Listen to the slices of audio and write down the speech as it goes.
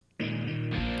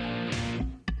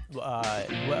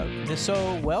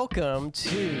welcome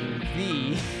to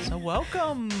the. So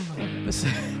welcome.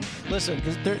 Listen,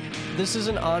 this is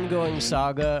an ongoing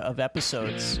saga of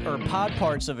episodes or pod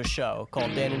parts of a show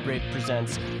called Dan and Brave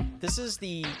Presents. This is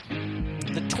the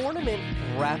tournament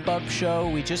wrap-up show.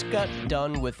 We just got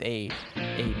done with a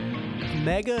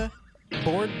mega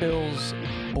Board Bills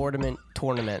Boardament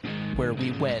tournament where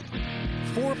we went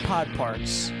 4 pod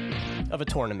parts of a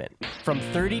tournament from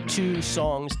 32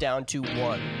 songs down to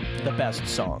 1, the best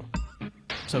song.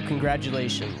 So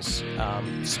congratulations.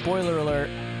 Spoiler alert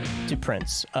to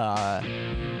Prince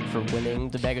for winning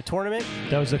the mega tournament.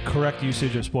 That was the correct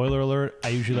usage of spoiler alert. I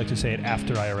usually like to say it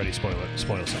after I already spoil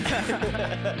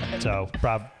something. So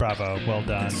bravo, well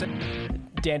done.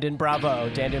 Dandin bravo.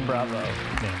 Dan, bravo.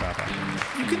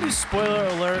 You can do spoiler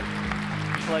alert,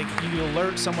 like you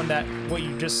alert someone that what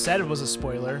you just said was a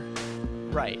spoiler.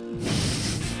 Right.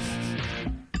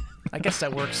 I guess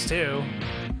that works too.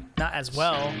 Not as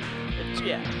well.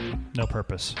 Yeah. No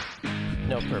purpose.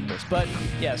 No purpose. But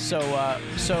yeah,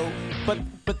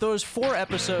 but those 4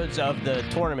 episodes of the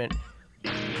tournament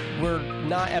were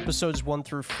not episodes 1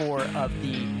 through 4 of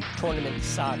the tournament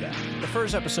saga. The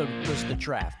first episode was the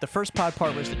draft. The first pod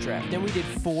part was the draft. Then we did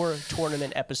 4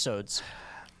 tournament episodes.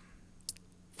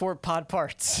 4 pod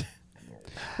parts.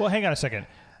 Well, hang on a second.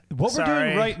 What we're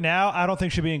doing right now, I don't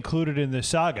think should be included in this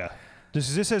saga.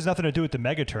 This has nothing to do with the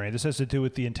mega tourney. This has to do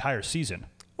with the entire season.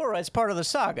 All right, it's part of the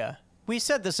saga. We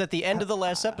said this at the end of the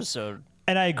last episode.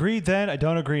 And I agreed then. I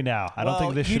don't agree now. I don't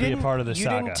think this should be a part of the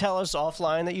saga. You didn't tell us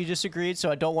offline that you disagreed,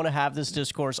 so I don't want to have this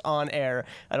discourse on air.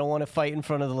 I don't want to fight in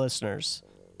front of the listeners.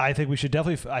 I think we should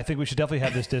definitely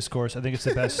have this discourse. I think it's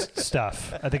the best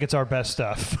stuff. I think it's our best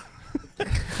stuff.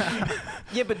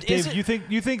 Yeah, but Dave,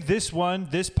 you think this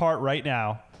part right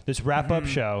now, this wrap-up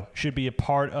show, should be a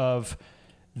part of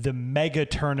the mega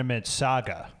tournament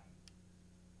saga?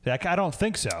 I don't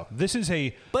think so. This is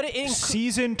a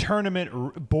season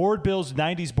tournament Board Bills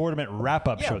 90s Boardament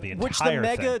wrap-up show. The entire which the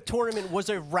mega tournament was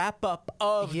a wrap-up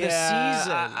of the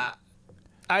season.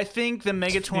 I think the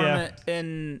mega tournament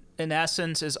in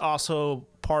essence is also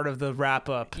part of the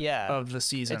wrap-up of the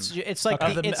season. It's like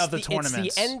of the tournaments.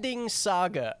 It's the ending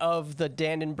saga of the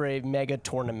Dan and Brave mega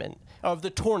tournament. Of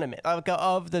the tournament,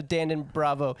 of the Dan and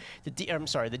Bravo, the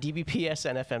DBPS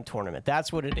NFM tournament.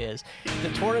 That's what it is.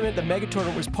 The tournament, the mega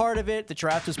tournament was part of it. The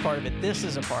draft was part of it. This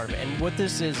is a part of it. And what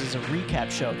this is a recap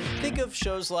show. Think of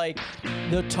shows like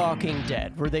The Talking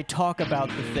Dead, where they talk about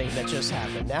the thing that just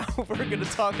happened. Now we're going to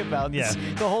talk about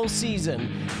the whole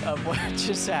season of what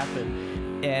just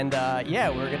happened. And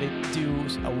we're going to do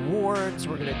awards.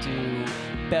 We're going to do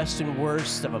best and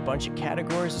worst of a bunch of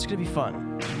categories. It's going to be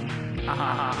fun.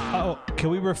 Oh, can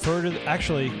we refer to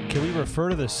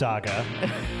the saga,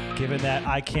 given that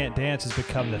I Can't Dance has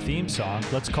become the theme song?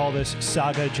 Let's call this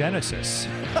Saga Genesis.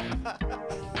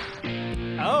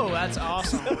 Oh, that's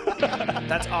awesome.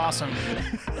 That's awesome.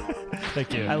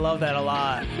 Thank you. I love that a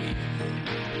lot.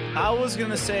 I was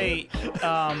going to say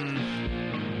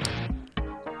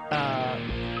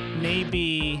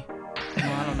maybe,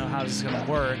 I don't know how this is going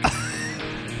to work,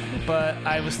 but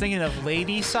I was thinking of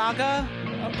Lady Saga.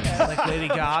 Okay. Like Lady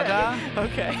Gaga.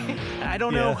 Okay. I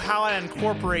don't know how I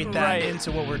incorporate that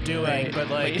into what we're doing, but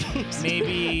like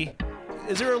maybe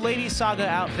is there a Lady Saga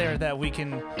out there that we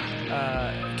can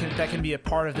that can be a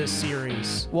part of this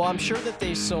series? Well, I'm sure that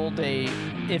they sold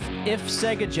if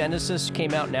Sega Genesis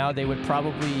came out now, they would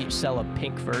probably sell a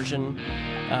pink version.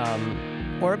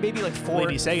 Or maybe like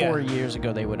 4 years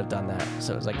ago they would have done that.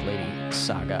 So it was like Lady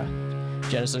Saga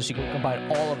Genesis. You can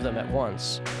combine all of them at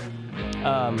once.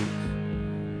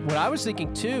 What I was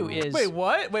thinking too is... Wait,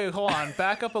 what? Wait, hold on.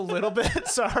 Back up a little bit.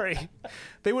 Sorry.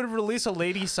 They would release a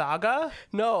Lady Saga?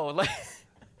 No,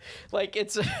 like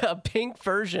it's a pink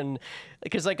version.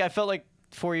 Because I felt like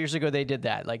 4 years ago they did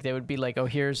that. Like they would be like, oh,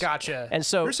 here's... Gotcha. And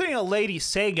so... You're saying a Lady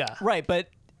Sega. Right, but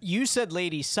you said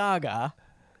Lady Saga,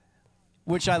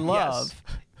 which I love.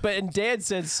 Yes. But Dan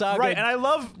said Saga. Right, and I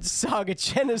love Saga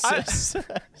Genesis.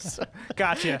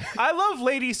 Gotcha. I love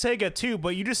Lady Sega too,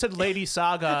 but you just said Lady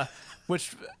Saga,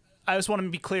 which I just want to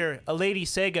be clear. A Lady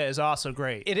Sega is also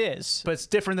great. It is, but it's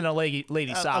different than a Lady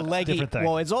Saga. Different thing.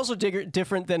 Well, it's also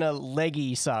different than a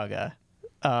leggy saga.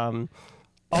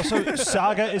 Also,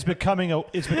 saga is becoming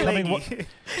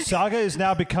saga is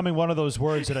now becoming one of those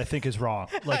words that I think is wrong.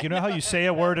 Like, you know how you say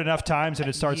a word enough times and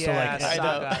it starts to like,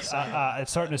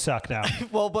 it's starting to suck now.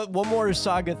 Well, but one more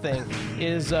saga thing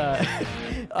is,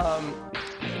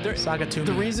 Saga 2.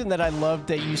 The reason that I loved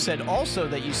that you said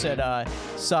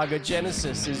Saga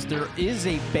Genesis is there is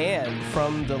a band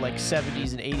from the like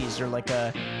 70s and 80s. They're like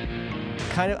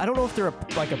kind of, I don't know if they're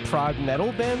like a prog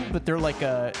metal band, but they're like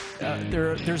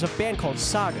there's a band called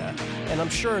Saga, and I'm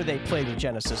sure they played with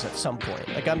Genesis at some point.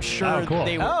 Like I'm sure cool.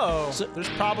 they were. So there's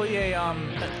probably a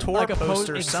tour Like a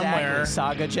poster exactly, somewhere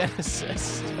Saga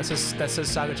Genesis. that says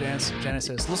Saga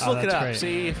Genesis. Let's look it that's up, great.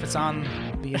 see if it's on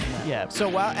the internet. Yeah. So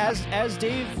while as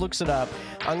Dave looks it up,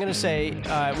 I'm gonna say,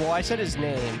 well, I said his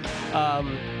name,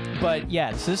 but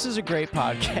yes, this is a great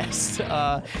podcast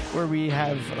where we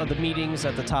have the meetings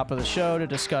at the top of the show to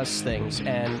discuss things.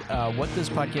 And what this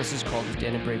podcast is called is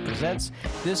Dan and Brave Presents.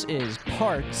 This is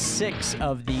part 6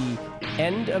 of the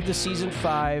end of the season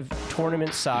 5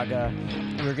 tournament saga.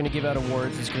 We're gonna give out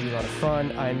awards. It's gonna be a lot of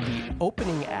fun. I'm the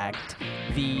opening act,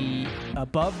 the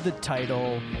above the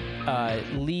title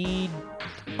lead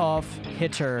off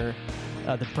hitter,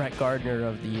 the Brett Gardner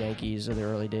of the Yankees of the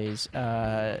early days,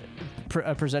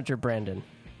 presenter Brandon.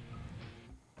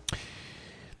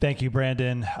 Thank you,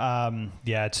 Brandon.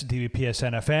 Yeah, it's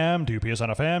DBPSN FM,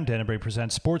 DBPSN FM, Dan and Brave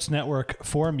Presents Sports Network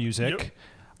for music.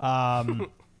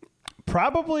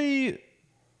 Probably,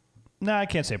 no, I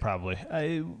can't say probably.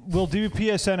 Will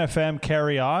DBPSN FM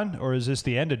carry on, or is this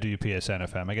the end of DBPSN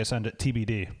FM? I guess end at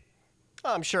TBD.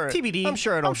 I'm sure. TBD. I'm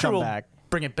sure it'll come we'll back.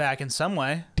 Bring it back in some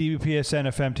way. DBPSN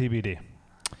FM TBD.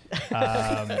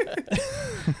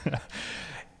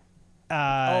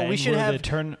 We should have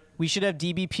turn. We should have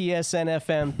DBPSN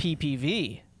FM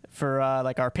PPV for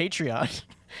like our Patreon.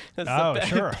 That's Oh, the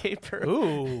sure. paper.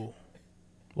 Ooh.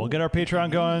 We'll get our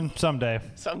Patreon going someday.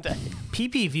 Someday.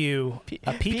 PP View.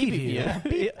 A PP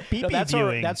View. No, that's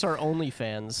viewing. That's our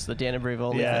OnlyFans, the Dan and Brave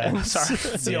OnlyFans. Yeah. Sorry,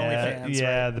 it's the OnlyFans.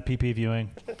 Yeah, the PP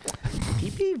viewing.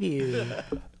 PP View.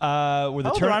 With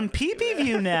the They're on PP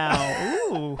View now.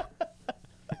 Ooh.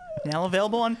 Now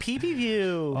available on PP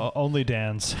View. only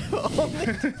Dan's.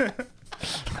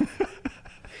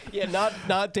 Yeah,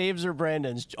 not Dave's or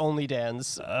Brandon's, only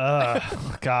Dan's.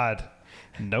 God.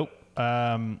 Nope.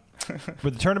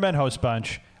 With the tournament host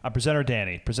bunch, I'm presenter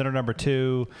Danny. Presenter number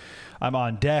 2. I'm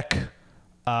on deck.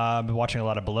 I've been watching a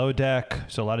lot of Below Deck,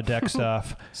 so a lot of deck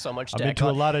stuff. So much I'm deck. into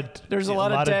a lot of There's a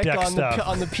lot of deck on stuff.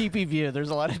 on the PP View. There's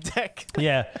a lot of deck.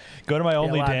 Yeah, go to my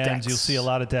only a lot of Dan's. decks. You'll see a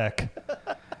lot of deck.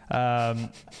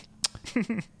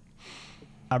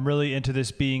 I'm really into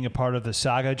this being a part of the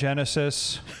Saga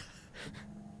Genesis.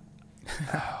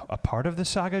 A part of the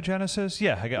Saga Genesis?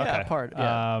 Yeah. Okay. Yeah, part.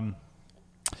 Yeah.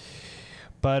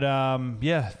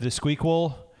 Yeah, the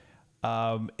Squeakquel,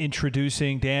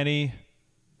 introducing Danny.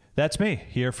 That's me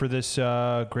here for this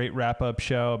great wrap-up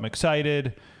show. I'm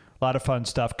excited. A lot of fun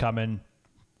stuff coming,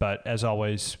 but as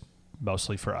always,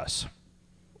 mostly for us.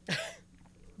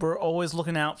 We're always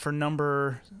looking out for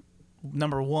number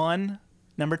 1,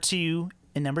 number 2,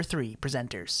 and number 3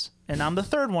 presenters. And I'm the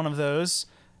third one of those,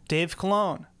 Dave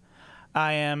Cologne.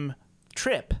 I am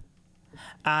Trip.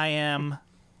 I am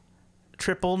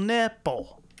Triple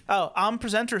Nipple. Oh, I'm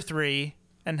presenter 3.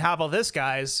 And how about this,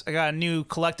 guys? I got a new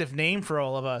collective name for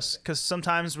all of us, because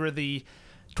sometimes we're the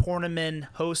tournament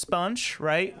host bunch,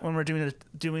 right? When we're doing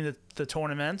the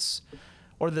tournaments,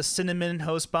 or the cinnamon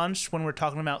host bunch when we're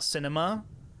talking about cinema.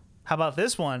 How about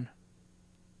this one?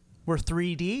 We're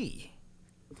 3D,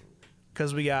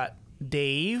 because we got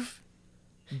Dave,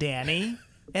 Danny,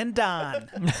 and Don.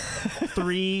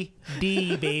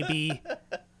 3D, baby.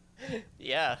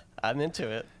 Yeah, I'm into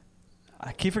it.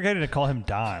 I keep forgetting to call him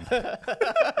Don.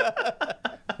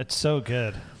 It's so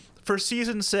good. For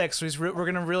season 6, we're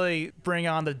going to really bring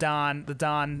on the Don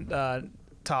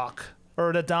talk,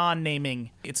 or the Don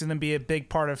naming. It's going to be a big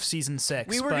part of season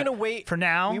 6. We were going to wait. For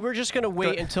now. We were just going to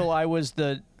wait until I was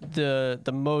the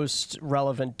most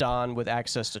relevant Don with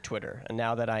access to Twitter. And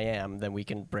now that I am, then we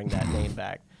can bring that name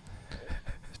back.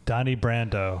 Donnie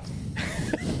Brando.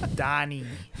 Donnie.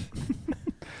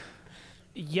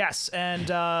 Yes, and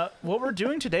what we're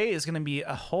doing today is going to be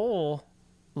a whole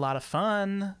lot of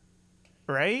fun,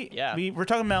 right? Yeah. We're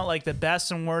talking about like the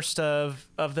best and worst of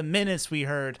the minutes we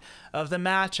heard, of the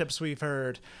matchups we've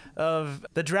heard, of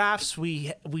the drafts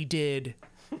we did,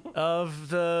 of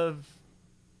the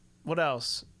what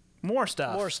else? More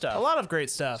stuff. More stuff. A lot of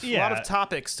great stuff. Yeah. A lot of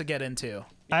topics to get into.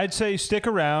 I'd say stick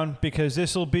around because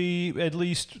this will be at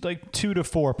least like 2 to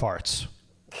 4 parts.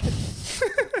 I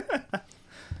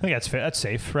think that's fair. That's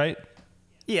safe, right?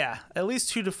 Yeah, at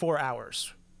least 2 to 4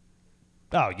 hours.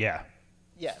 Oh yeah,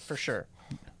 Yeah, for sure.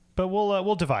 but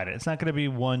we'll divide it. It's not going to be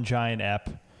one giant ep.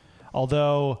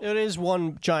 Although, It is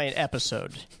one giant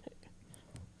episode.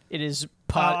 It is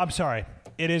I'm sorry,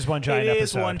 it is one giant It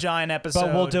episode. is one giant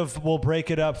episode. But we'll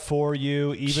break it up for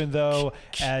you, even though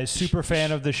as super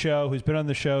fan of the show, who's been on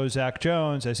the show, Zach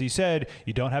Jones, as he said,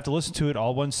 you don't have to listen to it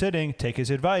all one sitting. Take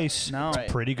his advice. No. It's Right.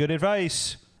 pretty good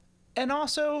advice. And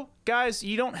also, guys,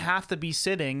 you don't have to be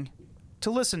sitting to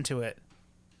listen to it.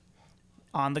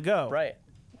 On the go. Right.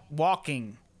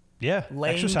 Walking. Yeah.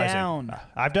 Laying exercising. down.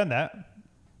 I've done that.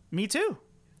 Me too.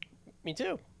 Me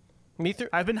too. Me too.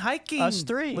 I've been hiking. Us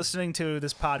three. Listening to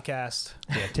this podcast.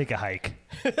 Yeah, take a hike.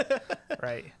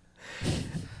 Right.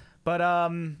 But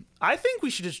I think we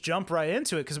should just jump right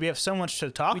into it because we have so much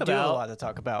to talk We about. do have a lot to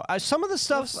talk about. Some of the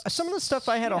stuff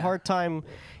I had a hard time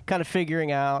kind of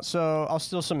figuring out. So I'll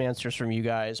steal some answers from you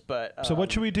guys. But So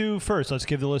what should we do first? Let's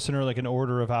give the listener like an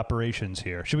order of operations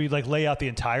here. Should we like lay out the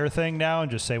entire thing now and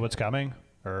just say what's coming,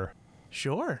 or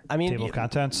Sure. I mean, table of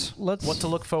contents? let's What to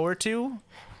look forward to,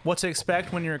 what to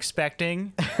expect when you're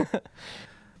expecting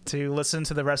to listen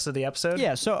to the rest of the episode.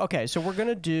 Yeah. So okay. So we're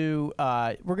gonna do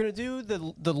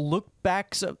the look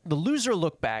backs, the loser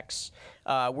look backs,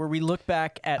 where we look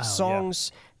back at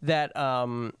songs that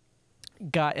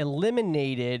got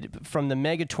eliminated from the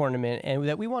mega tournament and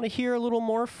that we want to hear a little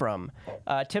more from.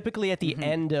 Typically at the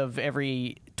end of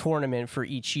every tournament for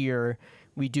each year,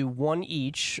 we do one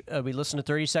each. We listen to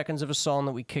 30 seconds of a song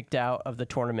that we kicked out of the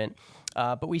tournament.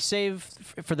 But we save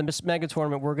for the mega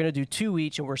tournament, we're going to do two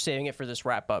each, and we're saving it for this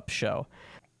wrap-up show.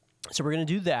 So we're going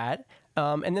to do that.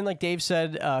 And then like Dave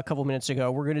said a couple minutes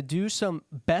ago, we're going to do some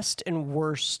best and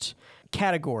worst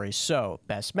categories. So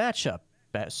best matchup,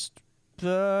 best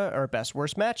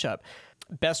worst matchup,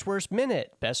 best worst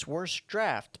minute, best worst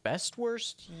draft, best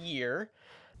worst year,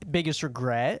 biggest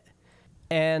regret,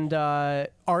 and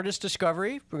artist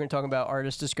discovery. We're going to talk about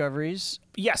artist discoveries.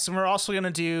 Yes, and we're also going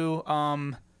to do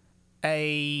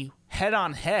a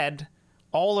head-on-head,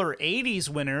 all our 80s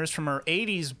winners from our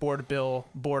 80s board bill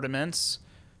boardaments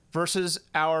versus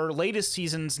our latest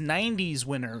season's 90s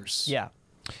winners. Yeah.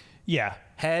 Yeah.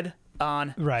 Head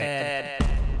on Right. head.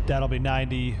 That'll be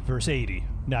 90 versus 80,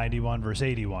 91 versus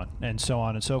 81, and so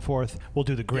on and so forth. We'll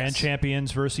do the grand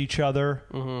champions versus each other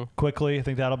quickly. I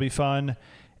think that'll be fun.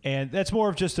 And that's more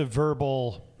of just a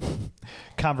verbal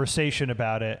conversation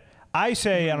about it. I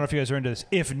say, I don't know if you guys are into this.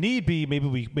 If need be,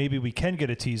 maybe we can get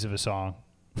a tease of a song.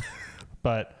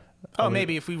 But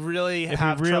Maybe if we really if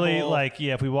have we really trouble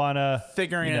if we want to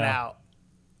figuring it out.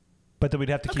 But then we'd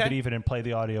have to keep Okay. it even and play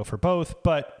the audio for both.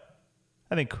 But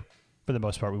I think for the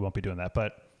most part we won't be doing that.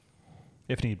 But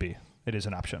if need be, it is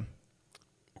an option.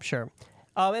 Sure.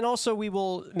 And also we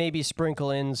will maybe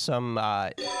sprinkle in some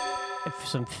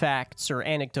facts or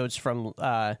anecdotes from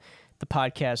the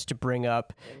podcast to bring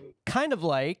up, kind of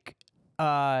like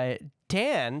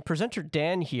Dan, presenter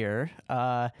Dan here,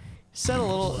 said a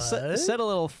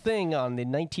little thing on the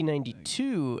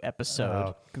 1992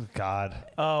 episode. Oh God!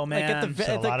 Oh man, Like at the There's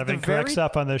a lot of incorrect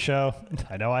stuff on this show.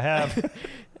 I know I have.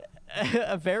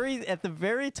 At the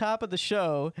very top of the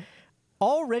show,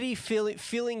 already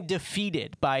feeling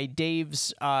defeated by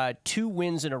Dave's 2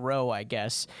 wins in a row, I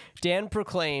guess. Dan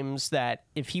proclaims that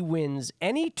if he wins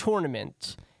any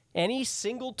tournament, any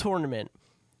single tournament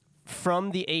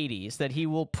from the 80s, that he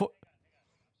will put.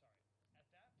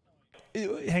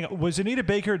 Hang on. Was Anita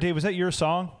Baker, Dave? Was that your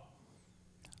song?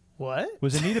 what?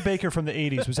 Was Anita Baker from the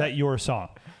 80s? Was that your song?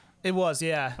 It was,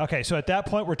 yeah. Okay, so at that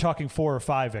point, we're talking 4 or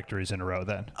 5 victories in a row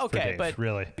then. for Okay, Dave, but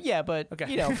really, Yeah, but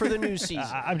you know, for the new season.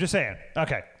 I'm just saying.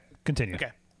 Okay, continue.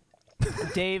 Okay.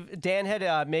 Dan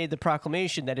had made the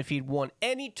proclamation that if he'd won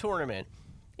any tournament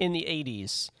in the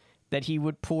 80s, that he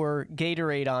would pour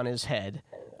Gatorade on his head.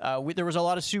 There was a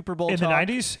lot of Super Bowl In the talk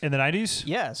 90s? In the 90s?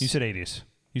 Yes. You said 80s.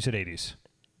 You said 80s.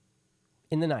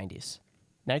 in the 90s,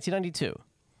 1992.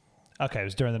 Okay, it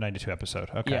was during the 92 episode.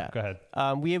 Okay, Yeah. go ahead.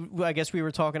 I guess we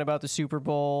were talking about the Super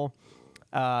Bowl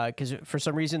because for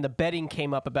some reason the betting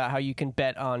came up about how you can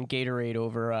bet on Gatorade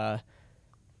over a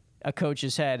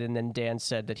coach's head, and then Dan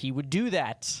said that he would do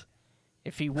that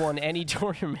if he won any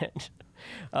tournament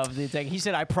of the thing. He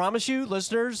said, "I promise you,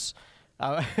 listeners."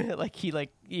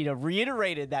 He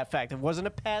reiterated that fact. It wasn't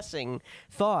a passing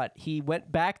thought. He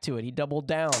went back to it. He doubled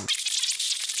down.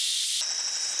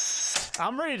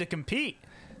 I'm ready to compete.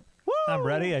 I'm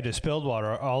ready. I just spilled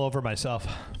water all over myself.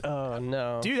 Oh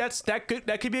no, Dude, that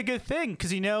could be a good thing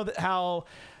because you know how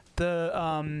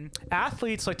the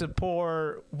athletes like to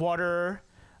pour water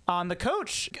on the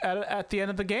coach at the end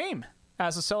of the game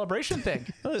as a celebration thing.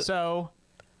 So,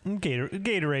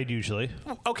 Gatorade usually.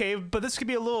 okay, but this could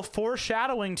be a little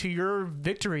foreshadowing to your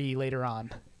victory later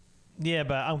on. Yeah,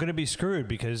 but I'm going to be screwed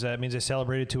because that means I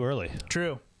celebrated too early.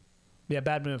 True. Yeah,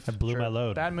 bad move. I blew my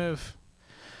load. Bad move.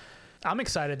 I'm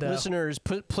excited though. listeners,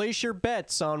 place your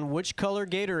bets on which color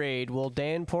Gatorade will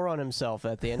Dan pour on himself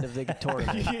at the end of the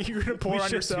tournament. You're gonna pour We on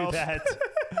should yourself. do that.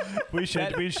 We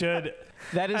should.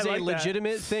 That is I a like that.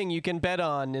 legitimate thing you can bet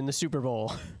on in the Super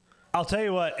Bowl. I'll tell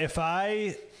you what, if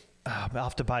I I'll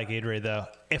have to buy Gatorade though.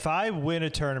 If I win a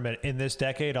tournament in this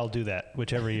decade, I'll do that,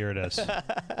 whichever year it is.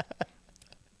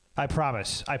 I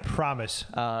promise.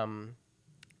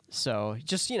 So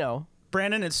just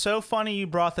Brandon, it's so funny you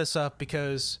brought this up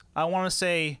because I want to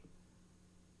say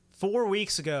 4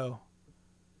 weeks ago,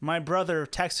 my brother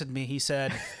texted me. He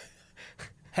said,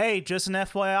 "Hey, just an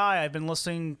FYI, I've been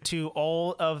listening to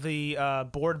all of the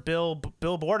Bill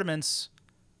Boardmans.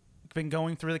 Been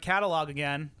going through the catalog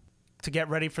again to get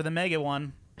ready for the mega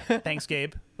one." Thanks,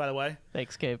 Gabe, by the way.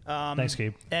 Thanks, Gabe. Thanks,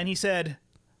 Gabe. And he said,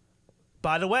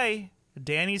 "By the way,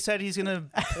 Danny said he's going to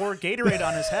pour Gatorade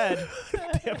on his head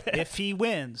if he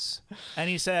wins." And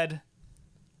he said,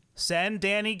 "Send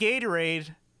Danny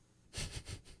Gatorade."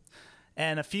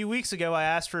 And a few weeks ago, I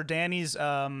asked for Danny's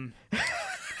home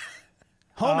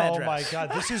address. Oh my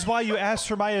God! This is why you asked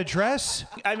for my address?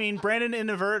 I mean, Brandon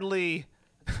inadvertently.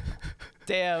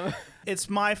 Damn. It's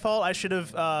my fault. I should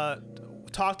have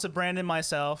talked to Brandon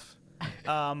myself.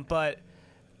 But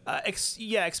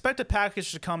expect a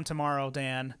package to come tomorrow,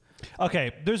 Dan.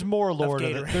 Okay, there's more lore to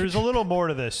Gatorade. this. There's a little more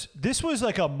to this. This was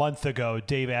like a month ago.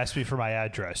 Dave asked me for my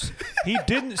address. He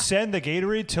didn't send the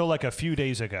Gatorade till like a few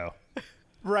days ago.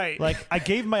 Right. Like, I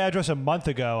gave him my address a month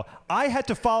ago. I had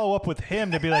to follow up with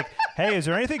him to be like, "Hey, is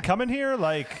there anything coming here?"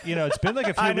 Like, it's been like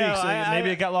a few I know, weeks.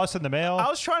 Maybe it got lost in the mail. I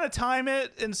was trying to time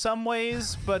it in some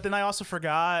ways, but then I also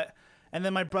forgot. And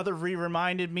then my brother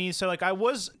reminded me. So like I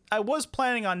was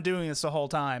planning on doing this the whole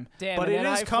time. Damn, but and it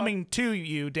then is I coming to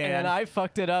you, Dan. And then I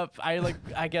fucked it up.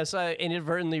 I guess I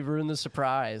inadvertently ruined the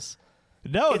surprise.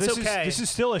 No, It's this okay. is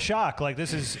still a shock. Like,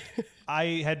 this is.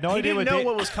 I had no He idea didn't what know Dave,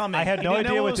 what was coming. I had He no didn't know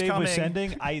idea what what was Dave was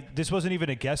coming. sending. This wasn't even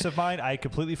a guess of mine. I had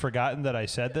completely forgotten that I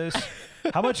said this.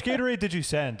 How much Gatorade did you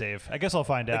send, Dave? I guess I'll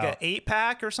find out. Like an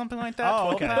 8-pack or something like that.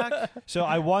 Oh, 12-pack. So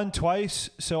I won twice.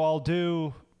 So I'll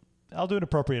do an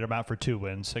appropriate amount for 2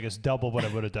 wins. I guess double what I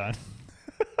would have done.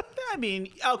 I mean,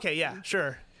 okay, yeah,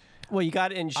 sure. Well, you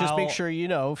got it, and just make I'll-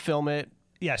 sure film it.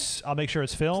 Yes, I'll make sure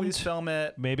it's filmed. Please film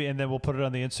it. Maybe, and then we'll put it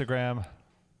on the Instagram.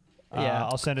 Yeah.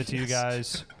 I'll send it to you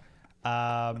guys.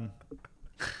 I'll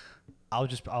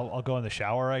go in the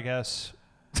shower, I guess.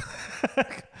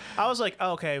 I was like,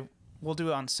 okay, we'll do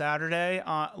it on Saturday,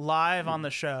 live on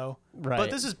the show. Right. But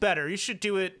this is better. You should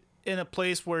do it in a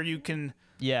place where you can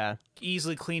Yeah.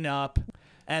 easily clean up,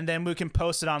 and then we can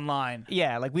post it online.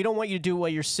 Yeah, like we don't want you to do it while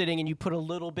you're sitting and you put a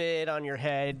little bit on your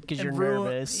head because you're And ruin-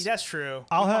 nervous. That's true.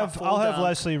 I'll You want a have full dump,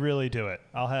 Leslie really do it.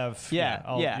 I'll have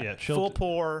Yeah. she'll full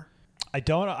pour.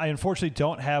 I unfortunately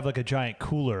don't have like a giant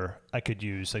cooler I could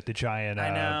use, like the giant I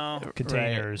know.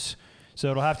 containers. So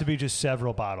it'll have to be just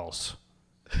several bottles.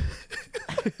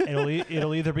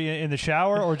 It'll either be in the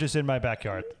shower or just in my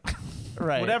backyard.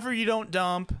 Right. Whatever you don't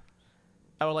dump,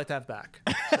 I would like to have back.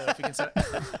 So if you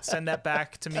can send that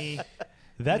back to me.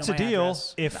 That's my a deal.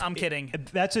 address. If I'm kidding.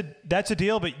 That's a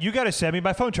deal, but you got to send me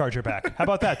my phone charger back. How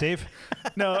about that, Dave?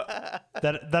 No,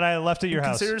 that I left at your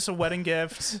house. consider this a wedding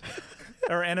gift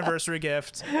or anniversary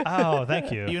gift. Oh,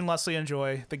 thank you. You and Leslie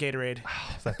enjoy the Gatorade.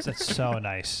 That's so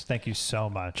nice. Thank you so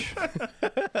much.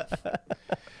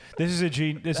 This is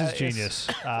genius.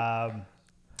 I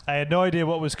had no idea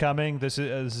what was coming. This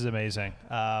is amazing.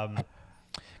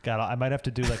 God, I might have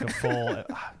to do like a full.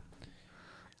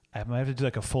 I might have to do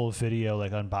like a full video,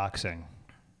 like unboxing,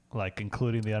 like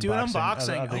including the unboxing, Do an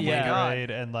unboxing. of the Oh my Gatorade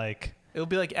God. and like. It'll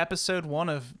be like episode 1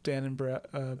 of Dan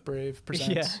and Brave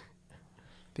presents Yeah.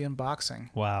 the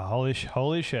unboxing. Wow!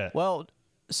 Holy shit! Well,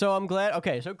 so I'm glad.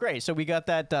 Okay, so great. So we got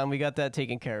that done. We got that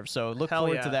taken care of. So look Hell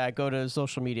forward yeah. to that. Go to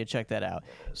social media, check that out.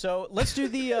 So let's do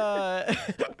the.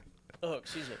 Oh,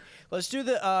 excuse me. Let's do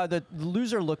the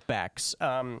loser look backs.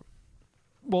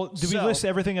 Well, did we So- list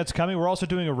everything that's coming? We're also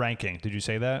doing a ranking. Did you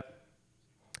say that?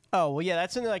 Oh well, yeah,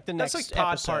 that's in like the That's next like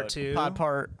pod episode. part 2. Pod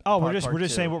part. Oh, pod we're just part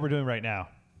saying 2. what we're doing right now.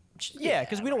 Yeah,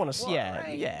 because we don't want to.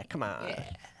 Yeah. Come on.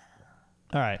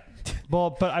 All right.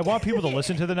 Well, but I want people to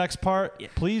listen to the next part.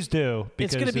 Please do,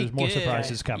 because It's gonna be there's more good.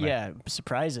 surprises coming. Yeah,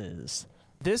 surprises.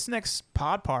 This next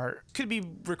pod part could be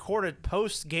recorded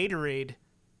post Gatorade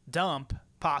dump,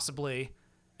 possibly,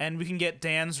 and we can get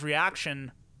Dan's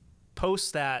reaction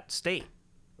post that state.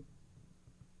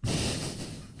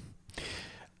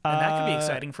 And that could be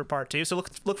exciting for part 2. So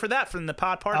look for that from the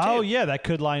pod part 2. Oh, yeah, that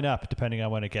could line up depending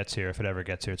on when it gets here, if it ever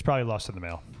gets here. It's probably lost in the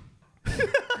mail.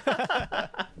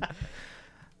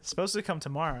 It's supposed to come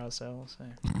tomorrow, so we'll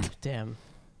see. Damn.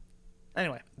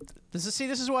 Anyway, This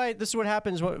is what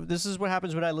happens. This is what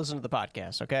happens when I listen to the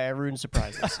podcast. Okay, I ruin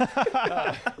surprises.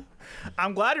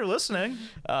 I'm glad you're listening.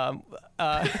 Yeah,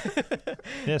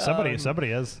 somebody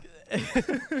is.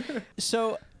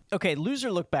 So, okay,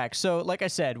 loser look back. So, like I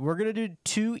said, we're gonna do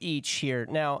 2 each here.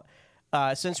 Now,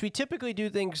 Since we typically do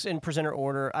things in presenter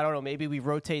order, I don't know, maybe we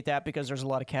rotate that because there's a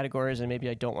lot of categories and maybe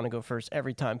I don't want to go first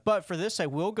every time. But for this, I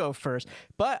will go first.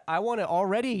 But I want to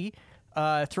already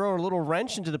throw a little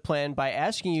wrench into the plan by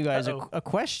asking you guys a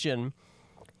question.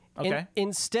 Okay.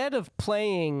 Instead of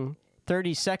playing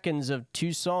 30 seconds of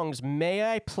 2 songs, may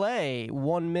I play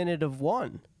 1 minute of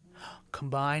one?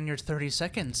 Combine your 30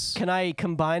 seconds. Can I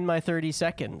combine my 30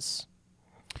 seconds?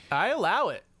 I allow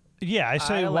it. Yeah, I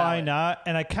say allow why it. not?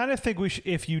 And I kind of think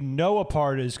if you know a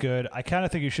part is good, I kind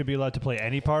of think you should be allowed to play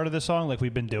any part of the song like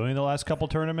we've been doing the last couple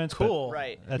tournaments. but Cool.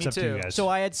 Right. That's Me up to too. you guys. So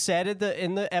I had said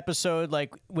in the episode,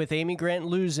 like with Amy Grant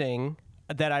losing,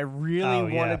 that I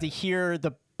really wanted to hear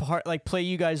the part, like play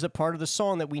you guys a part of the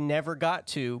song that we never got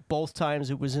to both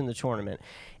times it was in the tournament.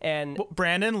 And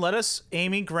Brandon, let us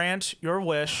Amy grant your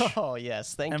wish oh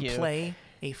yes, thank and you. play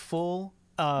a full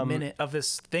minute of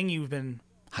this thing you've been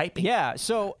hyping. Yeah,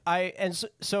 so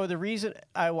so the reason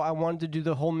I wanted to do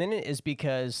the whole minute is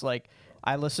because like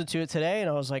I listened to it today and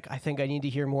I was like, I think I need to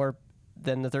hear more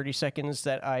than the 30 seconds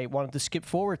that I wanted to skip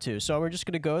forward to. So we're just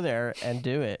gonna go there and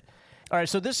do it. All right,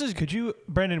 so this is Could you,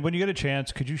 Brandon, when you get a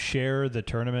chance, could you share the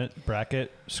tournament bracket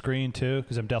screen too?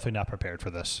 Because I'm definitely not prepared for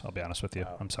this. I'll be honest with you.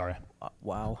 I'm sorry.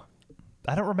 wow.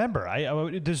 I don't remember.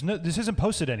 This isn't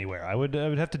posted anywhere. I would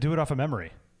have to do it off of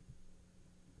memory.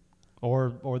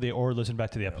 Or listen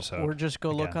back to the episode. Or just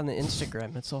go look again. on the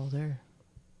Instagram. It's all there.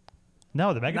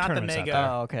 No, the mega Not the tournament's mega. not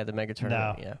there. Oh, okay, the mega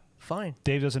tournament. No. Yeah, fine.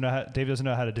 Dave doesn't know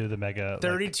how to do the mega.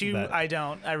 32, Like, that. I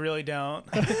don't. I really don't.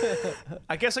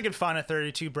 I guess I could find a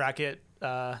 32 bracket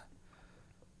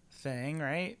thing,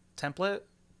 right? Template?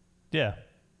 Yeah,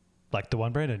 like the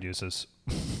one Brandon uses.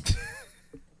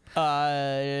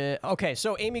 Okay,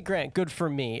 so Amy Grant, good for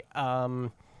me.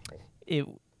 It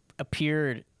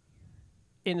appeared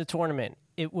in the tournament.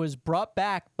 It was brought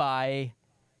back by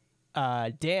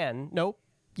Dan. Nope.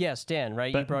 Yes, Dan,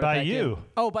 right? But brought it by back you. in.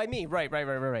 Oh, by me. Right.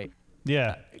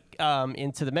 Yeah.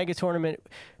 Into the mega tournament.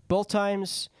 Both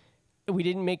times we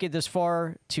didn't make it this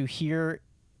far to hear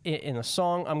it in a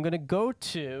song. I'm going to go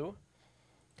to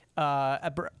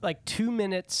like 2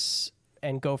 minutes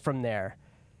and go from there.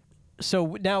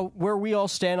 So now where we all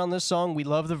stand on this song, we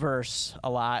love the verse a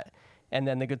lot. And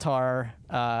then the guitar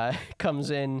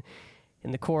comes in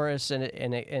the chorus and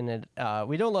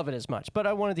we don't love it as much. But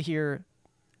I wanted to hear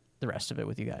the rest of it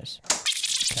with you guys. I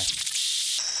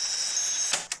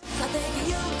think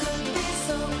you could be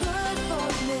so good for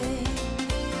me.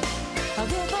 Oh,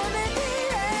 good for me, baby.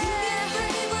 You get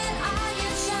pretty when I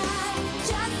get shy.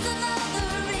 Just another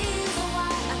reason why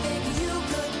I think you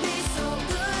could be so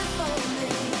good for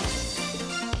me.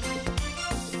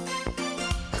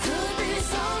 Could be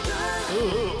so good.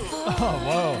 Oh,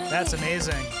 whoa. That's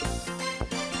amazing.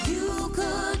 You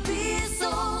could be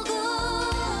so good.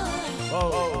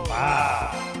 Whoa.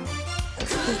 Wow.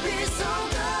 Could be so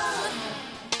good.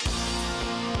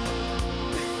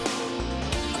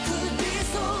 Could be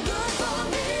so good for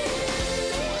me.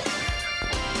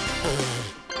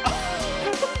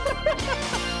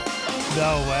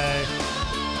 No way.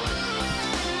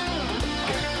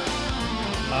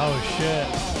 Oh shit.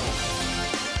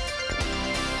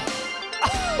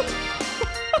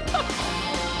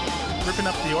 Ripping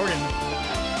up the organ.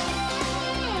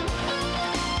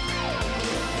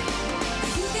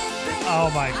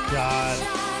 Oh my God.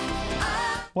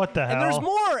 What the hell? And there's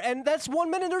more, and that's 1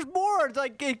 minute. There's more. It's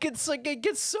like it gets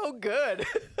so good.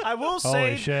 I will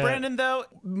Holy say, shit. Brandon, though,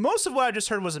 most of what I just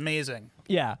heard was amazing.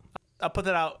 Yeah. I'll put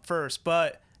that out first,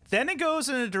 but then it goes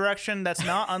in a direction that's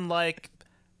not unlike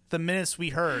the minutes we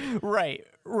heard. Right.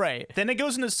 Then it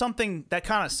goes into something that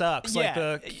kind of sucks, like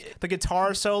Yeah. the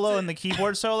guitar solo and the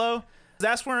keyboard solo.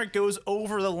 That's where it goes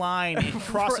over the line, it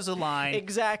crosses a line,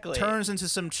 Exactly. turns into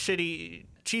some cheesy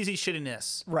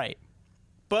shittiness. Right.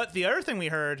 But the other thing we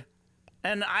heard,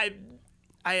 and I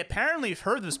apparently have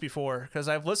heard this before because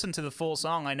I've listened to the full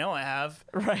song. I know I have,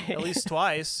 Right. at least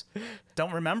twice.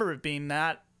 Don't remember it being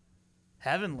that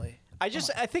heavenly. I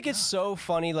think it's so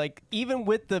funny. Like even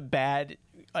with the bad,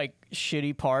 like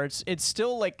shitty parts, it's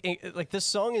still like this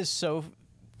song is so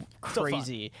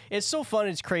crazy. It's so fun.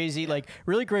 It's crazy. Like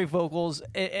really great vocals.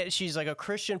 She's like a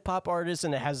Christian pop artist,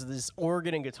 and it has this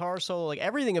organ and guitar solo. Like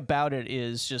everything about it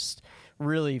is just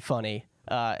really funny,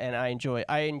 and I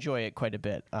enjoy it quite a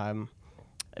bit.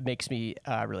 It makes me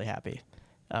really happy.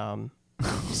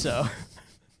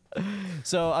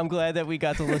 So I'm glad that we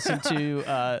got to listen to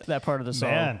that part of the song.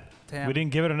 Man, Damn. we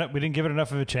didn't give it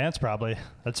enough of a chance. Probably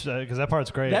that's because that part's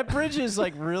great. That bridge is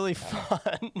like really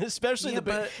fun, especially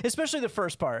Yeah, especially the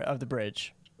first part of the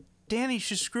bridge. Danny,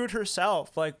 she screwed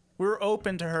herself. Like, we're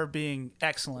open to her being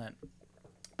excellent.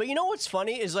 But you know what's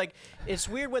funny is like it's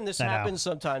weird when this I know. happens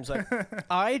sometimes. Like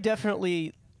I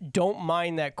definitely don't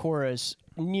mind that chorus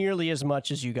nearly as much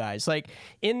as you guys. Like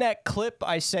in that clip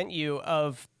I sent you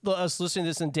of us listening to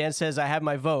this and Dan says I have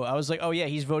my vote. I was like, oh yeah,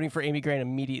 he's voting for Amy Grant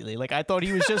immediately. Like I thought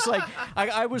he was just like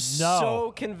I was No.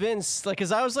 so convinced. Like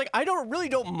because I was like I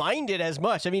don't mind it as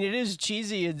much. I mean it is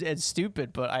cheesy and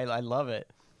stupid, but I love it.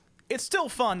 It's still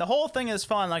fun. The whole thing is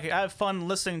fun. Like I have fun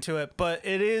listening to it, but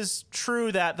it is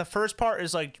true that the first part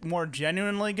is like more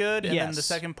genuinely good, and then the Yes.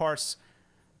 second part's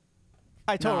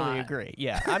I totally Nah. agree.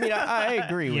 Yeah. I mean I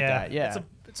agree with Yeah. that. Yeah.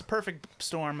 it's a perfect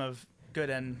storm of good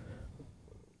and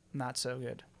not so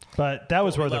good. But that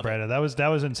was we worth it, love it. Brandon. That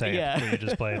was insane. Yeah. What you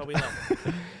just played. But we love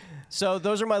it. So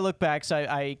those are my look backs.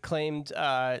 I claimed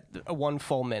one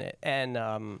full minute. And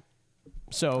I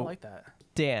so like that.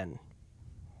 Dan,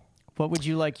 what would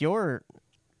you like your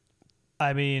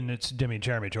I mean, it's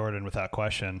Jeremy Jordan without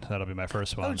question. That'll be my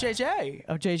first one. Oh, JJ.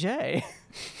 Oh JJ?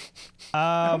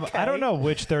 I don't know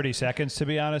which 30 seconds, to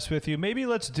be honest with you. Maybe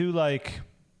let's do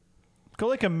go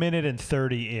like a minute and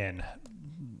 30 in.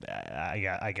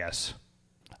 I guess.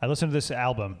 I listened to this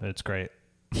album. It's great.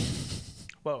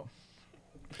 Whoa.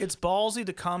 It's ballsy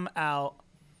to come out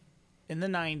in the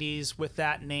 90s with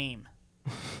that name.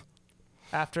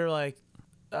 After like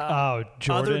Oh,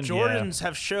 Jordan. other Jordans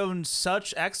have shown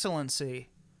such excellency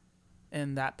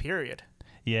in that period.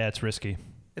 Yeah, it's risky.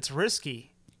 It's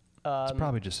risky. It's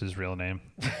probably just his real name.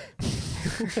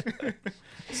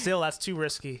 Still, that's too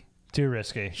risky. Too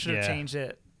risky. Should have yeah. changed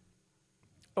it.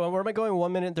 Well, where am I going?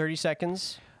 1 minute and 30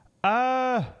 seconds?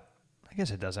 I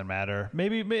guess it doesn't matter.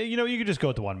 Maybe you could just go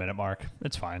with the 1 minute mark.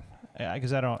 It's fine.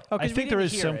 Because I don't. Oh, 'cause I we think there didn't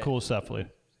is hear some it. cool stuff.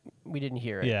 We didn't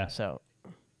hear it. Yeah. So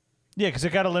Yeah, because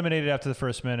it got eliminated after the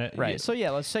first minute. right. So yeah,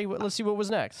 let's see what was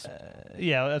next.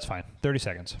 Yeah, that's fine. 30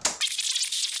 seconds.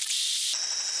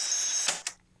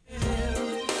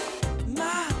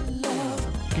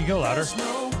 Can you go louder?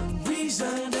 No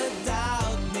reason to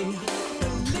doubt me.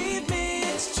 Believe me,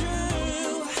 it's true.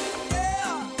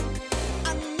 Yeah,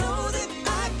 I know that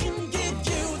I can give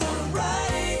you the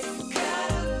right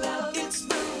kind of love. It's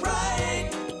the right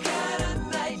kind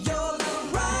of night. You're the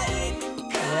right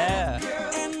Yeah.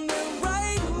 and the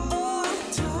right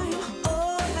time.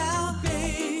 Oh, now,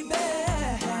 baby,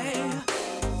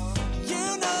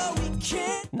 you know we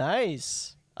can't.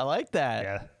 Nice. I like that.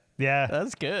 Yeah. Yeah.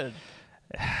 That's good.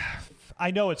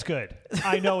 I know it's good.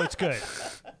 I know it's good.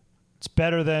 It's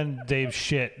better than Dave's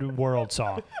shit world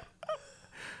song.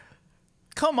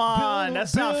 Come on,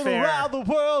 that's not Been fair. Around the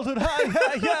world and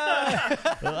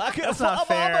I can That's not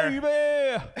find my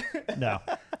fair. baby. No.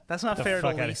 That's not fair to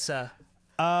fuck outta- Lisa.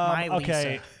 My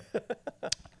Okay.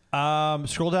 Lisa.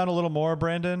 Scroll down a little more,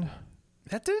 Brandon.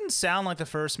 That didn't sound like the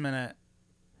first minute.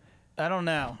 I don't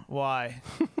know why.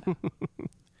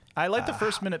 I like the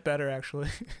first minute better, actually.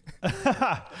 Let's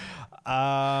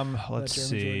Jeremy Jordan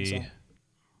see. song.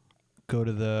 Go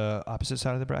to the opposite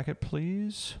side of the bracket,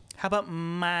 please. How about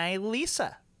My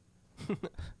Lisa?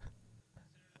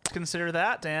 Consider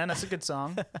that, Dan. That's a good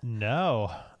song.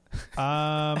 No.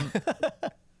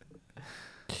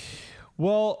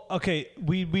 Well, okay.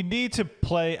 We need to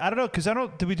play. I don't know because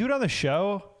Did we do it on the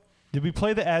show? Did we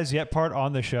play the as yet part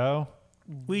on the show?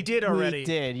 We did already. We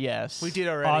did, yes. We did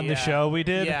already. On the yeah. show we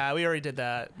did? Yeah, we already did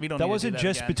that. We don't. That need wasn't to do that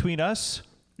just again. between us.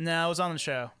 No, it was on the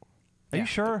show. Are you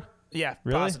sure? Yeah,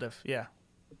 Really? positive. Yeah,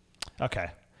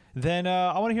 Okay. Then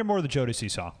I want to hear more of the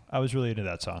Jodeci song. I was really into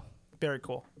that song. very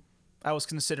cool. I was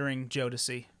considering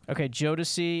Jodeci. Okay,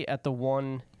 Jodeci at the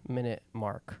 1 minute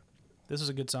mark. This is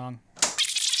a good song.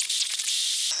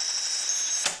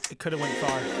 It could have went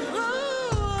far.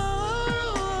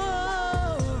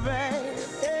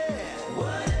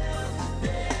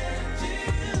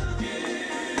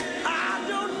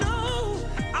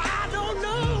 I don't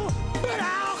know, but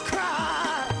I'll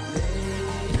cry.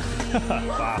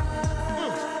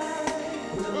 Wow.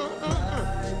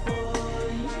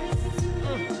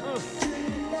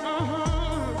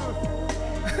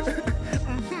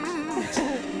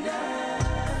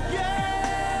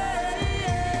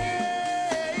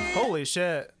 Holy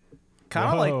shit!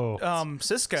 Kind Whoa. of like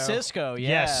Cisco. Cisco, yeah.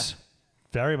 Yes.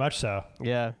 Very much so.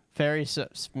 Yeah, very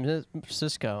Cisco.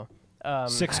 I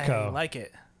Sixco. like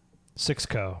it.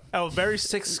 Sixco. Oh, very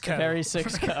Cisco. Very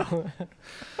Cisco.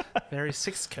 Very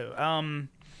Cisco.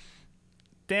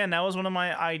 Dan, that was one of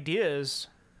my ideas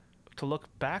to look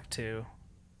back to,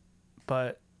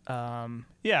 but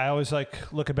Yeah, I always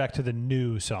like looking back to the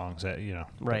new songs that that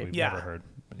Right. we've Yeah. never heard.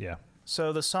 Yeah.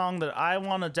 so the song that I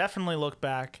want to definitely look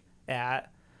back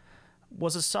at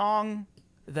was a song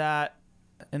that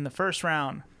in the first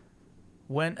round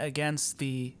went against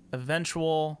the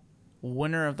eventual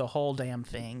winner of the whole damn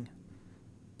thing,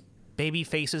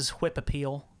 Babyface's Whip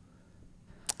Appeal.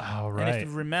 Oh, And right. if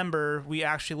you remember, we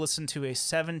actually listened to a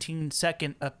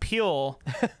 17-second appeal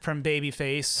from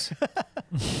Babyface,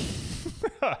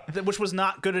 which was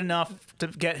not good enough to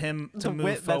get him to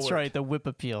move forward. That's right, the whip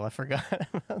appeal. I forgot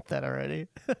about that already.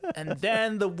 And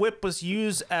then the whip was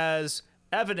used as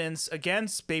evidence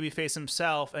against Babyface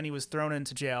himself, and he was thrown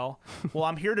into jail. Well,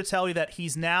 I'm here to tell you that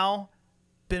he's now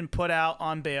been put out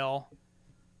on bail.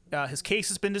 His case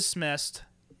has been dismissed.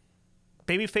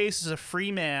 Babyface is a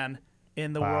free man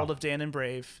in the Wow. world of Dan and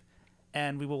Brave,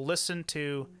 and we will listen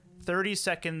to 30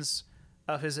 seconds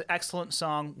of his excellent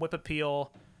song Whip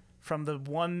Appeal from the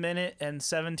 1 minute and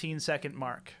 17-second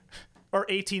mark, or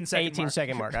 18-second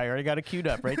 18-second mark. I already got it queued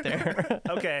up right there.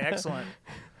 Okay, excellent.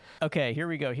 Okay, here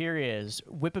we go. Here is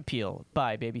Whip Appeal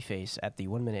by Babyface at the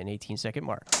 1 minute and 18-second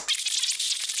mark.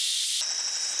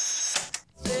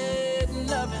 Said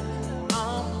loving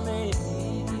on me.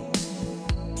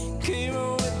 Keep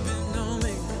whipping on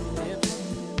me.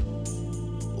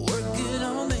 Working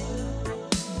on me.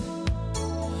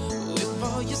 With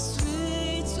all your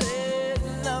sweet, sweet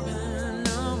loving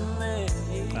on me.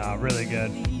 Really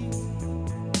good.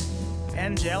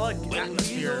 Angelic When we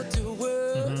atmosphere. go to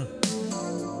work,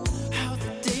 how the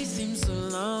day seems so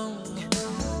long.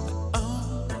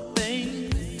 Oh, the thing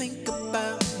to think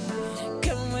about.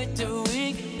 Can't wait till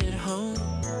we get home.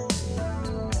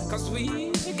 'Cause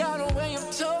we got a way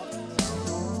of talking,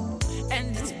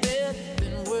 and it's better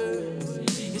than words.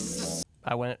 It's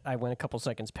I went a couple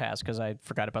seconds past because I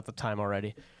forgot about the time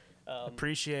already.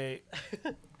 Appreciate.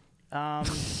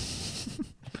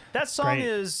 That song Great.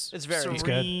 is It's very serene. It's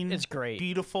good. It's great.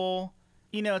 Beautiful.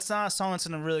 You know, it's not a song that's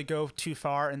going to really go too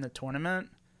far in the tournament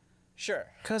Sure.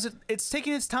 because it's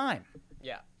taking its time.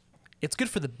 Yeah. It's good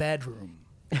for the bedroom.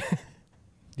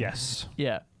 Yes.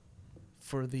 Yeah.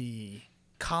 For the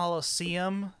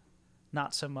Coliseum,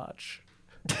 not so much.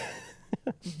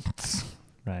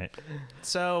 Right.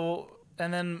 So,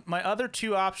 and then my other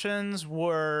two options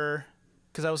were,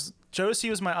 because Josie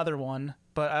was my other one,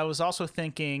 but I was also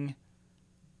thinking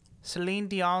Celine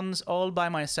Dion's All by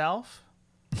Myself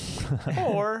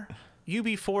or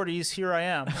UB40's Here I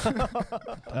Am. Please,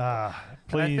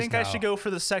 And I think I no. should go for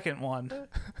the second one.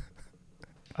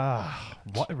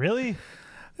 What? Really?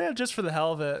 Yeah, just for the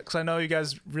hell of it, because I know you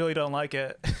guys really don't like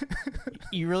it.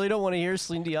 You really don't want to hear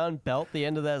Celine Dion belt the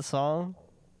end of that song?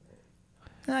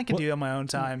 I can do it on my own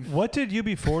time. What did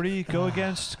UB40 go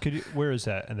against? Where is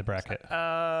that in the bracket?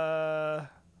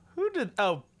 Who did?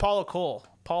 Oh, Paula Cole.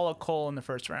 Paula Cole in the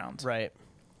first round. Right.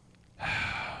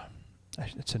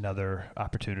 It's another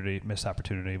missed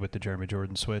opportunity with the Jeremy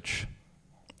Jordan switch.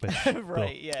 Which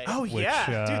Right, yeah. Oh Which,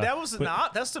 yeah, dude, that was but-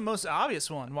 not. That's the most obvious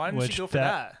one. Why didn't which you go for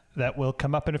that? that will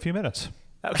come up in a few minutes.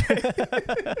 Okay.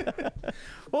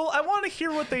 Well, I want to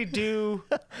hear what they do.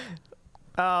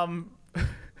 I'm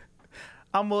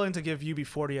willing to give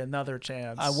UB40 another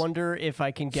chance. I wonder if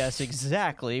I can guess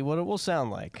exactly what it will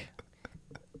sound like.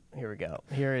 Here we go.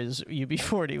 Here is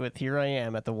UB40 with Here I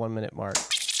Am at the 1 minute mark.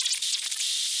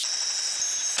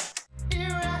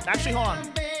 Actually, hold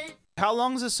on. How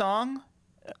long is the song?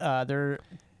 There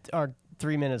are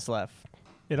 3 minutes left.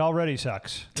 It already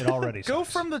sucks. It already Go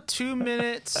sucks. from the 2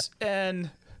 minutes and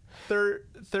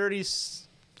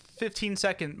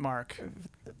 15-second mark.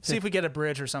 See if we get a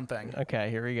bridge or something. Okay,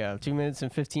 here we go. 2 minutes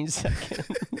and 15 seconds.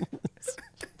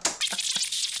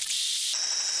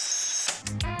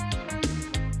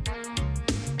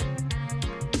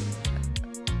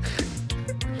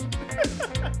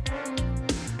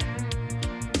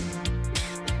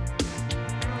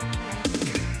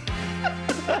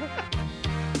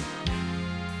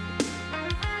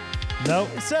 Nope.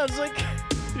 It sounds like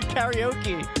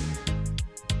karaoke.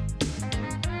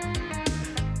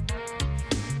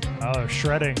 Oh,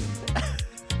 shredding.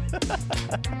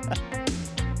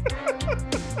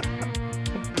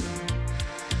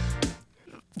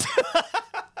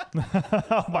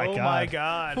 Oh my Oh god. my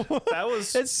god. That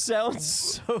was It sounds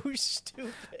so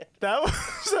stupid.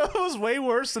 that was way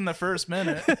worse than the first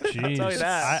minute. Jeez. tell you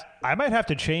that. I might have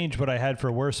to change what I had for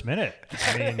worst minute.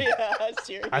 I mean, Yeah,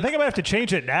 seriously. I think I might have to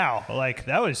change it now. Like,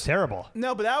 that was terrible.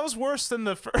 No, but that was worse than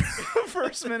the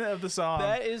first minute of the song.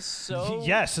 That is so.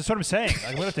 Yes, that's what I'm saying.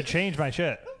 I'm gonna have to change my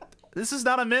shit. This is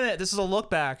not a minute. This is a look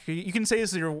back. You can say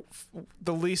this is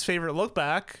the least favorite look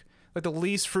back, like the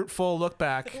least fruitful look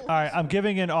back. All right, I'm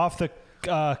giving an off the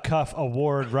cuff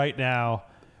award right now.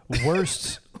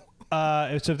 Worst. So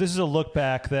if this is a look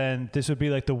back, then this would be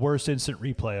like the worst instant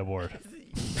replay award.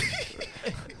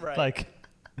 Right. Like,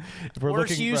 if we're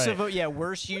worst looking use right. of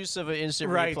worst use of an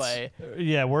instant Right. replay.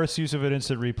 Yeah, worst use of an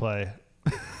instant replay.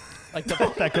 Like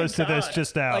the that goes to this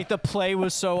just now. like the play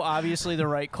was so obviously the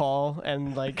right call,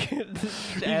 and like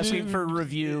asking for a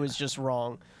review is just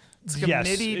wrong. It's like Yes, a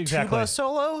MIDI exactly. tuba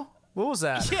solo. What was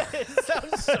that? Yeah, it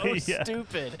sounds so Yeah.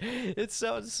 stupid. It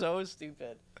sounds so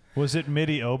stupid. Was it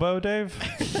MIDI oboe, Dave?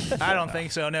 I don't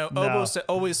think so. No, No. oboe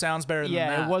always sounds better than Yeah,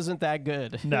 that. it wasn't that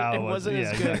good. No, it wasn't yeah,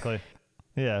 as good. exactly.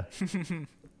 Yeah,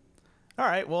 All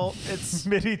right. Well, it's.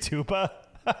 MIDI tuba.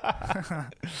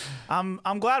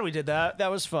 I'm glad we did that. That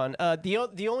was fun.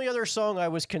 The only other song I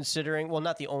was considering, well,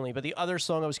 not the only, but the other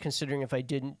song I was considering if I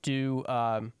didn't do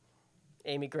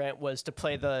Amy Grant was to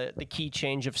play the key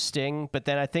change of Sting. But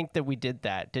then I think that we did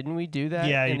that. Didn't we do that?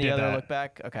 Yeah, you in the did other that. look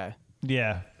back. Okay.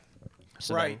 Yeah,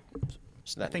 So Right.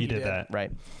 So that think you did did. that.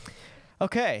 right.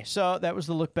 Okay, so that was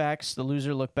the look backs, the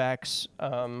loser look backs.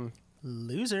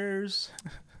 Losers.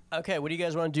 Okay, what do you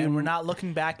guys want to do? And we're not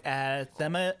looking back at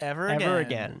them ever again. ever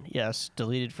again. Yes,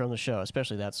 deleted from the show,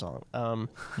 especially that song.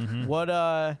 What?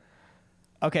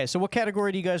 Okay, so what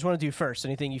category do you guys want to do first?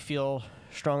 Anything you feel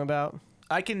strong about?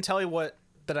 I can tell you what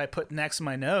that I put next in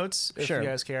my notes if Sure. you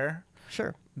guys care.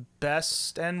 Sure.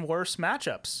 Best and worst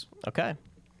matchups. Okay.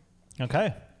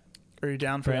 okay. Are you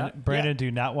down for that? Brandon, do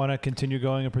you not want to continue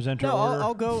going in presenter No, order?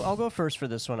 I'll go. I'll go first for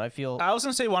this one. I feel I was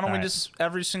gonna say, why don't we Alright. just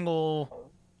every single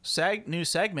new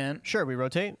segment sure. We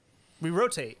rotate. we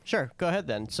rotate? Sure. Go ahead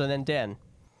then. So then, Dan.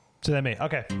 So then me.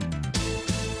 Okay.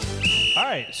 All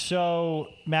right. So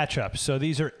matchups. So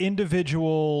these are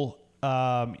individual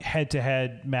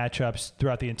head-to-head matchups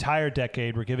throughout the entire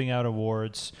decade. We're giving out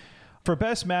awards. For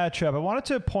best matchup, I wanted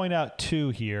to point out two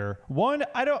here. One,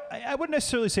 I wouldn't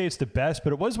necessarily say it's the best,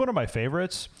 but it was one of my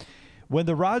favorites. When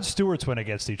the Rod Stewarts went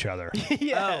against each other.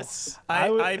 Yes.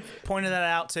 I pointed that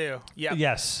out too. Yeah.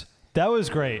 Yes. That was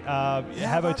great.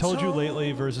 Have I Told You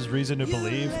Lately versus Reason to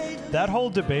Believe? That whole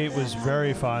debate was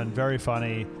very fun, very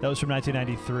funny. That was from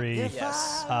 1993.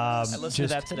 Yes. I listened to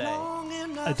just that today.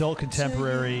 adult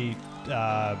contemporary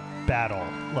battle,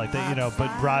 like that, but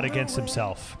Rod against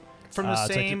himself. From the It's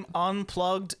like same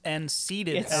unplugged and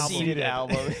seated It's album. seated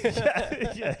album.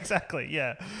 yeah, exactly.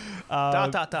 Yeah.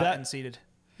 Dot that- and seated.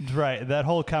 Right. That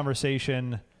whole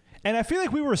conversation. And I feel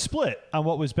like we were split on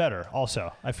what was better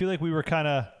also. I feel like we were kind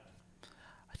of.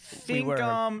 Think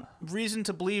were. Reason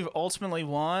to Believe ultimately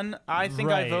won. I think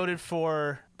I Right. voted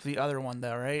for the other one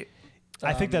though, right?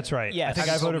 I think that's right. yes. I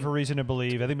think I voted for Reason to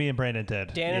Believe. I think me and Brandon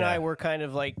did. Dan and Yeah. I were kind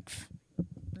of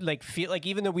feel like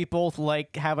even though we both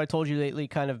like Have I Told You Lately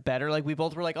kind of better, like we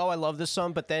both were like, oh, I love this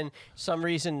song, but then some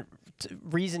reason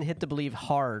hit to believe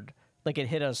hard, like it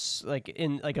hit us like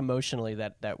emotionally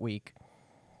that week.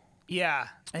 Yeah.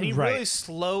 And he Right. really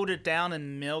slowed it down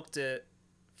and milked it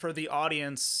for the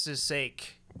audience's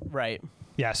sake Right.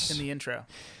 Yes. in the intro.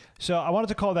 So I wanted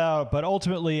to call that out, but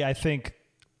ultimately I think,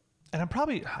 and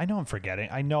I know I'm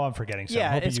forgetting some. Yeah,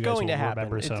 I'm hoping it's you guys going will to happen.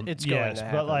 remember It's- some. it's going yes, to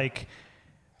but happen. like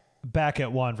Back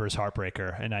at One versus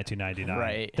Heartbreaker in 1999.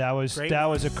 Right. That was Great. that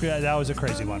was a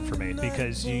crazy one for me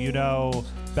because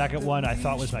Back at One I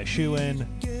thought was my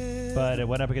shoe-in, but it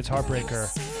went up against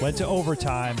Heartbreaker, went to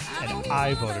overtime, and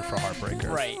I voted for Heartbreaker.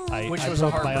 Right. I Which was a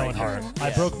broke my own heartbreaker. heart. I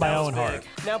Yeah, broke my that was own big. heart.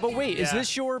 Now, but wait, is Yeah.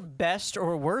 this your best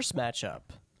or worst matchup?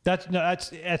 That's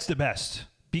the best.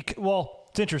 Well,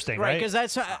 it's interesting, Right, right? because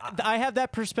that's I have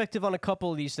that perspective on a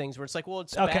couple of these things where it's like, well,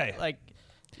 it's Okay.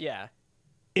 yeah.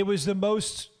 It was the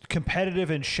most competitive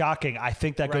and shocking. I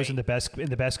think that goes Right. in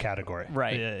the best category.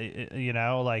 Right.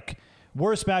 Like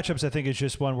worst matchups. I think is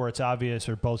just one where it's obvious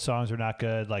or both songs are not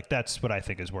good. Like that's what I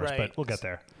think is worst. Right. But we'll get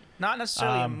there. Not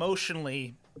necessarily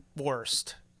emotionally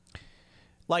worst.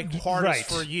 Like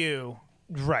hardest right. for you.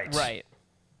 Right. Right.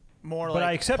 More But like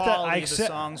I accept that- quality, I the accept-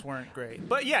 songs weren't great.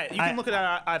 But yeah, you can look at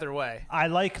it either way. I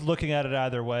like looking at it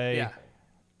either way. Yeah.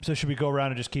 So should we go around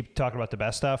and just keep talking about the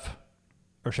best stuff,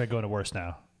 or should I go into worst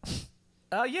now?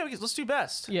 Yeah, let's do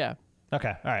best. Yeah.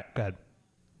 Okay. All right. Go ahead.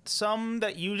 Some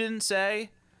that you didn't say.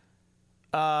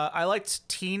 I liked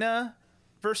Tina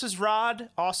versus Rod,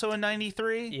 also in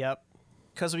 '93, Yep.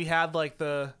 because we had like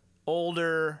the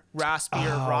older,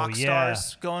 raspier Oh, rock yeah.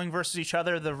 stars going versus each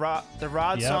other. The Rod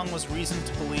Yep. song was "Reason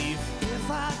to Believe," If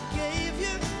I gave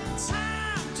you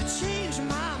time to change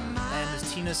my mind, and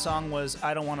his Tina song was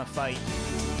 "I Don't Want to Fight."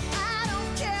 I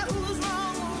don't care who's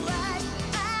wrong or right.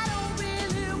 I don't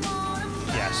really wanna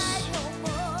fight Yes.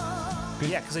 no more.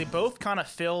 Yeah, because they both kind of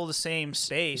fill the same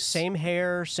space. Same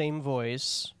hair, same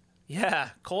voice. Yeah,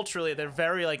 culturally they're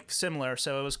very like similar,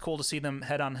 so it was cool to see them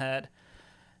head on head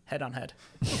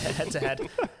to head.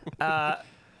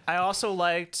 I also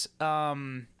liked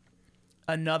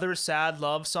Another Sad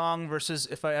Love Song versus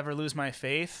If I Ever Lose My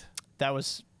Faith That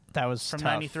was from tough.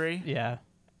 '93. Yeah.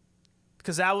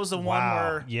 because that was the one Wow.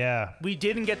 where Yeah. we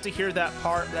didn't get to hear that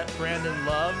part that Brandon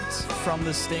loved from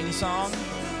the Sting song,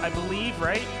 I believe,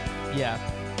 right? Yeah.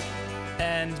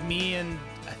 And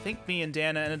I think me and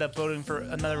Dana ended up voting for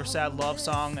Another Sad Love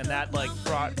Song, and that like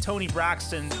brought Tony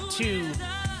Braxton to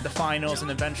the finals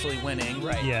and eventually winning.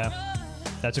 Right. Yeah.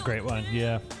 That's a great one.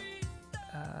 Yeah.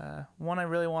 One I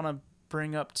really want to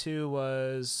bring up too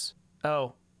was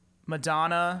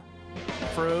Madonna,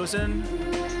 Frozen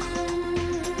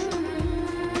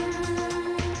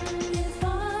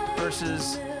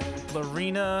versus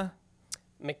Lorena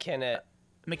McKinnon.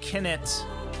 McKinnon,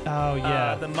 Oh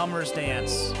yeah. the Mummers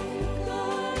Dance.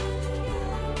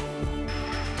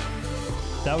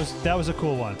 That was a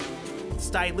cool one.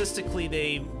 Stylistically,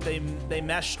 they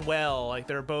meshed well. Like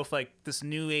they're both like this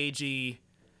new agey,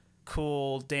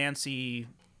 cool, dancey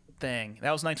thing.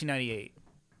 That was 1998.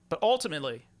 But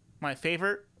ultimately, my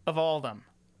favorite of all of them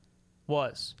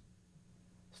was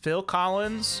Phil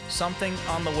Collins' "Something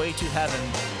on the Way to Heaven"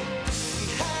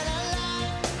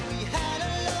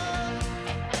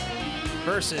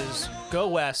 versus Go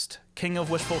West, "King of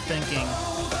Wishful Thinking"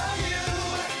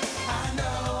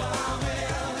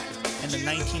 in the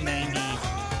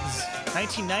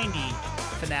 1990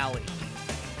 finale.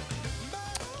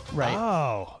 Right.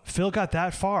 Oh, Phil got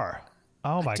that far.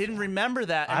 Oh my. Didn't remember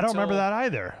that. I don't remember until that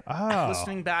either. Oh.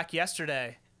 Listening back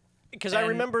yesterday. Because I and-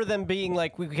 remember them being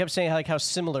like, we kept saying like how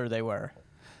similar they were.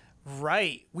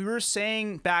 Right. We were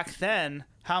saying back then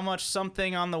how much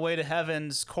 "Something on the Way to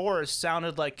Heaven's" chorus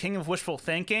sounded like "King of Wishful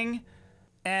Thinking."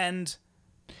 And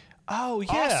Oh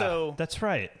yeah. Also- that's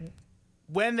right.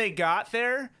 when they got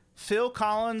there, Phil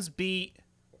Collins beat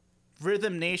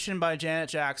 "Rhythm Nation" by Janet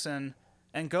Jackson,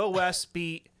 and Go West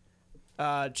beat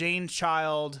Jane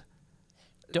Child,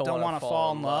 Don't Want to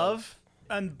Fall in Love.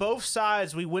 On both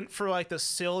sides, we went for like the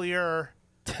sillier,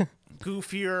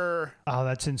 goofier, Oh,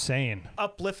 that's insane.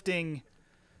 uplifting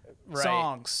Right.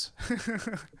 songs,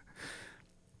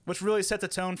 which really set the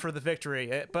tone for the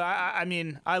victory. But I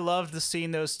mean, I loved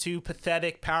seeing those two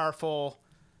pathetic, powerful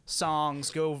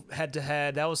songs go head to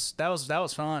head. That was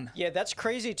fun. Yeah, that's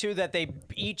crazy too that they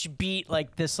each beat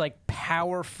like this like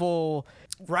powerful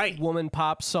Right. woman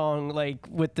pop song like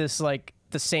with this like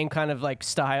the same kind of like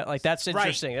style. Like that's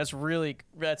interesting. That's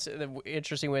an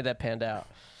interesting way that panned out.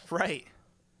 Right.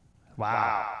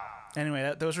 Wow.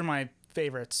 Anyway, those are my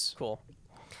favorites. Cool.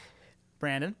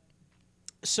 Brandon.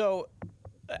 So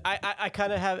I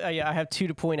kind of have I have two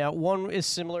to point out. One is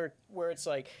similar where it's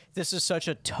like this is such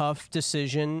a tough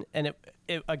decision, and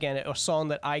it again a song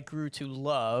that I grew to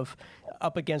love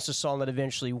up against a song that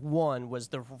eventually won was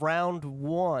the round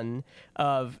one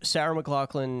of Sarah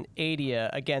McLachlan Adia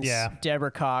against Yeah.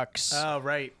 Deborah Cox. Oh,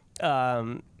 right.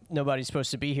 Nobody's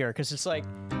supposed to be here because it's like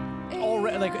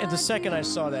already like at the second I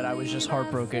saw that I was just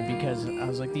heartbroken because I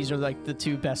was like these are like the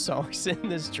two best songs in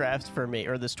this draft for me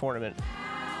or this tournament.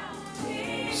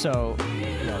 So,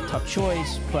 tough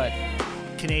choice, but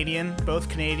Canadian, both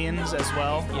Canadians as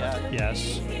well. yeah.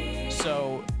 Yes.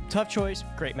 So, tough choice,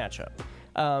 great matchup.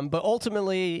 But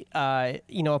ultimately,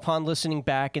 upon listening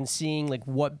back and seeing like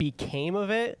what became of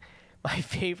it, my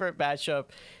favorite matchup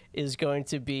is going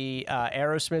to be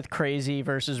Aerosmith Crazy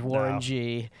versus Warren No.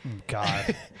 G. God.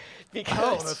 Oh,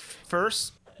 Because the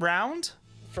first round?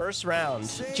 first round,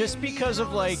 just because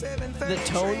of like the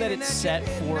tone that it set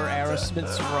for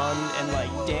Aerosmith's run and like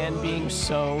Dan being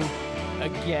so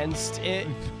against it.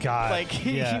 God. Like,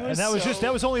 he yeah. was and so-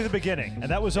 that was only the beginning. And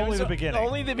that was only the beginning.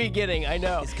 Only the beginning, I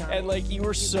know. And like you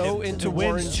were so into to win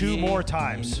Warren two G. more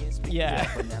times. Yeah.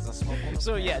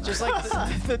 So yeah, just like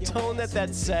the tone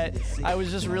that set, I was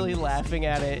just really laughing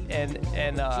at it,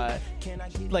 and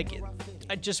like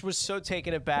I just was so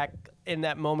taken aback in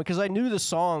that moment because I knew the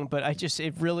song, but I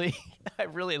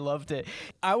really loved it.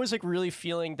 I was like really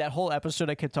feeling that whole episode.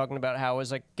 I kept talking about how I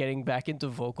was like getting back into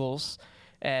vocals,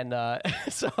 and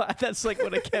so that's like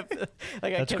what I kept like I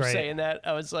That's kept great. saying that.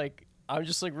 I was like. I'm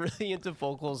just like really into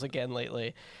vocals again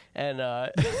lately, and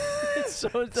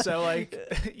So, like,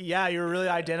 yeah, you were really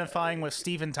identifying with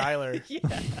Steven Tyler.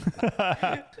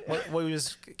 yeah, what he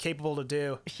was capable to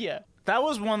do. yeah. That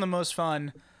was one of the most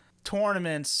fun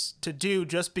tournaments to do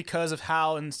just because of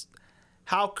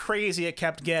how crazy it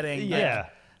kept getting. Yeah.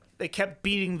 They kept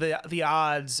beating the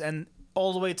odds and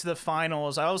all the way to the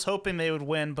finals. I was hoping they would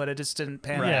win, but it just didn't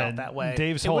pan Yeah, out that way.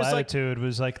 Dave's It whole was like- attitude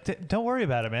was like, "Don't worry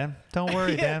about it, man. Don't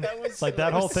worry, Yeah, Dan." that was- like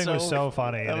that whole thing was so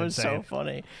funny. That and was insane. so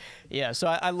funny. Yeah, so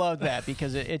I love that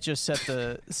because it just set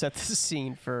the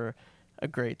scene for a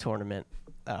great tournament.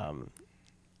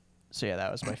 So yeah,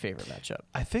 that was my favorite matchup.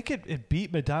 I think it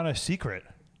beat Madonna's Secret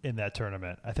in that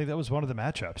tournament. I think that was one of the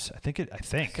matchups. I think. I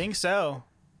think so.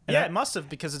 Yeah, it must have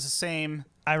because it's the same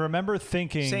I remember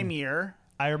thinking year,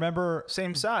 I remember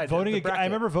same side. of voting. the I bracket.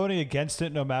 remember voting against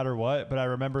it no matter what. But I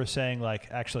remember saying like,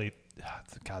 actually,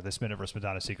 God, this Minute vs.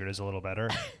 Madonna Secret is a little better.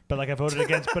 But like I voted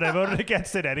against, but I voted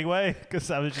against it anyway because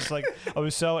I was just like I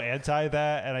was so anti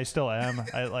that, and I still am.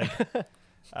 I like,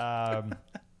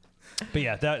 but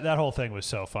yeah, that whole thing was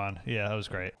so fun. Yeah, that was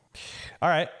great. All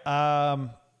right,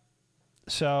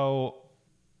 so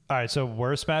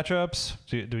worst matchups.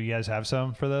 Do you guys have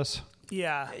some for this?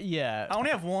 Yeah. Yeah. I only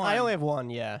have one. I only have one,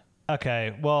 yeah.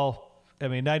 Okay, well, I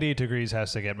mean, 98 Degrees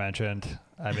has to get mentioned.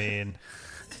 I mean,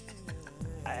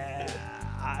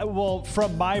 well,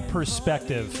 from my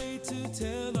perspective,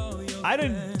 I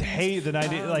didn't hate the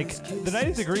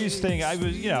 90 Degrees thing. I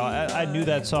was, I knew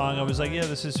that song. I was like, yeah,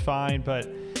 this is fine, but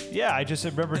yeah, I just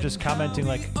remember just commenting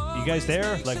like, you guys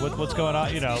there? Like, what's going on?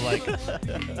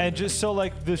 And just so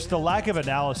like this, the lack of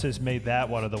analysis made that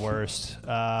one of the worst.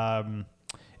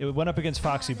 It went up against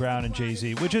Foxy Brown and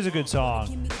Jay-Z, which is a good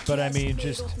song. But I mean,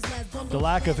 just the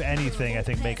lack of anything, I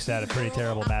think, makes that a pretty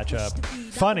terrible matchup.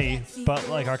 Funny, but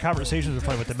like our conversations were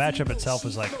funny, but the matchup itself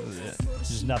was like,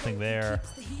 there's nothing there.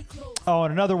 Oh,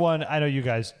 and another one, I know you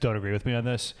guys don't agree with me on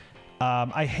this.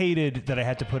 I hated that I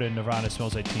had to put in Nirvana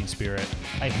Smells Like Teen Spirit.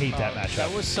 I hate that matchup.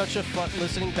 That was such a fun,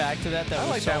 listening back to that, I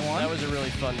like that one. That was a really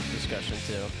fun discussion,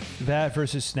 too. That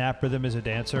versus Snap Rhythm as a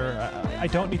Dancer. I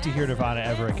don't need to hear Nirvana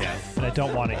ever again, and I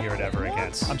don't want to hear it ever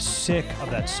again. I'm sick of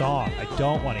that song. I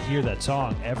don't want to hear that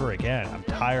song ever again. I'm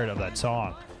tired of that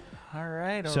song. All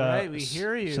right, we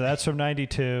hear you. So that's from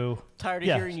 92. Tired of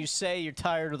hearing you say you're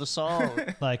tired of the song.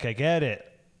 Like, I get it.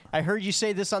 I heard you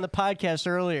say this on the podcast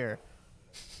earlier.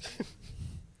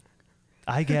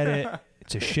 I get it.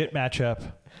 It's a shit matchup.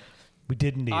 We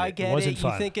didn't need it. I get It wasn't it.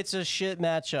 fun. You think it's a shit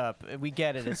matchup. We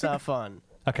get it. It's not fun.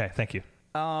 Okay, thank you.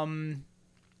 Are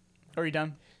you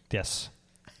done? Yes.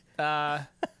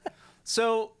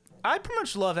 So I pretty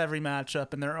much love every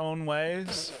matchup in their own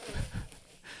ways.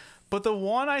 But the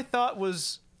one I thought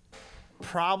was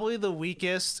probably the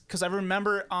weakest, because I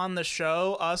remember on the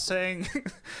show us saying,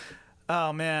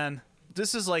 oh man,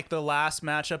 this is like the last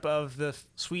matchup of the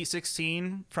Sweet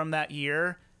 16 from that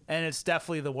year, and it's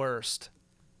definitely the worst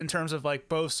in terms of like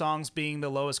both songs being the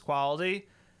lowest quality.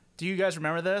 Do you guys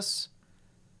remember this?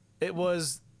 It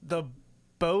was the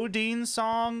Bodine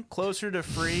song, Closer to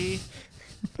Free,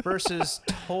 versus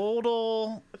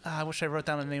Total. I wish I wrote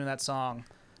down the name of that song.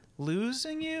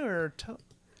 Losing You or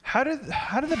How did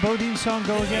the Bodine song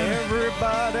go again?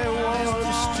 Everybody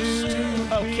wants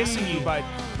to. Kissing You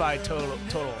by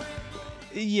Total.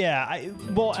 Yeah. Do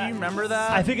you remember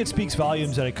that? I think it speaks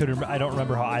volumes that I don't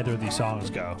remember how either of these songs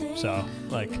go. So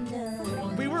like,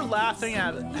 we were laughing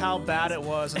at how bad it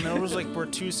was, and there were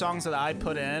two songs that I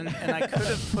put in, and I could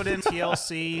have put in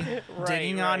TLC,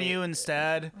 Digging on You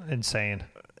instead. insane.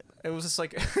 It was just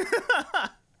like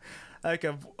like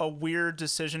a weird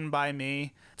decision by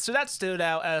me. So that stood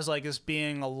out as like as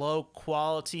being a low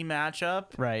quality matchup.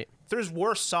 Right. There's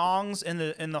worse songs in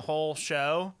the whole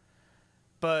show,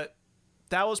 but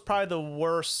that was probably the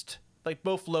worst, like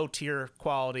both low tier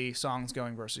quality songs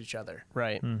going versus each other.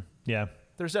 Right. Yeah.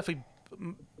 There's definitely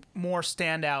more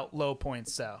standout low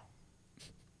points though,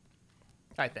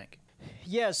 I think.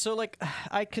 Yeah, so like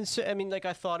I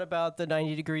thought about the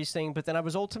 90 Degrees thing, but then I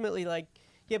was ultimately like,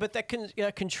 yeah, but that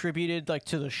contributed like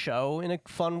to the show in a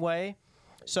fun way.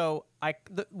 So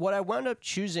what I wound up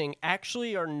choosing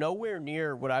actually are nowhere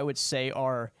near what I would say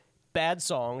are bad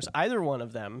songs, either one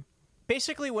of them.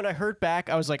 Basically, when I heard back,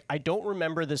 I was like, I don't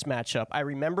remember this matchup. I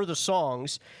remember the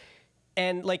songs.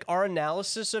 And like our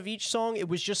analysis of each song, it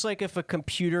was just like if a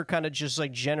computer kind of just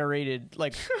like generated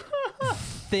like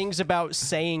things about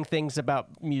saying things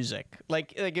about music.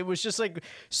 Like it was just like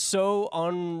so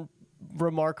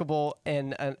unremarkable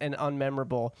and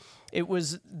unmemorable. It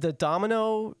was the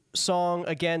Domino song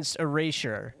against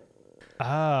Erasure.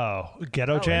 Oh,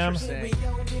 Ghetto Jam. Interesting.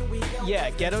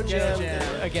 Yeah, Ghetto Jam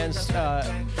against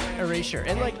Erasure.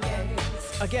 And like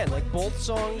again, like both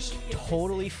songs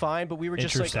totally fine, but we were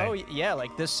just like, oh yeah,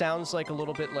 like this sounds like a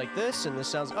little bit like this, and this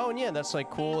sounds, oh yeah, that's like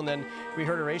cool. And then we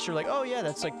heard Erasure, like, oh yeah,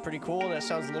 that's like pretty cool, and that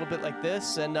sounds a little bit like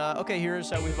this. And okay,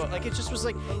 here's how we vote. Like it just was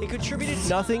like it contributed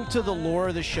nothing to the lore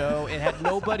of the show. It had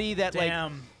nobody that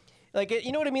like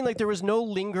you know what I mean? Like there was no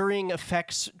lingering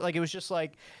effects. Like it was just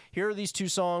like, here are these two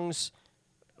songs.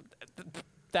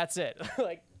 That's it.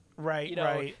 Like Right,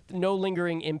 right. No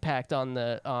lingering impact on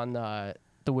the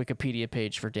Wikipedia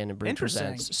page for Dan and Bree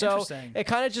Presents. So it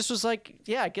kind of just was like,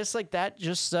 yeah, I guess like that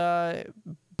just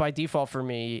by default for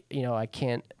me, I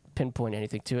can't pinpoint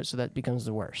anything to it, so that becomes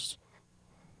the worst.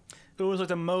 It was like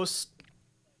the most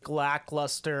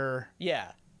lackluster.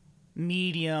 Yeah.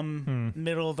 medium,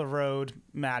 middle of the road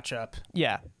matchup.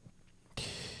 Yeah.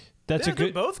 That's They're a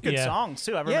good. both good yeah. songs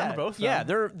too. I remember both. Of them. Yeah,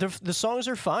 the songs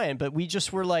are fine, but we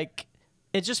just were like,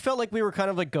 it just felt like we were kind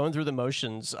of like going through the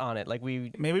motions on it. Like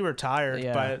we, Maybe we were tired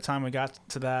Yeah. by the time we got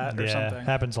to that or Yeah, something.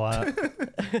 happens a lot.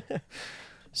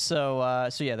 so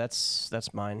yeah,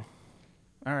 that's mine.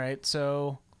 All right,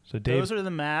 so So Dave, those are the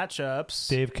matchups.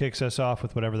 Dave kicks us off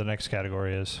with whatever the next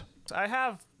category is. So I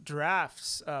have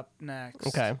drafts up next.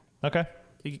 Okay. Okay.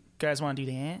 You guys want to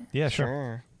do that? Yeah,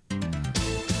 sure.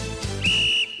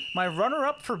 My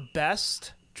runner-up for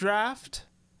best draft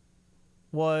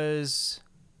was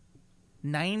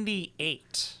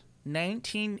 98.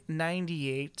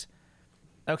 1998.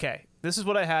 Okay, this is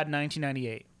what I had in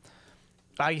 1998.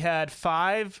 I had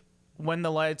 5 When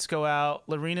the Lights Go Out,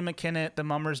 Lorena McKinnon, The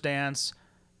Mummers Dance,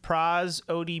 Praz,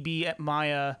 ODB at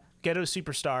Maya, Ghetto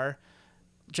Superstar,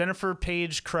 Jennifer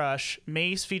Page Crush,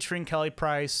 Mace featuring Kelly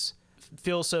Price,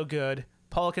 Feel So Good,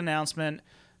 Pollock Announcement,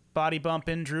 Body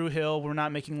Bumpin', Drew Hill, We're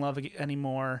Not Making Love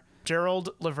Anymore, Gerald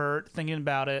Levert, Thinking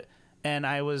About It, and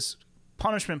I was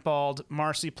punishment balled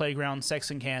Marcy Playground,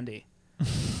 Sex and Candy.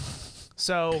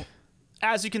 So,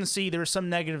 as you can see, there were some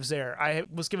negatives there. I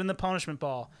was given the punishment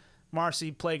ball,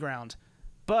 Marcy Playground.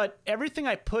 But everything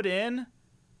I put in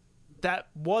that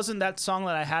wasn't that song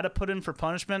that I had to put in for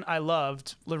punishment, I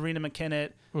loved. Lorena McKinnon,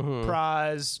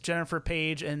 Praz, Jennifer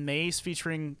Page, and Mace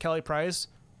featuring Kelly Price.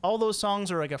 All those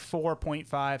songs are like a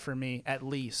 4.5 for me, at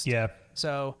least. Yeah.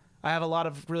 So I have a lot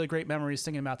of really great memories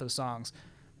thinking about those songs.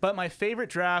 But my favorite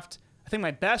draft, I think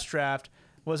my best draft,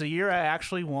 was a year I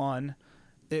actually won.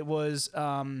 It was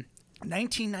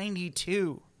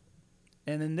 1992.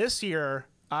 And in this year,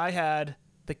 I had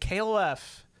the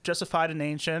KLF, Justified and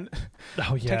Ancient,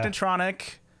 Oh yeah.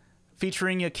 Technotronic,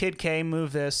 featuring a Kid K,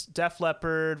 Move This, Def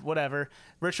Leppard, whatever,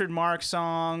 Richard Marx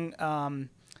song,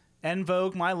 En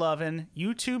Vogue, My Lovin',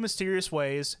 U2, Mysterious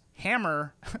Ways,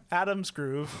 Hammer, Adam's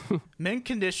Groove, Mint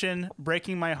Condition,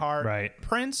 Breaking My Heart, Right.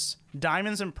 Prince,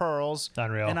 Diamonds and Pearls,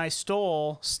 Unreal. and I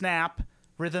stole Snap,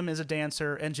 Rhythm is a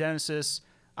Dancer, and Genesis,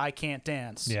 I Can't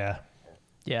Dance. Yeah.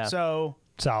 Yeah. So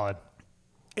Solid.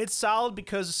 it's solid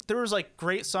because there was like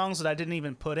great songs that I didn't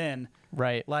even put in,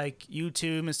 right. like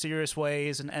U2, Mysterious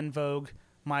Ways, and En Vogue,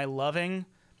 My Loving.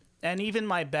 And even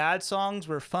my bad songs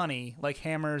were funny, like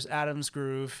Hammer's Adam's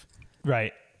Groove.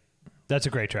 Right. That's a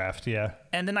great draft. Yeah.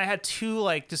 And then I had 2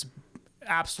 like just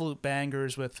absolute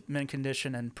bangers with Mint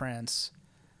Condition and Prince.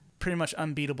 Pretty much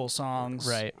unbeatable songs.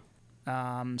 Right.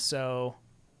 So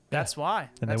that's why.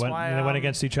 And That's they went. why. And they went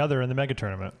against each other in the mega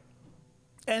tournament.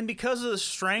 And because of the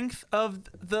strength of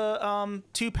the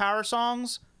 2 power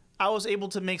songs, I was able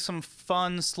to make some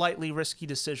fun, slightly risky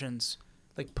decisions,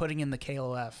 like putting in the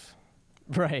KLF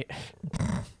Right.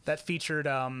 that featured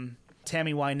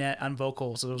Tammy Wynette on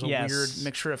vocals. It was a Yes. weird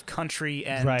mixture of country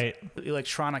and Right.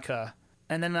 electronica.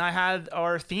 And then I had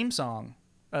our theme song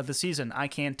of the season, I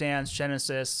Can't Dance,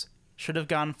 Genesis. Should have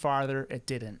gone farther. It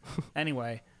didn't.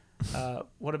 Anyway,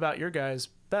 what about your guys'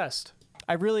 best?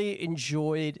 I really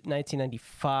enjoyed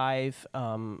 1995.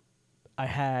 I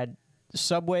had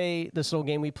Subway, This Little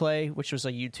Game We Play, which was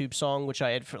a YouTube song, which I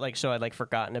had I'd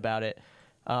forgotten about it.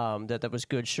 That was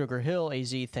good. Sugar Hill,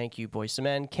 AZ, Thank You, Boyz II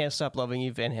Men, Can't Stop Loving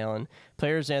You, Van Halen,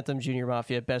 Players Anthem, Junior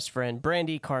Mafia, Best Friend,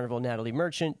 Brandy, Carnival, Natalie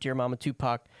Merchant, Dear Mama,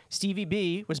 Tupac, Stevie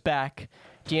B was back,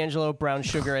 D'Angelo, Brown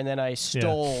Sugar, and then I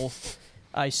stole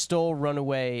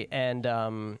Runaway and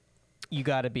You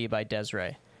Gotta Be by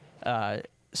Des'ree.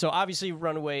 So obviously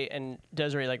Runaway and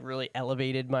Des'ree like really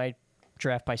elevated my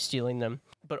draft by stealing them.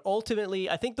 But ultimately,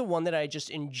 I think the one that I just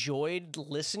enjoyed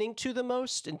listening to the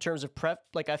most in terms of prep,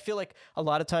 like I feel like a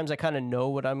lot of times I kind of know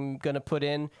what I'm going to put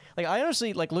in. Like I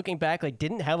honestly, like looking back, like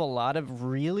didn't have a lot of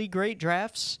really great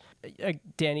drafts.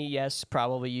 Danny, yes,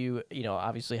 probably you know,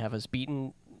 obviously have us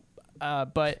beaten.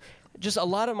 But just a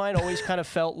lot of mine always kind of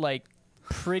felt like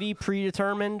pretty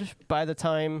predetermined by the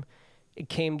time it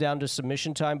came down to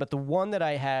submission time. But the one that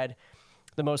I had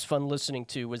the most fun listening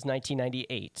to was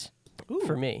 1998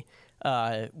 for me,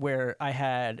 where I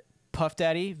had Puff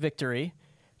Daddy, Victory,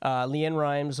 Leanne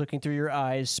Rimes, Looking Through Your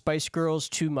Eyes, Spice Girls,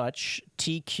 Too Much,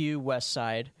 TQ, West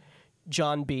Side,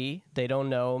 John B, They Don't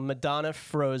Know, Madonna,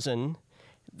 Frozen,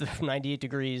 98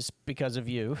 Degrees, Because of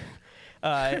You,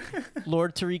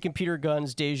 Lord Tariq and Peter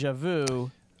Gunn's Deja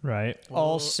Vu, Right.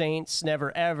 All Saints,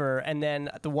 Never Ever, and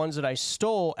then the ones that I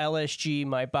stole, LSG,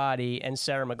 My Body, and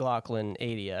Sarah McLachlan,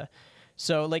 Adia.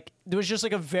 So like there was just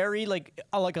like a very like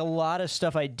a lot of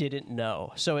stuff I didn't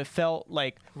know. So it felt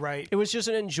like Right. it was just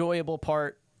an enjoyable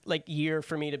year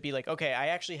for me to be like, okay, I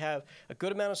actually have a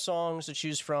good amount of songs to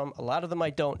choose from. A lot of them I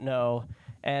don't know,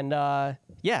 and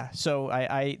yeah. So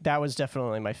I that was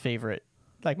definitely my favorite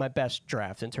like my best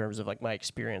draft in terms of like my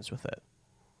experience with it.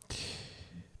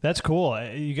 That's cool.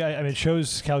 You guys, I mean, it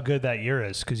shows how good that year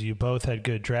is because you both had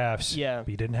good drafts. Yeah. But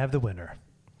you didn't have the winner.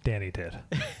 Danny did.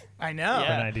 I know.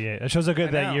 Yeah. For 98. That shows how good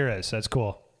I that know. year is. That's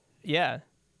cool. Yeah.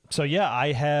 So yeah,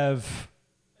 I have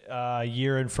a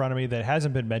year in front of me that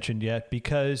hasn't been mentioned yet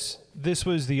because this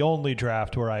was the only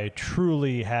draft where I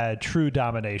truly had true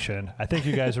domination. I think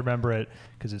you guys remember it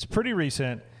because it's pretty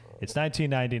recent. It's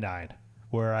 1999,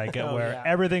 where I get yeah.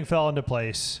 everything fell into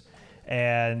place,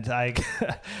 and I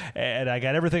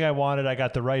got everything I wanted. I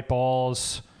got the right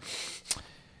balls.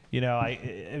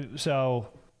 So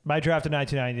my draft in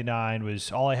 1999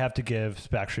 was All I Have to Give,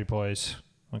 Backstreet Boys.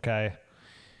 Okay.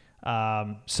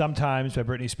 Sometimes by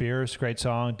Britney Spears, great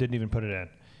song, didn't even put it in.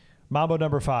 Mambo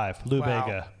No. 5, Lou Wow.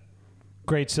 Bega,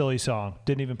 great silly song,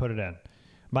 didn't even put it in.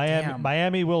 Damn.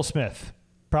 Miami, Will Smith,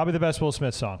 probably the best Will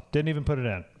Smith song, didn't even put it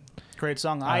in. Great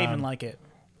song. I even like it.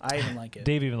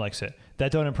 Dave even likes it.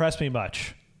 That don't impress me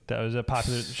much. That was a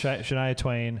popular Shania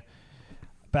Twain.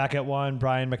 Back at One,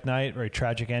 Brian McKnight, very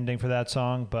tragic ending for that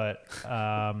song, but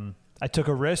I Took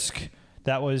a Risk.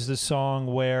 That was the song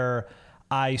where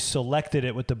I selected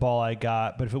it with the ball I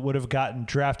got, but if it would have gotten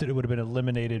drafted, it would have been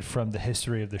eliminated from the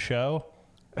history of the show.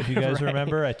 If you guys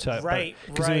remember, Right, because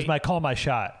it was right. my call, my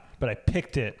shot, but I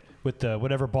picked it with the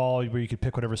whatever ball where you could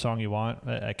pick whatever song you want.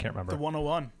 I can't remember. The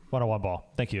 101. 101 ball.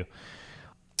 Thank you.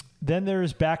 Then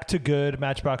there's Back to Good,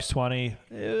 Matchbox 20.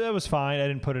 That was fine. I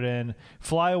didn't put it in.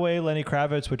 Fly Away, Lenny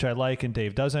Kravitz, which I like and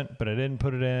Dave doesn't, but I didn't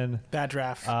put it in. Bad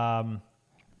draft. And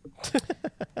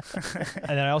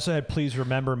then I also had Please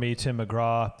Remember Me, Tim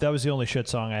McGraw. That was the only shit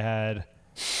song I had.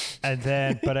 And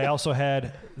then, but I also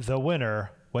had the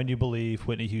winner, When You Believe,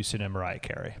 Whitney Houston and Mariah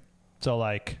Carey. So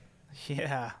like,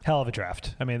 yeah. hell of a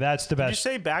draft. I mean, that's the Did you best.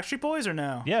 say Backstreet Boys or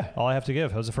no? Yeah, All I Have to Give.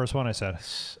 That was the first one I said.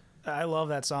 I love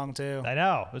that song too. I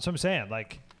know. That's what I'm saying.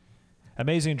 Like,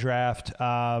 amazing draft.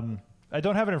 I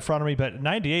don't have it in front of me, but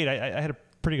 98, I had a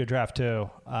pretty good draft too.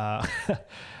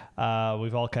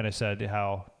 We've all kind of said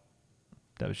how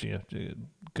that was a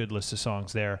good list of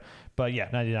songs there. But yeah,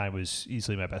 99 was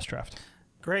easily my best draft.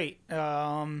 Great.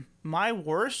 My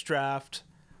worst draft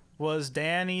was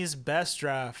Danny's best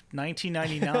draft,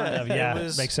 1999. Yeah, It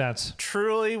was makes sense.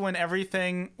 truly when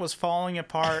everything was falling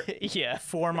apart Yeah.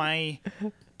 for my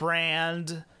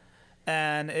brand,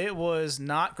 and it was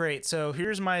not great. So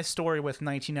here's my story with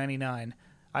 1999.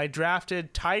 I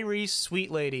drafted Tyrese Sweet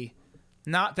Lady.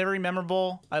 Not very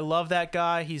memorable. I love that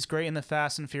guy. He's great in the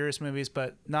Fast and Furious movies,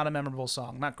 but not a memorable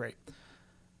song. Not great.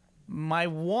 My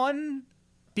one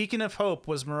beacon of hope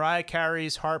was Mariah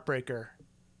Carey's Heartbreaker.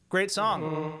 Great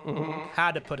song.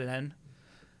 Had to put it in.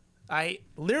 I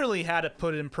literally had to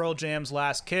put it in Pearl Jam's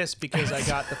Last Kiss because I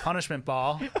got the punishment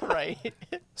ball. Right.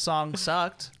 Song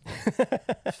sucked.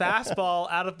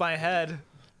 Fastball out of my head.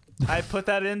 I put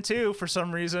that in too for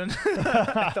some reason.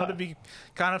 I thought it'd be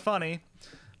kind of funny,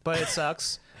 but it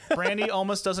sucks. Brandy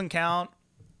almost doesn't count.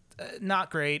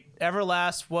 Not great.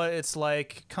 Everlast, what it's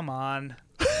like. Come on.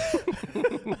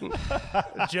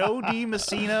 Joe D.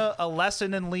 Messina, A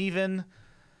Lesson in Leaving.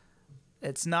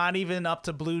 It's not even up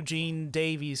to Blue Jean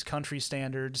Davies country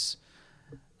standards.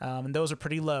 And those are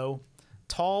pretty low.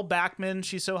 Tall Backman,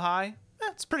 She's So High.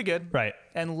 It's pretty good. Right.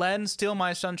 And Len, Steal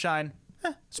My Sunshine.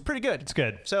 It's pretty good. It's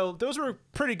good. So those were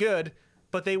pretty good,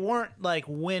 but they weren't like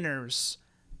winners.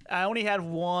 I only had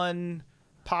one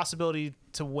possibility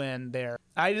to win there.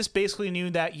 I just basically knew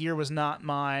that year was not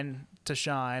mine to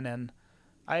shine, and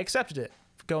I accepted it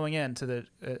going into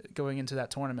that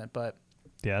tournament. But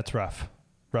Yeah, it's rough.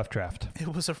 Rough draft.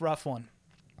 it was a rough one.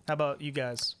 How about you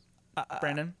guys,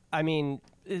 Brandon? I mean,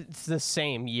 it's the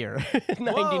same year,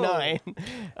 99.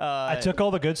 I took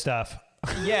all the good stuff.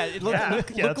 Yeah, look, Yeah. look,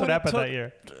 Yeah, look that's what it happened took- that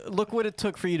year. Look what it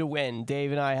took for you to win.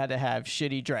 Dave and I had to have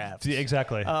shitty drafts. Yeah,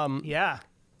 exactly. Yeah.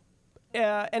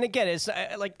 And again, it's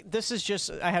like this is just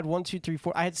I had 1, 2, 3,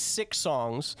 4. I had 6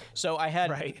 songs, so I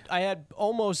had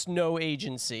almost no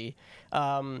agency.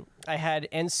 I had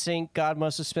NSYNC, God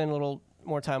Must Have Spent a Little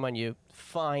More Time on You.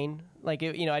 Fine, like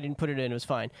I didn't put it in. It was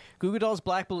fine. Goo Goo Dolls,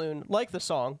 Black Balloon, like the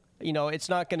song. It's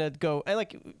not gonna go. I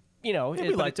like, we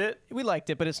liked it. We liked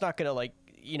it, but it's not gonna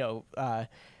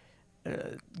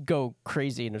go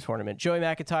crazy in the tournament. Joey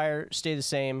McIntyre, Stay the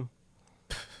Same.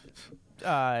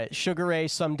 Sugar Ray,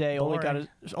 Someday, Boring.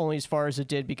 only as far as it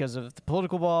did because of the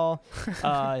political ball.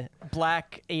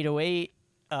 Black 808,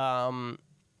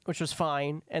 which was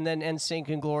fine, and then NSYNC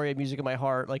and Gloria, Music of My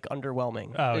Heart, like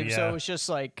underwhelming. Oh, So yeah. it was just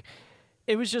like,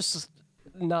 it was just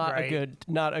not Right.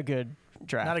 not a good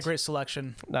draft. Not a great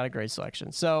selection. Not a great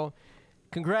selection. So,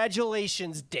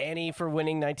 congratulations, Danny, for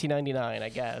winning 1999. I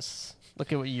guess.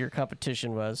 Look at what your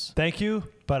competition was. Thank you,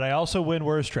 but I also win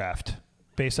worst draft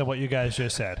based on what you guys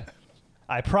just said.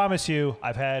 I promise you,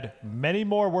 I've had many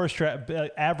more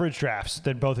average drafts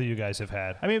than both of you guys have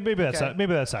had. I mean, maybe that's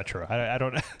not true. I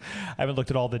don't. I haven't looked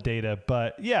at all the data,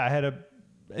 but yeah, I had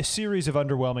a series of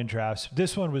underwhelming drafts.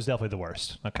 This one was definitely the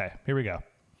worst. Okay, here we go.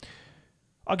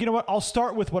 You know what? I'll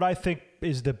start with what I think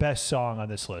is the best song on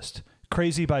this list,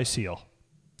 "Crazy" by Seal,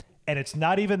 and it's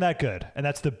not even that good, and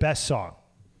that's the best song.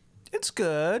 It's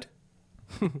good.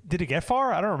 Did it get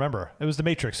far? I don't remember. It was the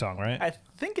Matrix song, right? I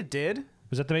think it did.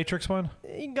 Was that the Matrix one?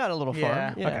 You got a little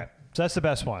Yeah. far. Yeah. Okay, so that's the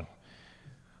best one.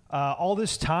 All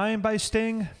This Time by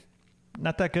Sting,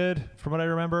 not that good from what I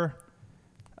remember.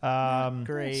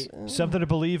 Great. Something to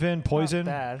Believe in, Poison,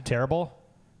 bad. terrible.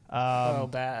 Bad.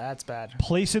 That's bad.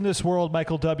 Place in This World,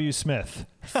 Michael W. Smith.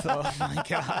 Oh my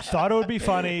gosh. Thought it would be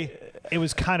funny. It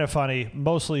was kind of funny,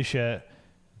 mostly shit.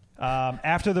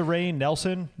 After the Rain,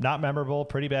 Nelson, not memorable,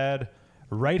 pretty bad.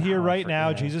 Right Here, Right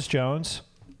Now, Jesus Jones.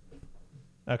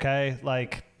 Okay,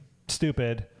 like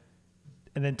stupid.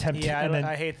 And then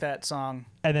I hate that song.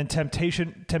 And then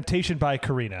Temptation by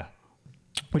Karina,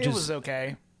 which It was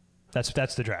okay.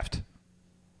 that's the draft.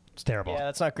 It's terrible. Yeah,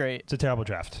 that's not great. It's a terrible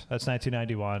draft. That's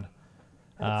 1991.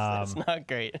 That's not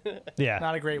great. Yeah,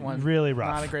 Not a great one. Really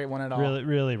rough. Not a great one at all.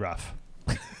 Really rough.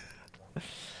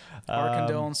 Our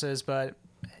condolences, but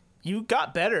you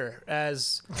got better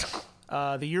as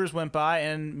the years went by,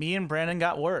 and me and Brandon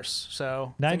got worse.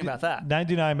 So think about that.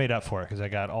 99 made up for it because I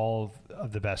got all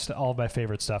of the best, all of my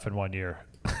favorite stuff in 1 year.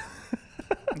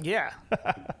 Yeah,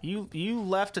 you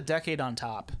left a decade on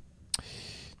top.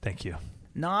 Thank you.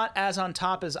 Not as on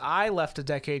top as I left a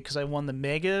decade because I won the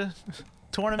mega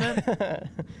tournament,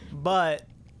 but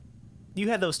you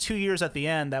had those 2 years at the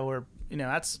end that were,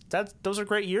 those are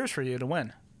great years for you to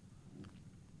win.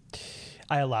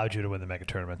 I allowed you to win the mega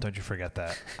tournament. Don't you forget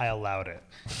that. I allowed it.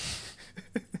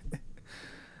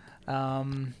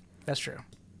 That's true.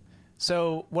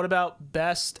 So what about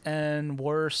best and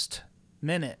worst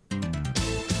minute?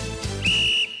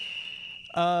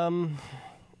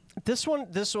 This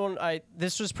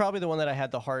was probably the one that I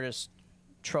had the hardest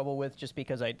trouble with, just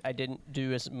because I didn't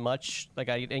do as much, like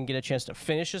I didn't get a chance to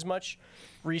finish as much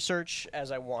research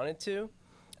as I wanted to.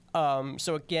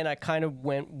 So again, I kind of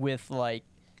went with like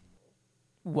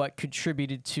what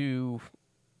contributed to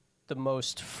the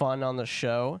most fun on the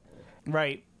show.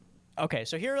 Right. Okay,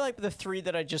 so here are like the three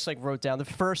that I just like wrote down. The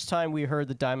first time we heard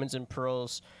the Diamonds and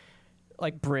Pearls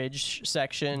like bridge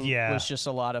section was just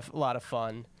a lot of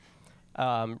fun.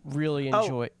 Really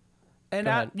enjoy.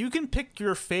 And you can pick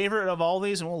your favorite of all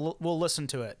these, and we'll listen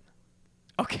to it.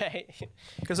 Okay.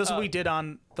 Because that's what we did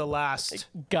on the last.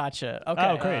 Gotcha. Okay.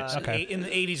 Oh, great. Okay. In the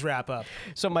 80s wrap up.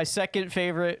 So my second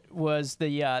favorite was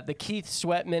the Keith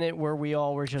Sweat minute, where we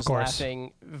all were just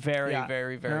laughing very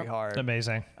hard.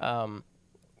 Amazing.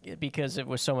 Because it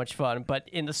was so much fun. But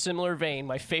in the similar vein,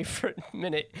 my favorite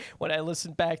minute when I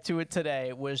listened back to it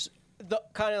today was the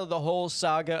kind of the whole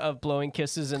saga of Blowing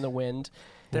Kisses in the Wind.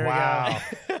 There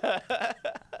we go.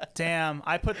 Damn,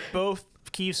 I put both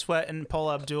Keith Sweat and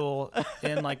Paul Abdul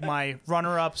in like my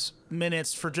runner-ups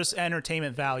minutes for just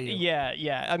entertainment value.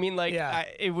 Yeah. I mean, like,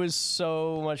 it was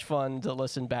so much fun to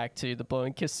listen back to the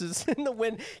Blowing Kisses in the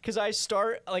Wind, because I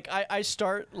start like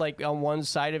on one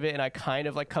side of it, and I kind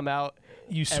of like come out.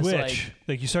 You switch,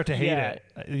 like you start to hate it.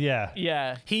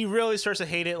 Yeah. He really starts to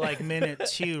hate it like minute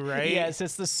 2, right? Yes,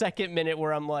 it's the second minute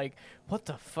where I'm like, what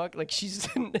the fuck? Like, she's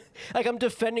like, I'm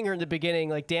defending her in the beginning.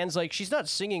 Like, Dan's like, she's not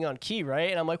singing on key, right?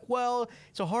 And I'm like, well,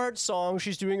 it's a hard song.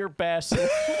 She's doing her best.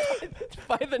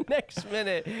 By the next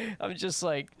minute, I'm just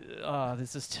like, oh,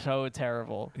 this is so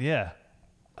terrible. Yeah.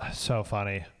 So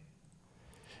funny.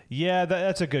 Yeah,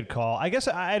 that's a good call. I guess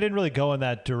I didn't really go in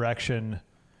that direction.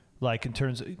 Like, in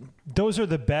terms of, those are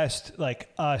the best, like,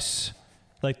 us,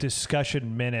 like,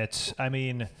 discussion minutes. I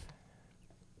mean,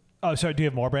 oh, sorry, do you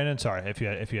have more, Brandon? Sorry, if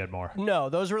you had more. No,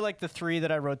 those were, like, the three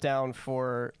that I wrote down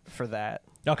for that.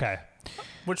 Okay.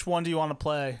 Which one do you want to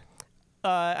play?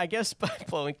 I guess by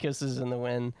Blowing Kisses in the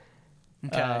Wind.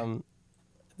 Okay.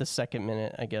 The second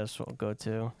minute, I guess, we'll go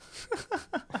to.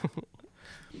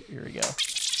 Here we go.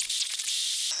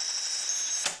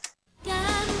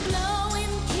 Got blowing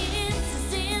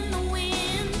kisses in the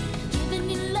wind,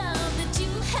 giving you love that you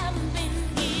haven't been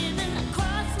given.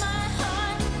 Across my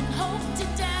heart and hope to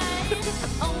die.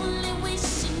 Only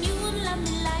wishing you would love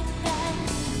me like that.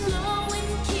 Blowing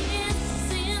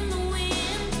kisses in the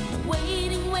wind,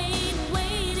 waiting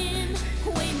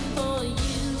for you.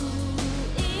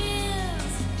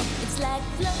 It's like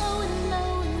blowing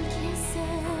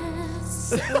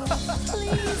kisses. So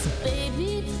please, baby,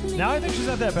 please. Now I think she's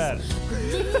not that bad.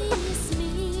 Release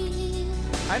me.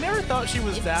 I never thought she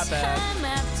was that bad. Time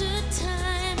after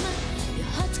time, your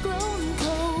heart's grown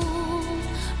cold.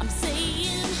 I'm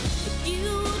saying, if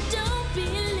you don't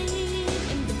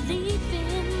believe in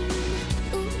believing,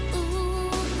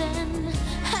 then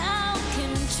how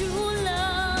can true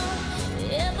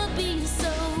love ever be so?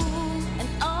 And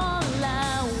all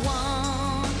I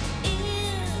want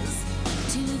is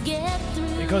to get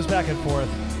through. It goes back and forth.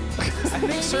 I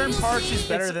think certain parts she's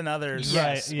better than others.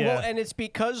 Right, yeah. Well, and it's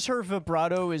because her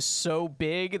vibrato is so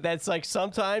big that's like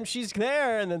sometimes she's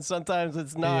there and then sometimes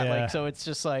it's not. Yeah. Like so, it's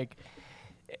just like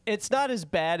it's not as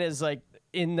bad as like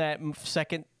in that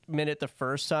second minute the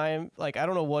first time. Like I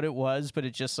don't know what it was, but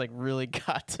it just like really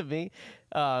got to me.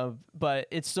 But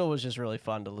it still was just really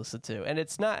fun to listen to, and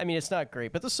it's not. I mean, it's not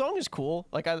great, but the song is cool.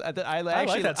 Like I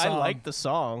actually that I song. like the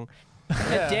song.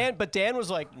 And Dan was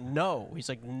like, no. He's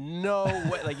like, no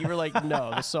way. Like you were like,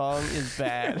 no, the song is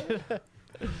bad.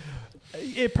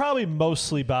 It probably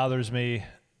mostly bothers me,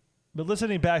 but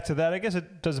listening back to that, I guess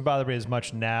it doesn't bother me as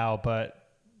much now, but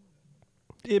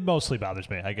it mostly bothers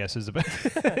me, I guess is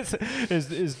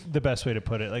the best way to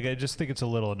put it. Like I just think it's a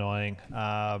little annoying.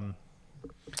 And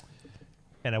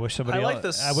I wish somebody I like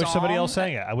else the I wish somebody song. else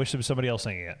sang it. I wish there was somebody else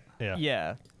singing it. Yeah.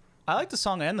 Yeah. I like the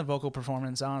song and the vocal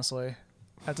performance, honestly.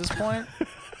 At this point,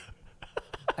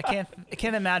 I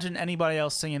can't imagine anybody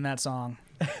else singing that song.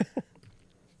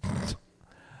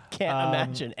 Can't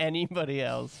imagine anybody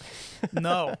else.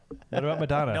 No, What about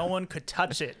Madonna? no one could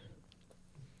touch it.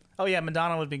 Oh yeah,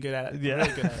 Madonna would be good at it. Yeah. Really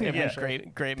good at it. Yeah, sure. great.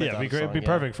 Yeah, it'd be Madonna great. song, It'd be yeah.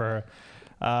 perfect for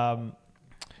her.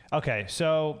 Okay,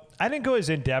 so I didn't go as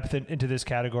in depth into this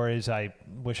category as I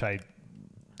wish I,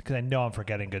 because I know I'm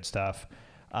forgetting good stuff.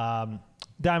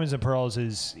 Diamonds and Pearls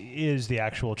is the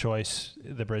actual choice,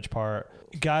 the bridge part.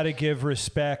 Got to give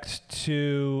respect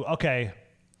to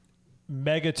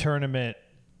mega tournament.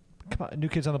 Come on, New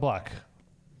Kids on the Block.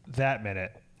 That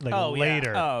minute, like Oh, yeah.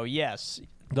 later. Oh yes.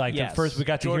 Like Yes. the first, we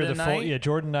got to hear Jordan the full, Knight?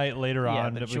 Jordan Knight later Yeah,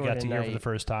 on the that we got to Jordan hear for the Knight.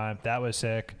 first time. That was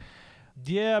sick.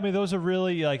 Yeah, I mean those are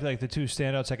really like the two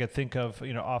standouts I could think of,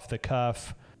 off the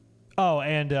cuff. Oh,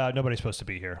 and Nobody's Supposed to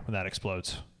Be Here when that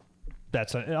explodes.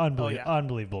 That's an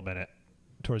unbelievable minute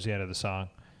towards the end of the song.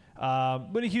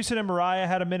 Whitney Houston and Mariah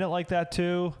had a minute like that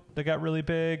too. That got really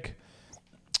big.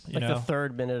 Like the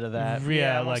third minute of that.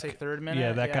 Yeah, I wanna like say third minute,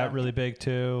 Yeah, that yeah. got really big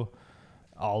too.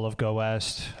 All of Go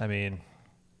West. I mean,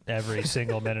 every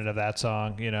single minute of that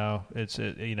song.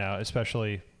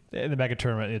 Especially in the mega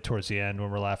tournament towards the end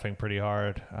when we're laughing pretty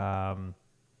hard.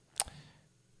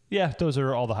 Yeah, those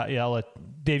are all the high. Yeah, I'll let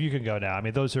Dave. You can go now. I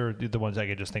mean, those are the ones I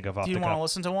could just think of off Do the you want to cuff.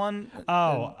 listen to one?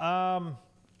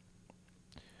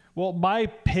 Well, my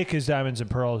pick is Diamonds and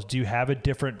Pearls. Do you have a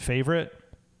different favorite,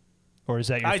 or is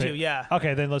that your? I do, yeah.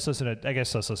 Okay, then let's listen to. I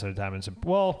guess let's listen to Diamonds and.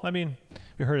 Well, I mean,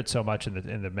 we heard it so much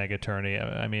in the mega tourney.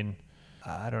 I mean,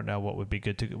 I don't know what would be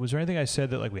good to. Was there anything I said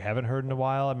that like we haven't heard in a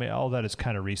while? I mean, all that is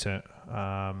kind of recent.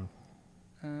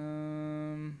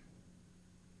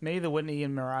 Maybe the Whitney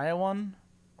and Mariah one.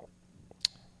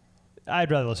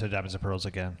 I'd rather listen to Diamonds and Pearls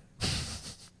again.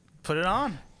 Put it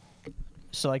on.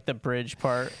 So like the bridge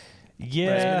part. That's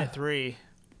Yeah, minute 3.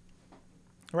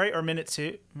 Right, or minute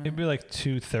 2. it'd be like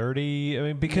 2:30. I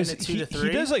mean, because Minute 2 he to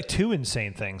 3? does like two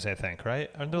insane things. I think,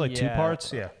 right? Aren't there like two Yeah.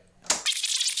 parts? Yeah.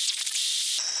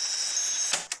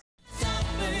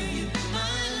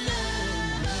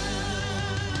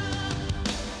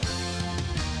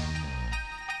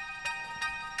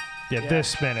 Yeah,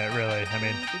 this minute really. I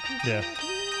mean, yeah.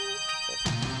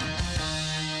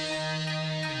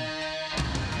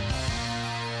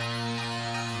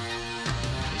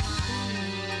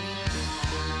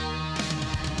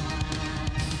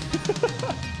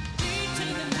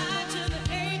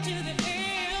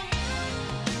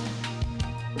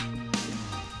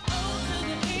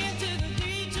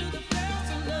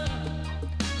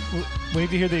 We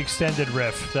need to hear the extended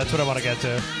riff. That's what I want to get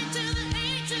to.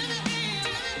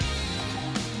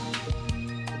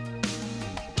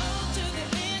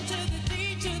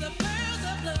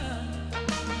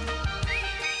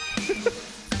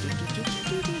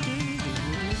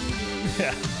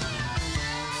 Yeah.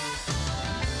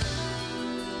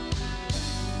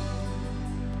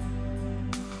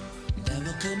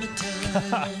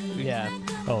 Yeah.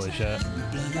 Holy shit.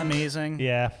 Amazing.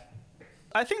 Yeah.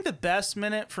 I think the best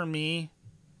minute for me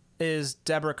is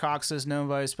Deborah Cox's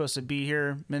Nobody's Supposed to Be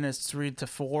Here, minutes 3 to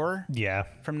 4 Yeah.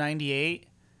 from 98.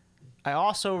 I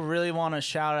also really want to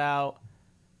shout out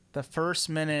the first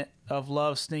minute of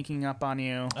Love Sneaking Up on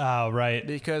You Oh, right.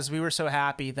 because we were so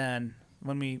happy then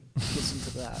when we listened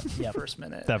to that first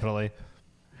minute. Definitely.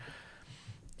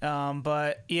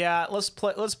 But yeah, let's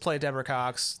play Deborah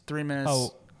Cox. 3 minutes.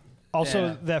 Oh, Also,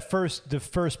 Yeah. the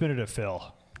first minute of Phil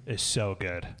is so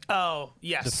good. Oh,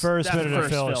 yes. The first That minute of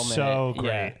first Phil Phil is so minute,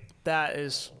 yeah. great. That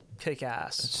is kick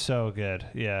ass. So good.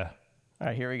 Yeah. All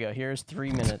right, here we go. Here's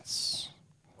 3 minutes.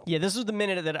 Yeah, this is the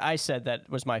minute that I said that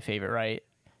was my favorite, right?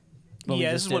 When we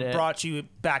Yeah, just this is what did it brought you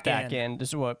back in. This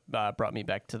is what brought me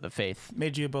back to the faith.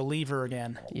 Made you a believer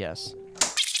again. Yes.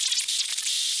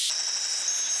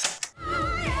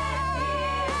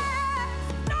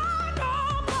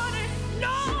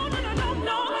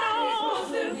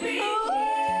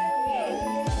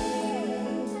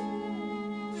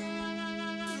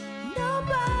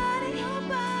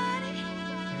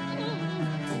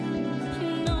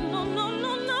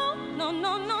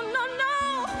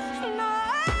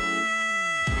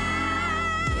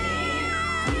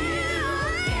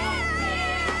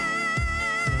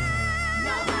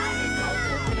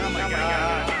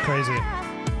 Crazy.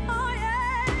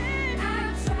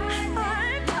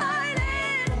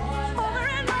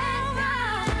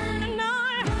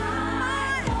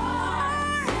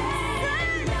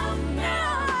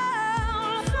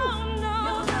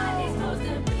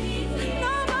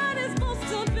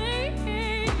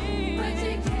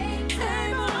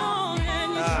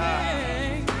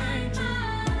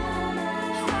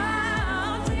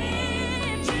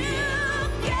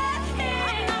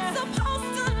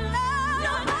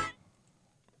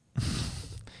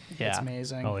 Yeah. It's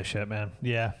amazing. Holy shit, man.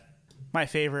 Yeah. My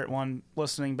favorite one,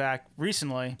 listening back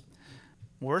recently.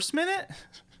 Worst minute?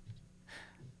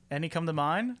 Any come to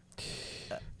mind?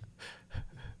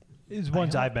 It's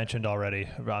ones I've mentioned already,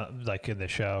 like in the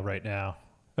show right now.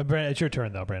 Brandon, it's your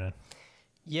turn though, Brandon.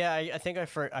 Yeah, I think I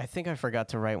forgot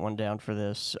to write one down for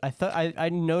this. I thought I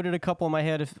noted a couple in my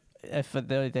head. If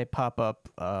they pop up,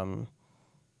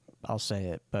 I'll say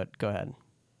it. But go ahead.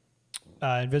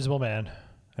 Invisible Man.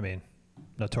 I mean,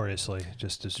 notoriously,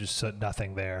 there's just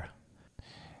nothing there.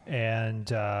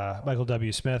 And Michael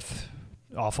W. Smith,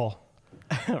 awful.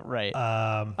 Right.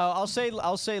 I'll say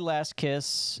Last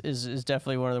Kiss is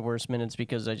definitely one of the worst minutes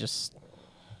because I just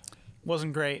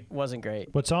Wasn't great. wasn't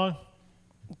great. What song?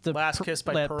 The Last Kiss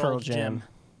by Pearl Jam.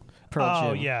 Pearl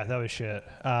Oh Jam. yeah, that was shit.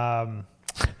 And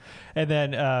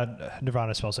then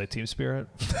Nirvana Smells Like Teen Spirit.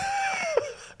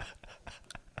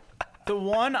 The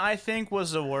one I think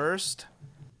was the worst,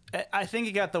 I think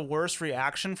it got the worst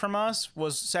reaction from us,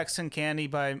 was Sex and Candy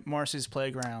by Marcy's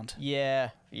Playground. Yeah.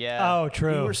 Yeah. Oh,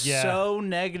 true. We were yeah. so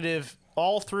negative.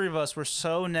 All three of us were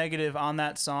so negative on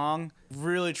that song.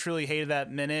 Really, truly hated that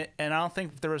minute. And I don't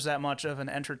think there was that much of an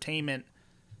entertainment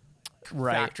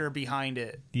Right. factor behind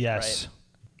it. Yes.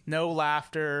 No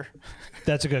laughter.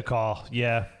 That's a good call.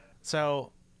 Yeah.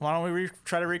 So why don't we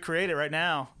try to recreate it right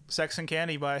now? Sex and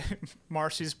Candy by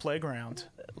Marcy's Playground.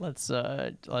 Let's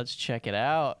check it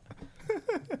out.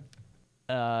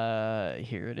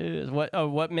 Here it is.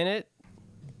 What minute?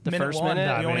 The Minute first one.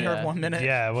 minute. You only heard 1 minute.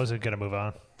 Yeah, I wasn't going to move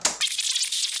on.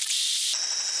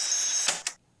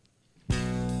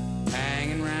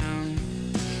 Hanging around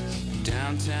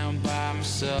downtown by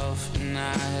myself, and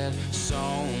I had so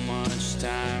much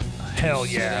time. Hell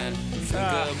to yeah. sit and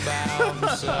think about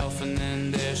myself, and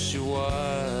then there she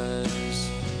was,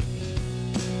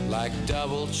 like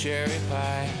double cherry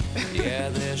pie. Yeah,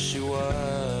 there she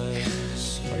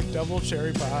was, Like double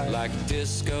cherry pie. like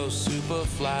disco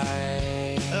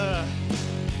superfly.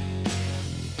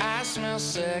 I smell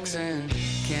sex and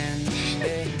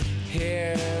candy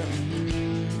here.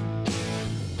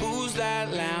 Who's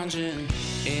that lounging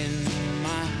in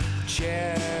my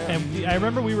chair? And I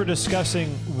remember we were discussing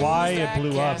why Who's it that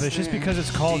blew up. It's just casting because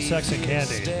it's called Sex and deep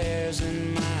Candy. Stares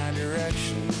in my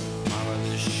direction. Mama,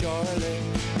 this surely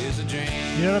is a dream.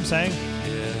 You know what I'm saying?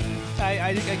 Yeah,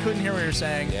 I couldn't hear what you're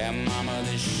saying. yeah, Mama,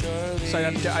 this surely. So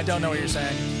I don't know what you're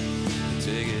saying.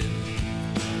 Take it.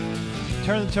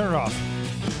 Turn it off.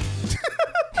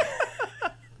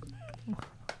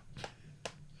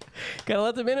 Gotta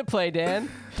let the minute play, Dan.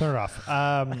 Turn it off.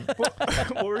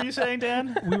 What were you saying,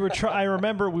 Dan? I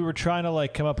remember we were trying to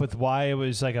like come up with why it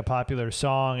was like a popular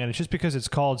song, and it's just because it's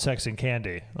called Sex and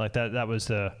Candy. Like that was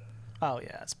the Oh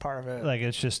yeah, it's part of it. like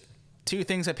it's just Two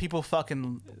things that people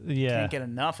fucking yeah can't get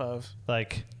enough of.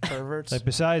 like Perverts. like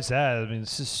besides that, I mean,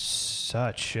 this is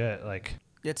such shit. Like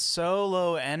It's so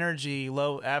low energy,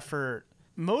 low effort.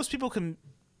 Most people can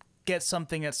get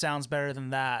something that sounds better than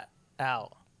that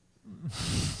out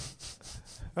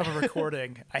of a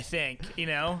recording, I think, you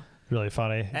know? really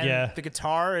funny. And yeah. the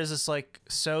guitar is just like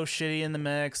so shitty in the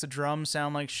mix. The drums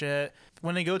sound like shit.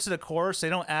 When they go to the chorus, they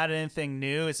don't add anything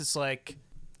new. It's just like,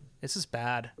 it's just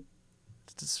bad.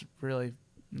 It's just really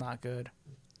not good.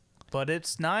 But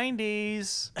it's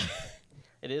 90s.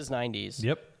 It is 90s.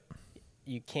 Yep.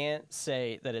 You can't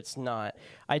say that it's not.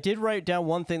 I did write down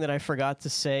one thing that I forgot to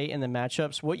say in the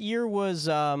matchups. What year was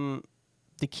the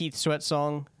Keith Sweat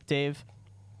song, Dave?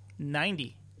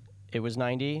 90. It was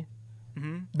 90.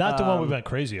 Not the one we went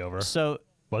crazy over. So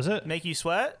Was it? Make you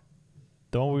sweat?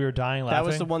 The one we were dying laughing? that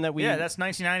was the one that we. Yeah, that's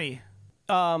 1990.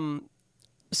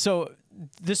 So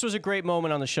this was a great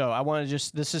moment on the show. I want to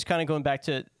just, this is kind of going back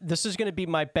to, this is going to be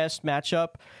my best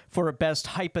matchup for a best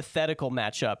hypothetical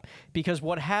matchup, because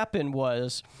what happened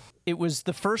was, it was,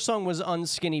 the first song was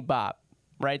Unskinny Bop,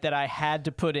 right? That I had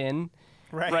to put in,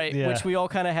 Right. Yeah. Which we all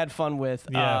kind of had fun with.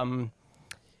 Yeah.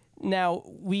 Now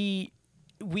we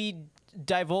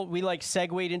like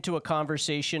segued into a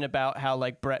conversation about how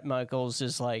like Bret Michaels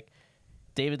is like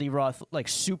David Lee Roth, like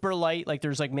super light, like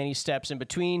there's like many steps in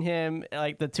between him,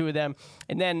 like the two of them.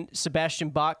 And then Sebastian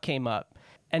Bach came up,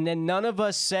 and then none of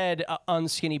us said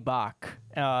Unskinny Bach.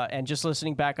 And just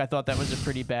listening back, I thought that was a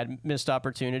pretty bad missed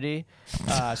opportunity.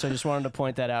 So I just wanted to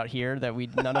point that out here, that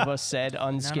none of us said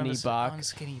Unskinny Bach.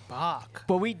 Unskinny Bach.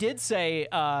 But we did say,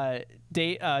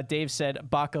 Dave said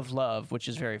Bach of Love, which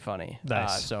is very funny.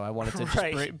 Nice. So I wanted to just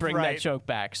Right, bring right. that joke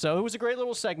back. So it was a great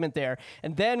little segment there.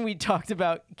 And then we talked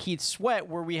about Keith Sweat,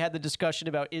 where we had the discussion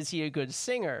about, is he a good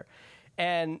singer?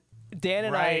 And Dan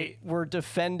and Right. I were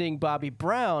defending Bobby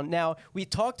Brown. Now, we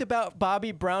talked about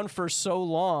Bobby Brown for so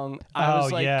long, I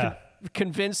was like yeah.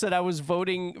 convinced that I was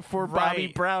voting for Bobby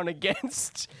Right. Brown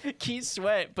against Keith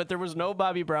Sweat, but there was no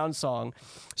Bobby Brown song.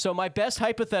 So my best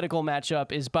hypothetical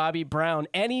matchup is Bobby Brown,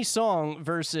 any song,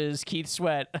 versus Keith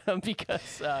Sweat,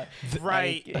 because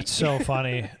Right. That's so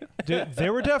funny. Dude,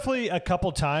 there were definitely a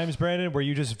couple times, Brandon, where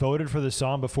you just voted for the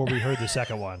song before we heard the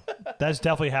second one. That's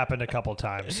definitely happened a couple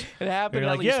times. it happened You're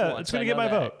at like, least yeah, once. it's going I to get know my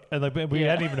that. vote. And like we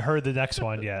Yeah. hadn't even heard the next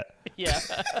one yet. Yeah,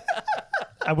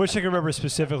 I wish I could remember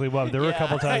specifically what. There were a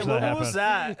couple times Hey, that what happened. was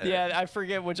that? yeah. I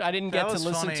forget which. I didn't get That to was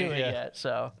listen funny. to it Yeah. yet.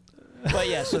 So, but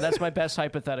yeah. So that's my best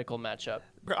hypothetical matchup.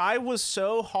 I was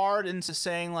so hard into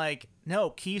saying like, no,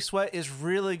 Keith Sweat is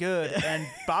really good, and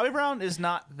Bobby Brown is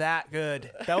not that good.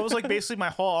 That was like basically my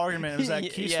whole argument. Was that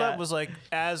Keith Yeah. Sweat was like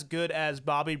as good as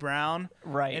Bobby Brown,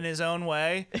 Right. in his own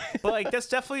way. But like that's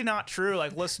definitely not true.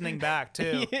 Like listening back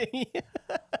too.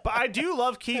 But I do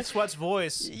love Keith Sweat's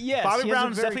voice. Yes, Bobby he has a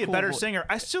Brown is very definitely cool a better voice. singer.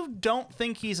 I still don't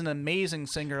think he's an amazing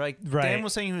singer. Like Right. Dan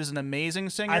was saying, he was an amazing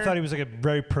singer. I thought he was like a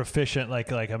very proficient, like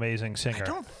amazing singer. I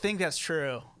don't think that's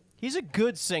true. He's a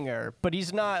good singer, but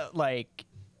he's not like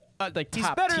He's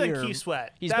top better tier. than Keith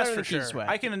Sweat. He's That's better for than sure. Keith Sweat.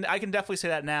 I can definitely say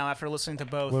that now after listening to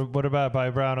both. What about Bobby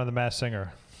Brown on The Masked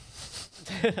Singer?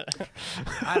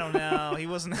 I don't know. He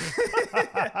wasn't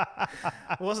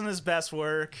wasn't his best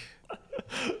work.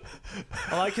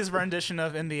 I like his rendition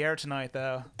of "In the Air Tonight,"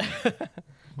 though.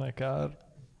 My God.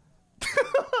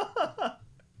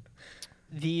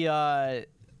 He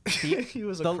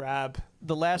was a The- crab.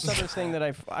 The last other thing that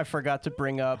I forgot to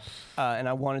bring up, and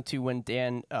I wanted to when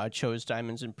Dan chose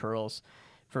Diamonds and Pearls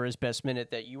for his best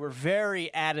minute, that you were very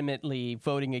adamantly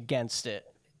voting against it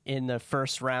in the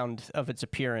first round of its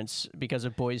appearance because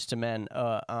of Boys to Men.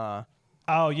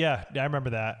 Oh yeah, I remember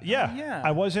that. Yeah, yeah.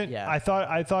 I wasn't. Yeah. I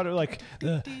thought it like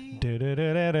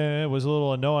da-da-da-da-da was a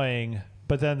little annoying,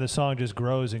 but then the song just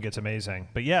grows and gets amazing.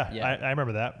 But yeah, Yeah. I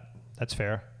remember that. That's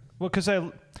fair. Well, because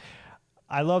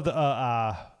I love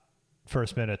the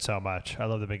first minute so much. I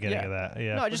love the beginning of that.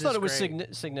 Yeah, No, I just Which thought it was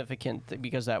is significant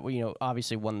because that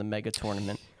obviously won the mega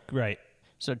tournament. right.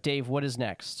 So Dave, what is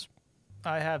next?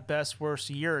 I have best worst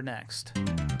year next.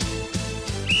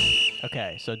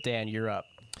 Okay, so Dan, you're up.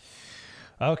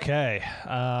 Okay.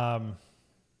 I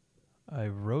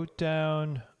wrote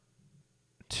down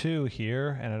 2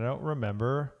 here, and I don't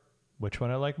remember which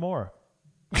one I like more.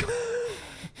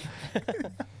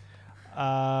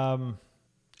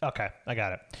 Okay, I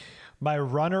got it. My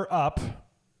runner-up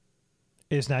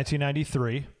is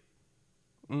 1993.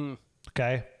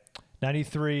 Okay,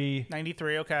 93,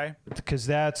 93. Okay. because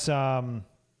that's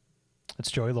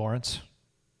Joey Lawrence.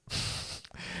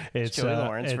 It's Joey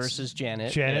Lawrence it's versus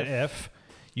Janet. Janet If.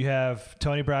 You have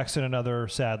Tony Braxton, Another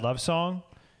Sad Love Song.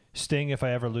 Sting, If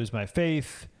I Ever Lose My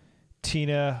Faith.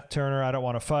 Tina Turner, I Don't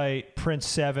Want to Fight. Prince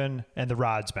 7, and the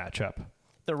Rods matchup.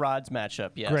 The Rods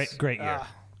matchup, yes. Great year.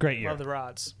 Great year. Love the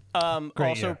rods. Great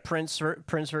Also, year. Prince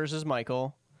versus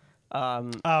Michael.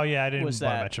 Oh, yeah, I didn't want was to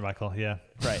that- mention Michael. Yeah.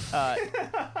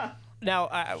 Right.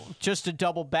 Now, just to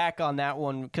double back on that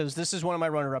one, because this is one of my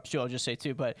runner-ups, too, I'll just say,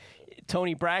 too, but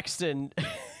Tony Braxton,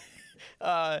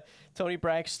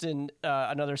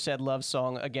 Another Sad Love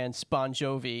Song against Bon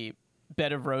Jovi,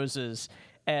 Bed of Roses,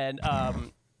 and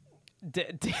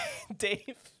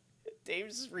Dave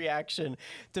Dave's reaction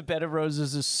to Bed of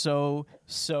Roses is so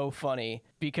funny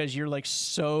because you're like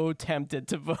so tempted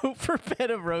to vote for Bed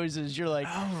of Roses. You're like,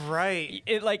 Oh, right.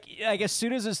 it like as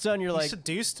soon as it's done, you're You like,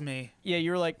 seduced me. yeah,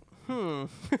 you're like, you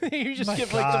just My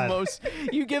give like God. the most.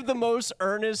 You give the most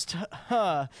earnest,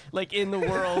 like in the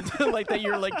world, like that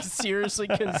you're like seriously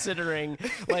considering.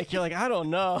 Like you're like, I don't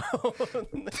know.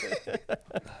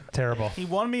 Terrible. He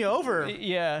won me over.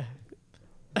 Yeah.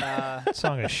 That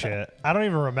song is shit. I don't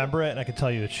even remember it, and I can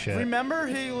tell you it's shit. Remember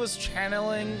he was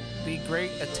channeling the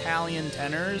great Italian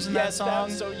tenors in that Yes, song?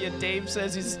 so yeah, Dave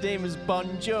says his name is Bon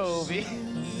Jovi.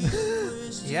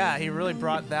 Yeah, he really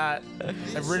brought that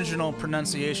original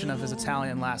pronunciation of his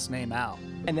Italian last name out.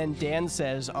 And then Dan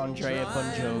says Andrea Bon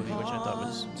Jovi, which I thought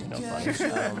was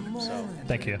funny. So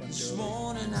Thank you.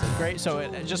 great. So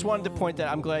I just wanted to point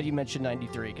that. I'm glad you mentioned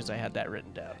 '93 because I had that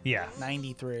written down. Yeah,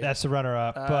 93. that's the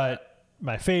runner-up. But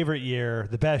my favorite year,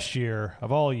 the best year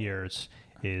of all years,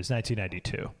 is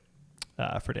 1992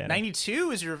 for Danny.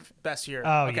 92 is your best year.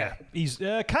 Oh Okay.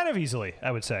 yeah, kind of easily,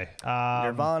 I would say.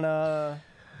 Nirvana.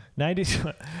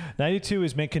 92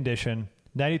 is Mint Condition.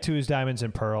 92 is Diamonds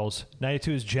and Pearls.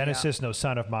 92 is Genesis, No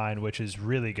Son of Mine, which is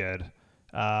really good.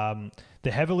 The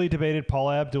heavily debated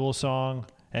Paula Abdul song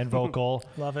and vocal.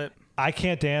 Love it. I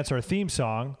Can't Dance, our theme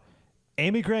song.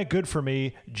 Amy Grant, Good For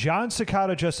Me. John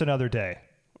Cicada, Just Another Day.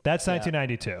 That's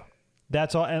 1992.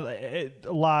 That's all. And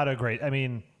a lot of great. I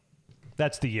mean,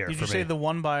 that's the year Did for you me. say the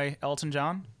one by Elton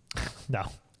John? No.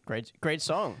 Great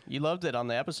song. You loved it on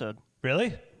the episode.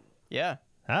 Really? Yeah.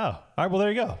 Oh, all right. Well, there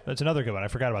you go. That's another good one. I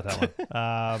forgot about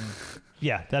that one.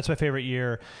 Yeah, that's my favorite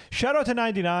year. Shout out to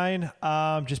 99,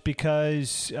 just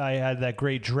because I had that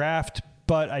great draft,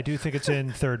 but I do think it's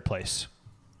in third place.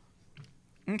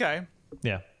 Okay.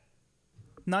 Yeah.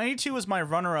 92 was my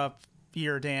runner-up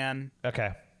year, Dan,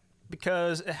 Okay.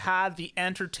 because it had the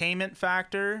entertainment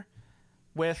factor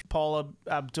with Paula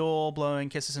Abdul blowing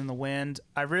Kisses in the Wind.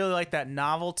 I really like that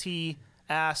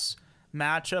novelty-ass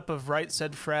matchup of Right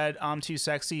Said Fred, I'm Too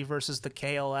Sexy versus the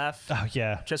KLF, Oh,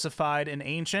 yeah. Justified and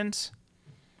Ancient.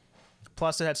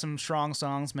 Plus, it had some strong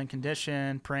songs, Mint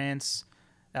Condition, Prince,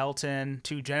 Elton,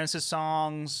 2 Genesis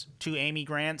songs, 2 Amy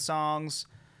Grant songs.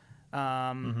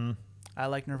 I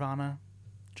like Nirvana.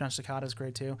 John Cicada is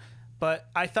great too. But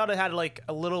I thought it had like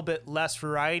a little bit less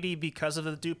variety because of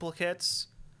the duplicates.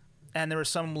 And there were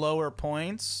some lower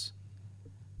points.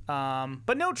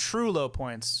 But no true low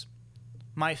points.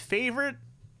 My favorite,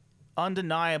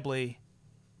 undeniably,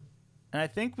 and I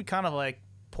think we kind of like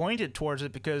pointed towards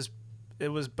it because it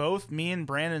was both me and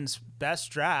Brandon's best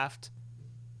draft.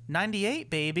 98,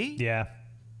 baby. Yeah.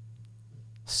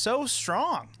 So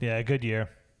strong. Yeah, good year.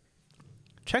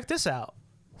 Check this out.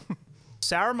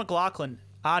 Sarah McLachlan,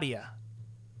 Adia,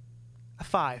 a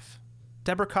 5.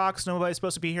 Deborah Cox, Nobody's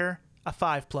Supposed to Be Here, a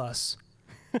 5+.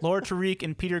 Laura Tariq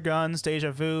and Peter Gunn's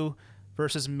Deja Vu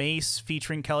versus Mace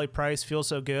featuring Kelly Price, Feel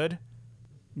So Good.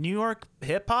 New York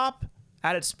hip hop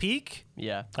at its peak.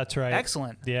 Yeah. That's right.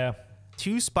 Excellent. Yeah.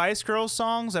 2 Spice Girls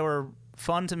songs that were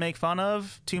fun to make fun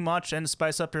of, Too Much and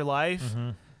Spice Up Your Life.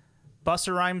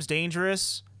 Busta Rhymes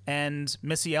Dangerous and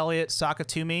Missy Elliott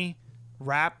Sakatumi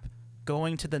rap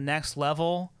going to the next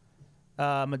level.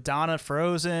 Madonna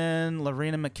Frozen,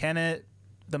 Lorena McKennitt,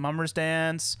 The Mummers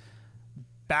Dance,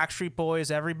 Backstreet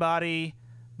Boys, Everybody.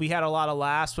 We had a lot of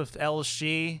laughs with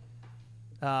LSG,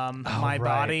 My right.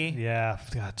 Body. Yeah.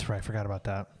 That's right. Forgot about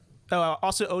that. Oh,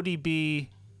 also ODB,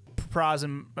 Praz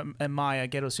and Maya,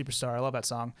 Ghetto Superstar. I love that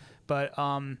song. But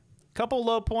couple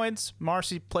low points: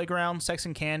 Marcy Playground, Sex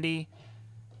and Candy.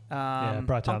 It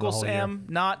brought down Uncle the whole Sam,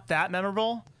 not that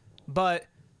memorable, but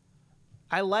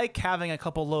I like having a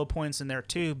couple low points in there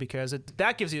too because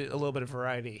that gives you a little bit of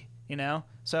variety, you know.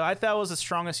 So I thought it was the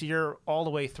strongest year all the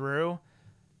way through.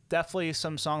 Definitely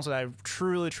some songs that I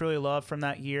truly, truly loved from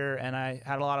that year, and I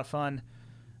had a lot of fun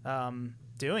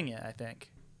doing it, I think.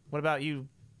 What about you,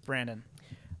 Brandon?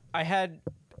 I had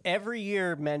every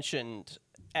year mentioned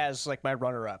as like my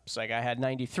runner-ups. Like I had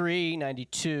 93,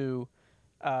 92,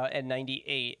 and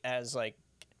 98 as like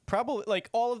probably like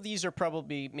all of these are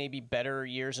probably maybe better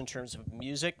years in terms of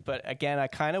music. But again, I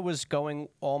kind of was going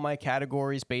all my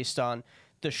categories based on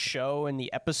the show and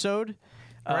the episode.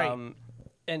 Right.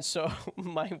 And so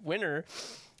my winner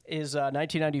is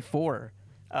 1994.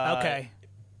 Okay.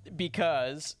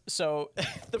 Because so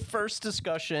the first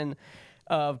discussion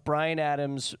of Bryan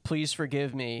Adams' Please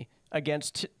Forgive Me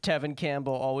against Tevin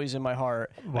Campbell, Always in My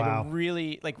Heart. Wow.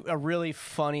 Like a really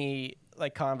funny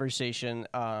like conversation.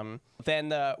 Then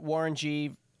the Warren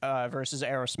G versus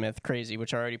Aerosmith, Crazy,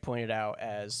 which I already pointed out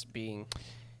as being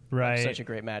Right. such a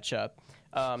great matchup.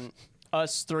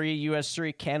 Us 3, US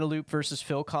 3, Cantaloupe versus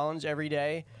Phil Collins Every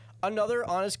Day. Another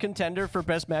honest contender for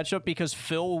best matchup because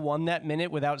Phil won that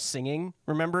minute without singing.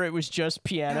 Remember, it was just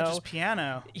piano. Yeah, just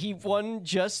piano. He won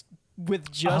just with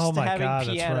Oh my having God,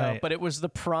 that's piano, right. but it was the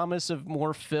promise of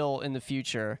more Phil in the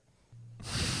future.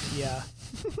 Yeah.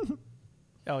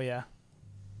 Oh, yeah.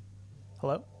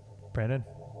 Hello? Brandon?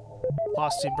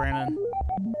 Lost you, Brandon.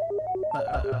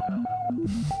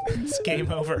 It's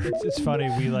game over. It's funny.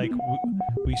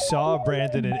 We saw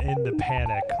Brandon in the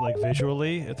panic, like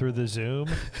visually through the Zoom,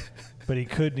 but he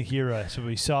couldn't hear us. So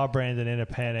we saw Brandon in a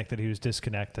panic that he was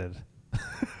disconnected.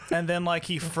 And then, like,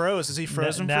 he froze. Is he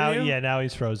frozen now, for you? Yeah, now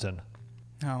he's frozen.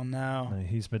 Oh, no.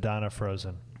 He's Madonna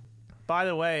frozen. By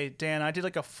the way, Dan, I did,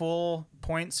 like, a full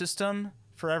point system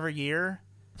for every year.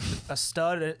 A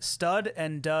stud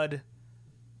and dud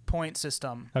point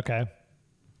system. Okay.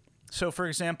 So, for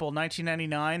example,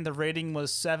 1999, the rating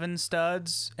was 7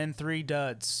 studs and 3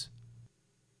 duds.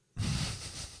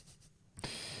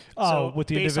 Oh, So, with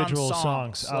the based on individual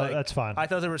songs. Oh, like, that's fine. I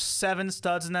thought there were 7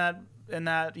 studs in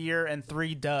that year and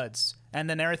 3 duds, and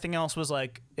then everything else was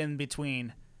like in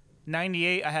between.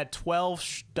 98, I had 12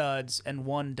 studs and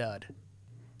 1 dud.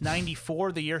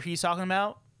 94, the year he's talking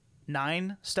about,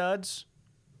 9 studs,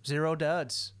 0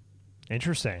 duds.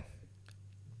 Interesting.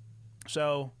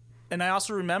 So, and I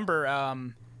also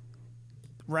remember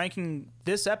ranking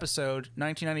this episode,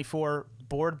 1994,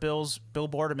 Bill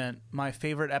Boardman, my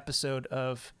favorite episode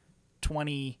of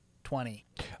 2020.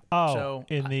 Oh, So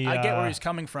in the I get where he's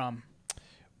coming from.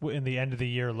 in the end of the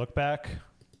year look back.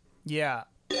 Yeah.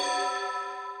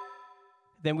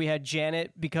 Then we had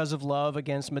Janet because of Love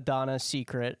against Madonna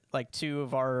Secret, like two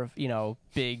of our,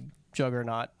 big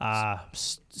juggernaut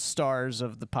stars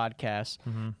of the podcast.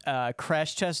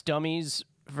 Crash Test Dummies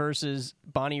versus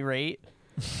Bonnie Raitt.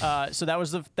 So that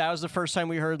was the first time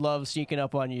we heard Love sneaking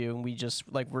up on you, and we just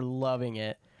were loving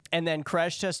it. And then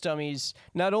Crash Test Dummies,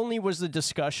 not only was the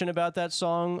discussion about that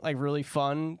song really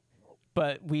fun,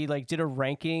 but we did a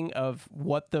ranking of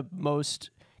what the most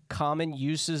common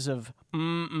uses of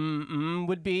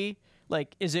would be.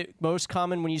 Is it most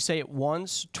common when you say it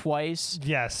once, twice,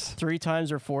 Yes. 3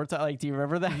 times, or 4 times? Do you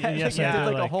remember that? Yes, We I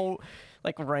did do, a whole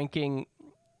ranking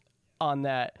on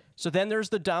that. So then there's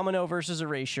the Domino versus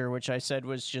Erasure, which I said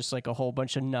was just a whole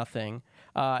bunch of nothing.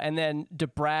 And then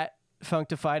Debrat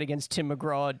Functified against Tim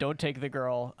McGraw, Don't Take the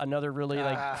Girl, another really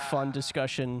fun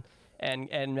discussion and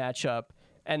matchup.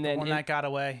 And then The one that got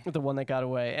away. The one that got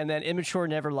away. And then Immature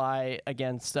Never Lie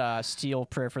against Steel,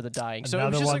 Prayer for the Dying. So it was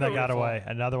Another just one that a got really away.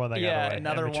 Another one that got away.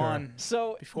 Another Immature. one.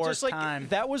 So Before just its time.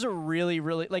 that was a really,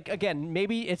 really again,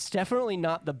 maybe it's definitely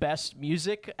not the best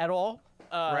music at all.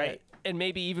 Right. And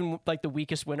maybe even the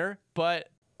weakest winner, but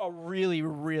a really,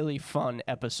 really fun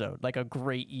episode. A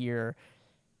great year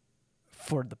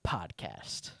for the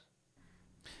podcast.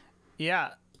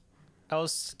 Yeah. I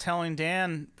was telling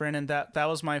Dan, Brandon, that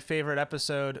was my favorite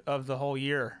episode of the whole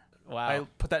year. Wow. I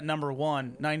put that number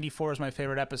 1. 94 is my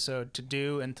favorite episode to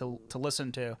do and to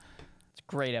listen to. It's a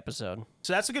great episode.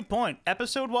 So that's a good point.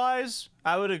 Episode-wise,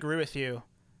 I would agree with you.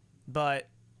 But,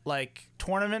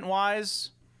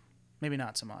 tournament-wise, maybe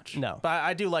not so much. No. But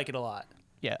I do like it a lot.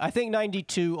 Yeah, I think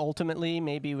 92 ultimately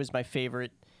maybe was my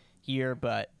favorite year,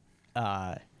 but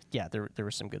yeah, there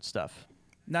was some good stuff.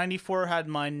 94 had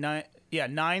my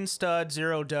 9 stud,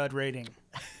 0 dud rating.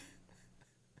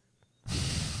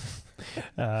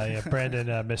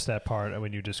 Brandon missed that part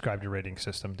when you described your rating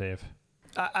system, Dave.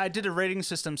 I did a rating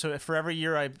system, so for every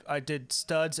year I did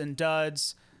studs and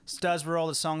duds. Studs were all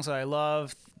the songs that I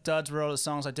loved. Duds were all the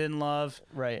songs I didn't love.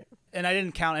 Right. And I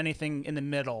didn't count anything in the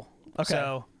middle. Okay.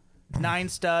 So 9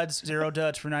 studs, 0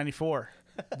 duds for 94.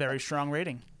 Very strong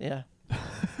rating. Yeah.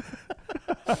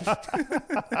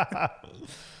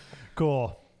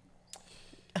 Cool.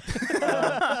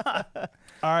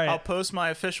 All right. I'll post my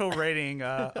official rating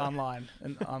online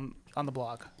and on the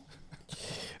blog.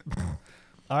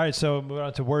 All right. So moving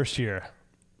on to worst year.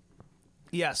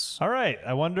 Yes. All right.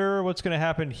 I wonder what's going to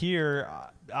happen here.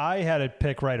 I had a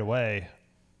pick right away.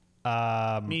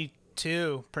 Me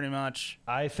too, pretty much.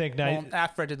 I think Well,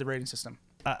 after I did the rating system.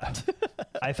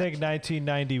 I think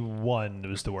 1991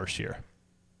 was the worst year.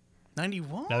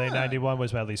 91. I think 91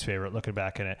 was my least favorite. Looking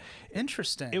back in it,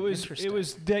 Interesting. it was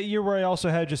Interesting. that year where I also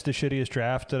had just the shittiest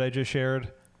draft that I just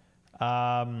shared.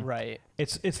 Right.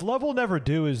 It's Love Will Never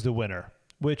Do is the winner,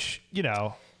 which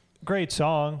great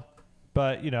song,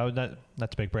 but not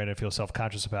to make Brandon feel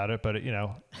self-conscious about it, but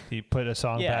he put a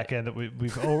song Yeah. back in that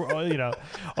we've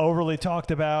overly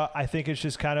talked about. I think it's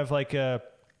just kind of like a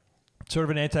sort of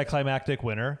an anticlimactic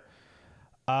winner.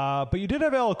 But you did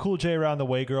have LL Cool J, Around the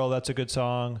Way Girl. That's a good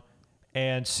song.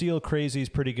 And Seal Crazy is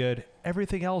pretty good.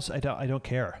 Everything else, I don't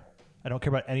care. I don't care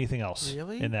about anything else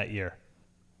Really? in that year.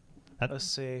 Let's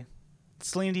see.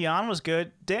 Celine Dion was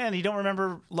good. Dan, you don't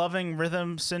remember loving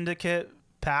Rhythm Syndicate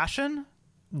Passion?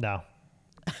 No.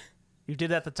 You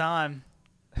did at the time.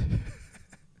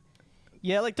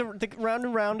 Yeah, like the Round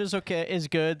and Round is okay, is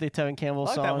good. The Tevin Campbell I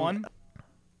like song. that one.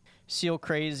 Seal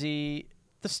Crazy.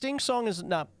 The Sting song is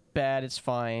not bad. It's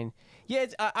fine. Yeah,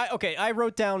 okay. I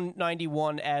wrote down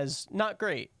 91 as not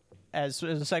great. As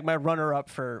it's like my runner-up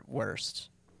for worst.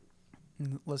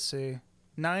 Let's see.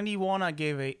 91, I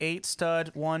gave a 8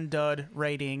 stud, 1 dud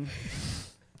rating.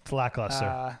 It's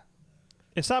lackluster.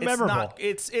 It's not It's memorable. not.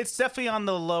 It's definitely on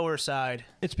the lower side.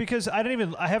 It's because I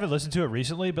haven't listened to it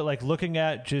recently, but like looking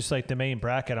at just like the main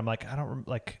bracket, I'm like I don't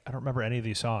remember any of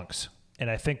these songs, and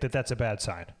I think that that's a bad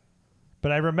sign.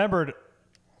 But I remembered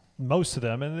most of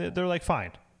them, and they're like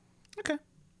fine. Okay.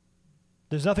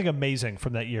 There's nothing amazing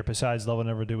from that year besides "Love Will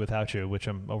Never Do Without You," which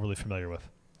I'm overly familiar with.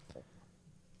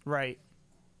 Right.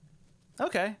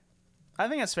 Okay. I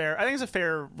think that's fair. I think it's a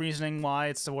fair reasoning why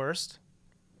it's the worst.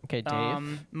 Okay,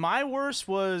 Dave. My worst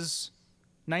was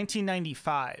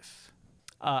 1995.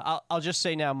 I'll just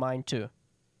say now mine too.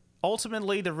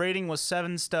 Ultimately, the rating was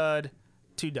 7 stud,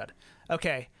 2 dud.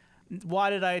 Okay. Why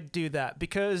did I do that?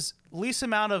 Because least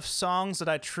amount of songs that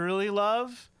I truly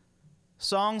love,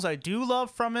 songs I do love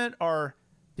from it are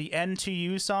the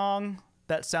N2U song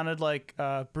that sounded like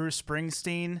Bruce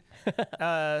Springsteen,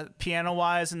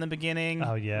 piano-wise in the beginning.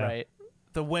 Oh yeah. Right.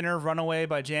 The Winner, Runaway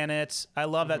by Janet. I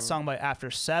love that song by After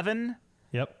 7.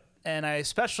 Yep. And I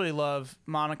especially love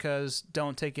Monica's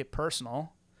Don't Take It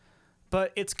Personal.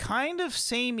 But it's kind of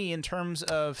samey in terms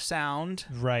of sound.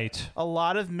 Right. A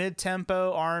lot of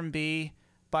mid-tempo R&B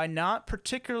by not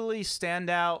particularly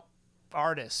standout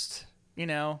artists. You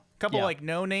know, a couple Yeah. like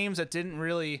no names that didn't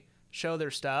really show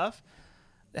their stuff.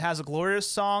 It has a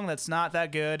Glorious song that's not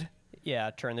that good.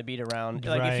 Yeah, turn the beat around.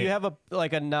 Like if you Right.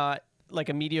 have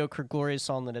a mediocre Glorious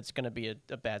song, then it's gonna be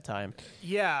a bad time.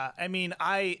 Yeah, I mean,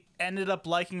 I ended up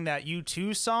liking that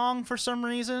U2 song for some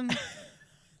reason.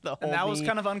 The And that whole was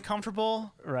kind of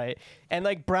uncomfortable. right. And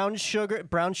like Brown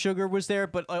Sugar was there,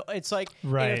 but it's like in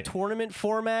a Right. tournament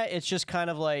format. It's just kind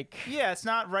of like Yeah, it's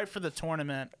not right for the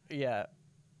tournament. yeah.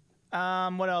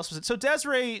 What else was it? So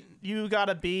Desiree, you got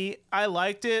a B. I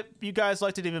liked it. You guys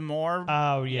liked it even more.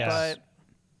 Oh yes. But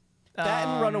That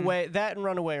and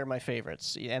Runaway are my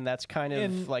favorites, and that's kind of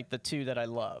And- like the two that I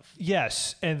love.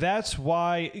 Yes, and that's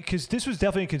why, because this was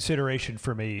definitely in consideration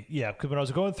for me. Yeah, because when I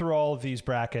was going through all of these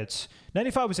brackets,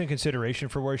 95 was in consideration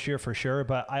for worst year for sure,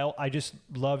 but I just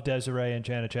love Desiree and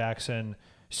Janet Jackson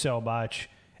so much,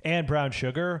 and Brown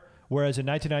Sugar, whereas in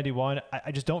 1991,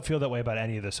 I just don't feel that way about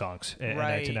any of the songs in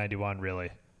Right. 1991, really.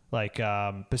 Like,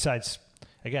 besides,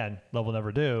 again, Love Will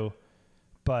Never Do,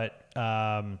 but...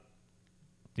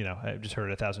 you know, I've just heard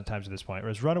it 1,000 times at this point.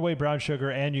 Whereas Runaway, Brown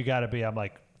Sugar, and You Gotta Be, I'm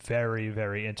like very,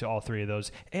 very into all three of those.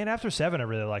 And After 7, I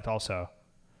really liked also.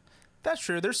 that's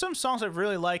true. There's some songs I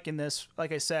really like in this,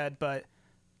 like I said, but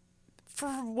for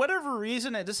whatever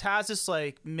reason, it just has this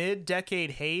like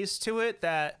mid-decade haze to it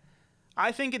that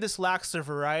I think it just lacks the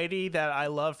variety that I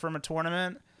love from a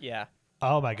tournament. Yeah.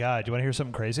 Oh my God, do you want to hear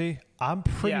something crazy? I'm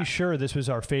pretty Yeah. sure this was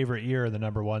our favorite year in the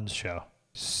number ones show.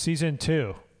 Season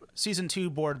 2. Season 2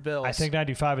 board bills. I think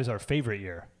 95 is our favorite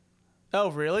year. Oh,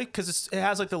 really? Because it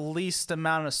has like the least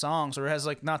amount of songs, or it has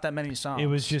like not that many songs. It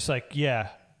was just like, yeah.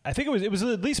 I think it was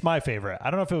at least my favorite. I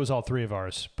don't know if it was all three of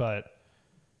ours, but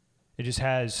it just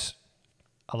has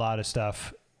a lot of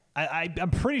stuff. I'm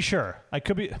pretty sure. I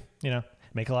could be,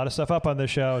 make a lot of stuff up on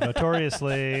this show,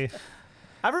 notoriously.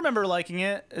 I remember liking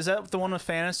it. Is that the one with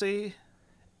fantasy?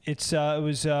 It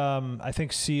was I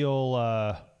think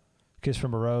Seal Kiss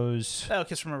from a Rose. Oh,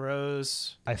 Kiss from a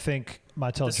Rose. I think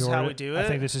Montel This Is Jordan. How We Do I It?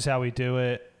 think This Is How We Do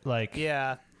It. Like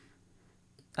Yeah.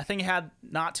 I think it had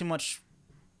not too much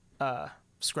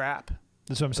scrap.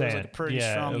 that's what I'm saying. like a pretty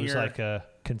yeah, strong it was year. like a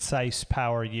concise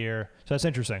power year. So that's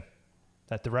interesting.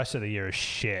 That the rest of the year is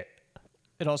shit.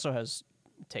 It also has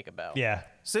Take a Bow. Yeah.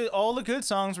 So all the good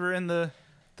songs were in the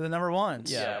number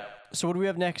ones. Yeah. So what do we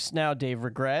have next now, Dave?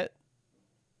 Regret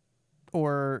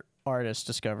or Artist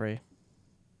Discovery?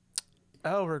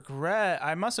 Oh, Regret.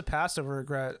 I must have passed over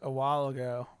Regret a while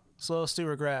ago. So let's do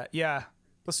Regret. Yeah.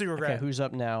 Let's do Regret. Okay, who's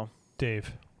up now?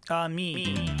 Dave.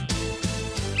 Me.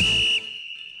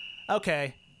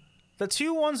 Okay. The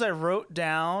two ones I wrote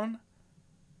down,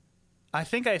 I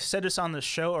think I've said this on the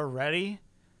show already.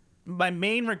 My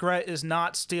main regret is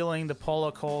not stealing the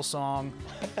Paula Cole song,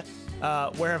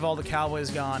 Where Have All the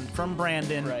Cowboys Gone, from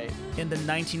Brandon Right. in the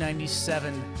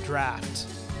 1997 draft.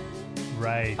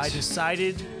 Right. I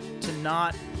decided to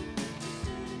not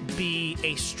be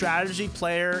a strategy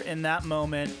player in that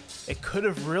moment It could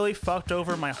have really fucked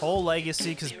over my whole legacy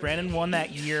because Brandon won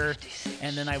that year,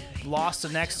 and then I lost the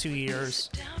next 2 years.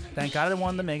 Thank God I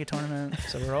won the mega tournament,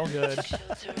 so we're all good.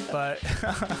 But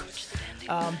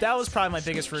that was probably my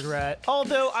biggest regret.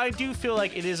 Although I do feel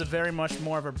like it is a very much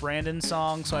more of a Brandon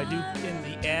song, so I do, in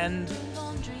the end,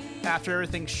 after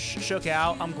everything shook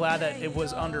out, I'm glad that it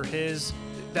was under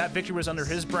that victory was under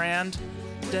his brand.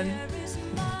 Then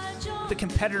the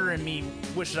competitor in me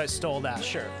wishes I stole that.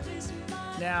 Sure.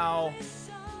 Now,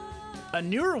 a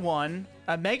newer one,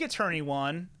 a Mega Tourney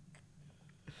one,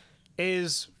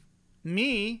 is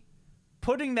me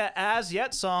putting that As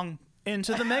Yet song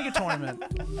into the Mega Tournament.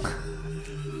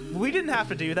 We didn't have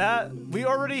to do that. We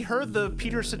already heard the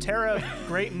Peter Cetera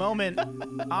great moment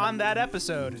on that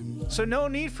episode. So no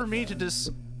need for me to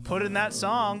just put in that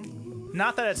song.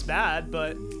 Not that it's bad,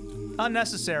 but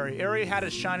unnecessary. It already had a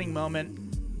shining moment.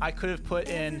 I could have put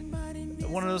in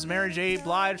one of those Mary J.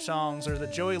 Blige songs or the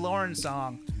Joey Lawrence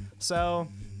song. So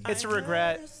it's a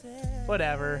regret.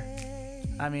 Whatever.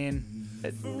 I mean,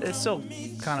 it's still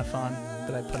kind of fun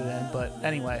that I put it in. But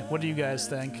anyway, what do you guys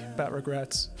think about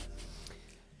regrets?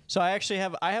 So I actually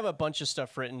have a bunch of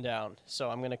stuff written down. So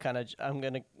I'm gonna kind of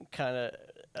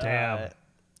Damn.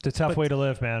 It's a tough way to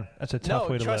live, man. That's a tough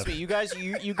way to live. Trust me, you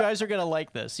guys are gonna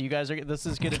like this.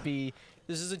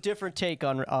 This is a different take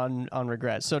on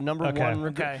regrets. So number one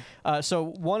regret. So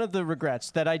one of the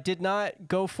regrets that I did not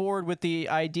go forward with the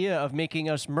idea of making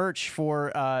us merch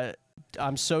for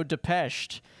I'm so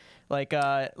depeshed. Like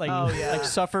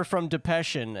suffer from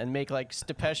depression and make like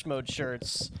Depeche Mode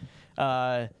shirts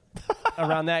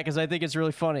around that because I think it's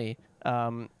really funny.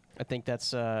 I think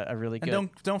that's a really good. And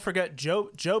don't forget Joe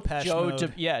Pesh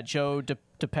Mode. Joe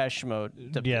Depeche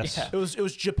Mode. Yes. Yeah. It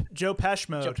was Joe Pesh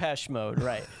Mode. Depeche Mode,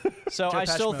 right? So I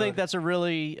still think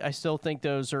I still think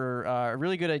those are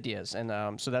really good ideas,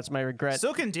 and so that's my regret.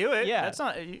 Still can do it. Yeah. That's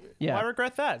not. Yeah. Why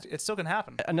regret that? It still can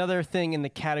happen. Another thing in the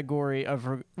category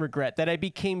of regret that I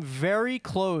became very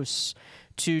close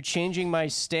to changing my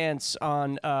stance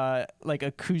on like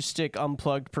acoustic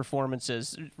unplugged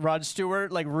performances. Rod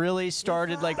Stewart like really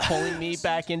started like pulling me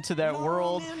back into that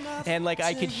world, and like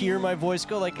I could hear my voice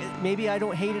go like maybe I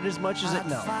don't hate it as much as it.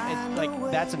 No,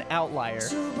 like that's an outlier.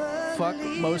 Fuck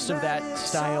most of that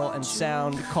style and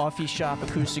sound. Coffee shop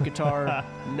acoustic guitar.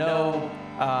 No.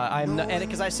 I'm not, and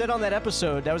because I said on that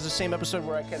episode, that was the same episode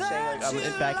where I kept saying like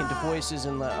I'm back into voices,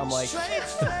 and I'm like,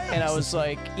 and I was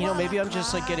like, maybe I'm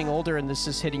just like getting older, and this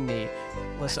is hitting me.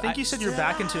 Listen, I think you said you're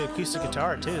back into acoustic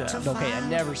guitar too. Though. Okay, I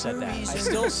never said that. I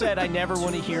still said I never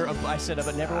want to hear. I said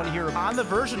I never want to hear. On the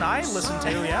version I listened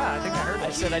to, yeah, I think I heard that.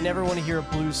 I said I never want to hear a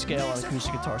blues scale on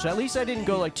acoustic guitar. So at least I didn't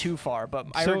go like too far, but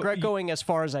I regret going as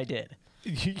far as I did.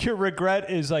 Your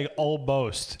regret is like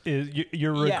almost.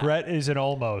 Your regret is an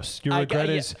almost. Your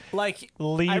regret is like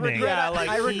leaning.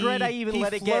 I regret I even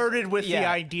let it get flirted with the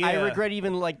idea. I regret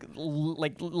even like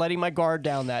letting my guard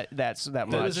down that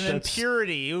much. It was an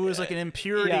impurity. It was like an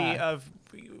impurity of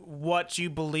what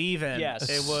you believe in. Yes.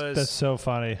 It was. That's so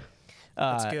funny.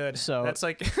 That's good. So that's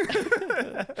like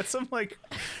that's some like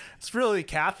it's really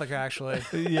Catholic actually.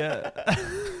 Yeah.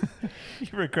 You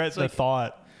regret the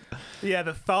thought. Yeah,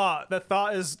 the thought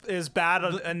is bad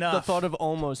enough. The thought of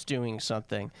almost doing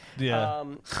something. Yeah.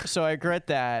 So I regret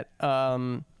that.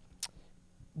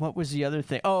 What was the other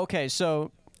thing? Oh, okay.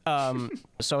 So so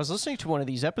I was listening to one of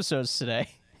these episodes today,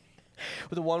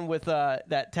 the one with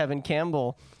that Tevin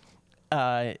Campbell.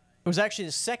 It was actually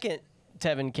the second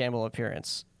Tevin Campbell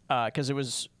appearance because it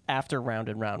was after Round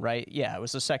and Round, right? Yeah, it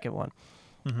was the second one.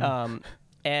 Mm-hmm.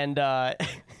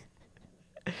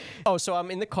 So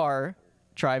I'm in the car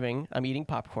driving. I'm eating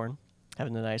popcorn,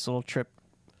 having a nice little trip,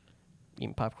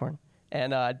 eating popcorn.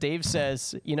 And Dave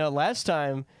says, last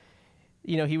time,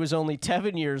 he was only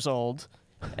 7 years old,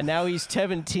 and now he's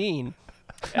 17.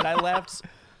 And I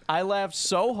laughed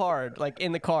so hard, like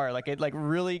in the car, like it like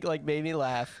really like made me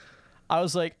laugh. I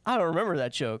was like, I don't remember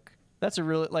that joke. That's a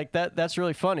really like that's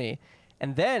really funny.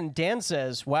 And then Dan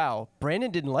says, wow,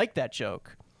 Brandon didn't like that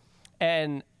joke.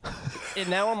 And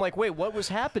now I'm like, wait, what was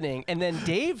happening? And then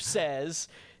Dave says,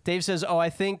 oh, I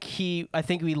think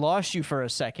we lost you for a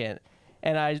second.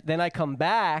 And I come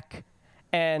back,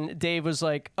 and Dave was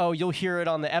like, oh, you'll hear it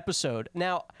on the episode.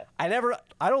 Now, I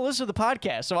don't listen to the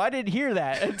podcast, so I didn't hear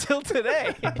that until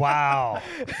today. Wow.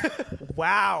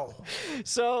 Wow.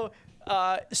 So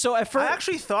at first, I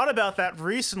actually thought about that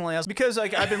recently because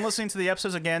like I've been listening to the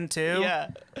episodes again too. Yeah.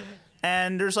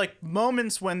 And there's like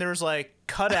moments when there's like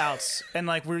cutouts and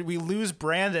like we lose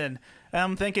Brandon. And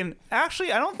I'm thinking,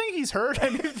 actually, I don't think he's heard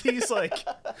any of these like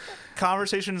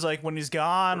conversations like when he's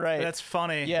gone. Right. That's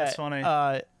funny. Yeah. That's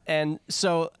funny. And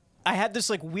so I had this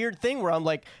like weird thing where I'm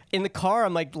like in the car,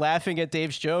 I'm like laughing at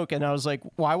Dave's joke, and I was like,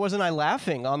 why wasn't I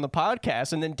laughing on the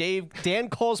podcast? And then Dan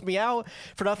calls me out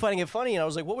for not finding it funny, and I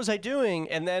was like, what was I doing?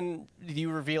 And then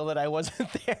you reveal that I wasn't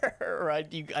there, or I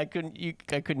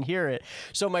couldn't hear it.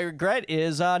 So my regret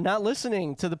is not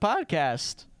listening to the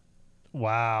podcast.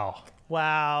 Wow.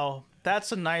 Wow. That's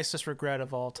the nicest regret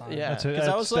of all time. Yeah,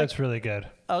 That's, that's really good.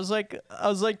 I was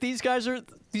like, these guys are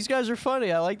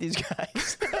funny. I like these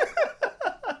guys.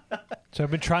 So I've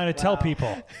been trying to tell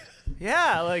people.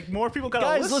 Yeah, like more people gotta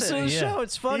Guys, listen. listen to the show.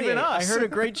 It's funny. Even I us. heard a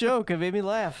great joke. It made me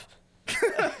laugh.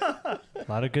 A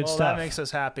lot of good Well, stuff. that makes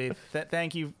us happy.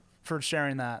 Thank you for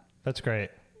sharing that. That's great.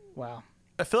 Wow.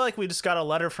 I feel like we just got a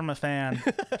letter from a fan.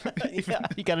 Yeah,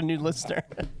 you got a new listener.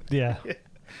 Yeah.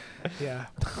 Yeah.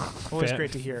 Always Fan-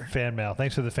 great to hear. Fan mail.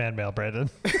 Thanks for the fan mail, Brandon.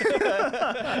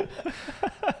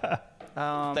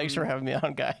 Thanks for having me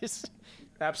on, guys.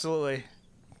 Absolutely.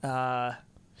 I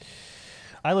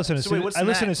listen as So wait, soon, what's I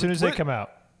listen next? as soon as they What- come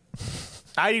out.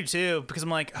 I do too, because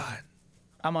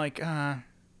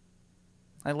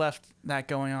I left that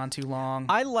going on too long.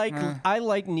 I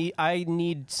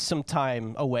need some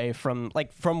time away from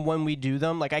when we do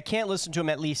them. Like I can't listen to them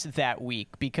at least that week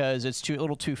because it's a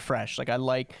little too fresh. Like I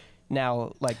like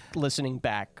now listening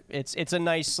back. It's a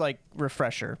nice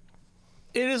refresher.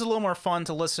 It is a little more fun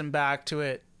to listen back to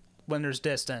it when there's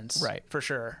distance. Right. For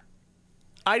sure.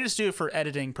 I just do it for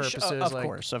editing purposes.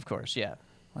 Of course, yeah.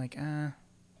 I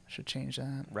should change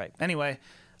that. Right. Anyway,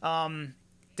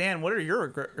 Dan, what are your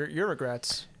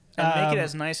regrets? And make it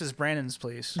as nice as Brandon's,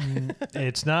 please.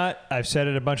 It's not. I've said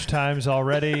it a bunch of times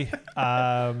already.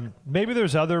 Maybe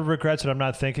there's other regrets that I'm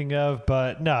not thinking of,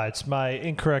 but no, it's my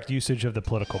incorrect usage of the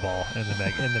political ball in the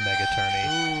mega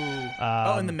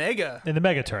tourney. In the Mega. In the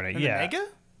mega tourney, In yeah. the Mega?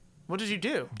 What did you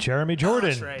do? Jeremy Jordan,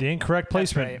 that's right. the incorrect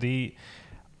That's placement. right.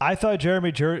 I thought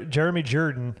Jeremy Jordan. Jeremy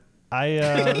Jordan.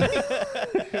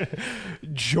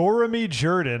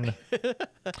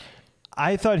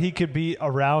 I thought he could be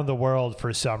around the world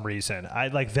for some reason.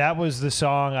 That was the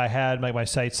song I had my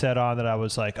sights set on that I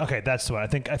was like, okay, that's the one. I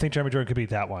think Jeremy Jordan could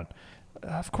beat that one.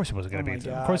 Of course it wasn't going to beat.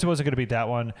 Of course it wasn't going to beat that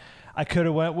one. I could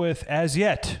have went with As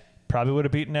Yet. Probably would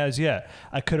have beaten As Yet.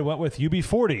 I could have went with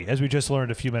UB40 as we just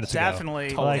learned a few minutes ago. Definitely.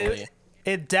 Totally.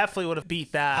 It definitely would have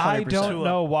beat that. I 100%. don't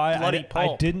know why Bloody I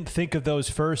pulp. didn't think of those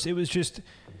first. It was just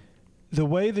the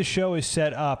way the show is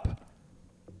set up.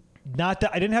 Not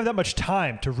that I didn't have that much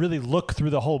time to really look through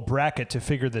the whole bracket to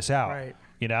figure this out. Right.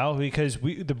 Because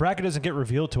the bracket doesn't get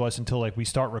revealed to us until we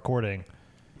start recording.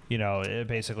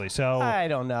 Basically. So I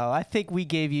don't know. I think we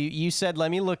gave you said,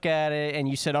 let me look at it, and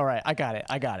you said, all right, I got it.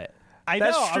 I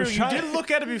That's know, I true. was You trying- did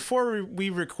look at it before we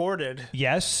recorded.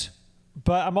 Yes.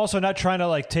 But I'm also not trying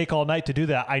to take all night to do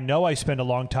that. I know I spend a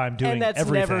long time doing And that's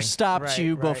everything. never stopped Right,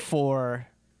 you right. before.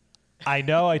 I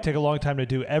know I take a long time to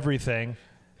do everything,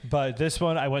 but this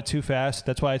one I went too fast.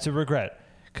 That's why it's a regret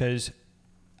because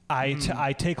I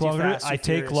take Too longer. fast, too I take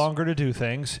furious. longer to do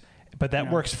things, but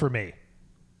that works for me.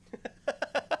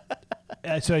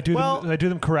 So I do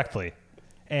them correctly,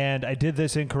 and I did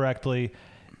this incorrectly.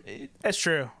 That's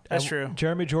true. That's true.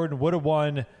 Jeremy Jordan would have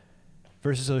won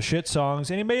versus those shit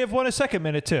songs, and he may have won a second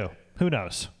minute too. Who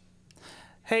knows?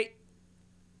 Hey,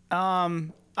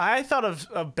 I thought of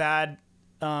a bad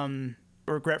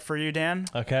regret for you, Dan.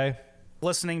 Okay.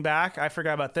 Listening back, I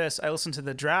forgot about this. I listened to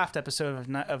the draft episode of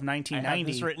I have 1990.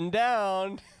 this written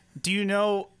down. Do you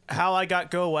know how I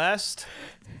got Go West?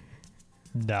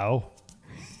 No.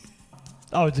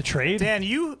 Oh, the trade? Dan,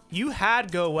 you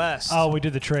had Go West. Oh, we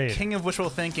did the trade. King of Wishful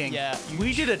Thinking. Yeah,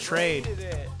 We did a trade.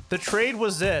 The trade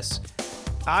was this.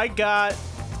 I got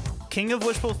King of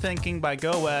Wishful Thinking by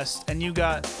Go West, and you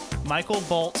got Michael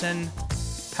Bolton,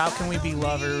 How Can We Be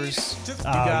Lovers? You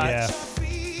got yeah.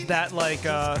 that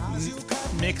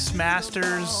Mix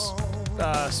Masters,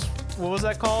 what was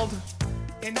that called?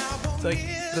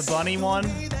 The bunny one?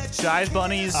 Jive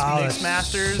Bunnies Oh, Mix that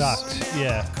Masters. Sucked.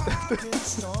 Yeah.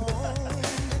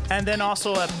 And then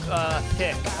also a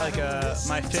pick,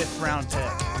 my 5th round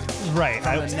pick. Right.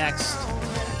 For the next.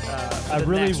 I the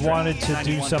really next wanted draft,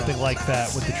 to do 91 something draft. like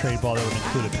that with the trade ball that would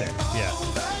include a pick. Yeah.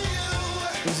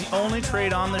 It was the only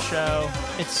trade on the show.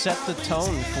 It set the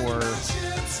tone for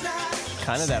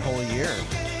kind of that whole year.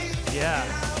 Yeah.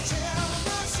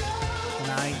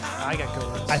 And I got Go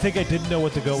West. I think I didn't know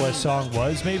what the Go West song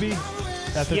was, maybe.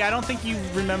 Yeah, I don't think you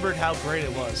remembered how great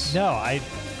it was. No,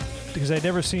 because I'd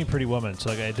never seen Pretty Woman, so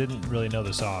I didn't really know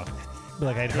the song.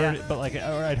 But I'd heard it, but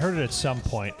or I'd heard it at some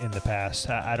point in the past.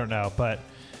 I don't know, but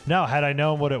no, had I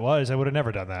known what it was, I would have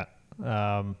never done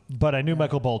that. But I knew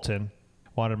Michael Bolton,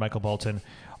 wanted Michael Bolton.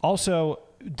 Also,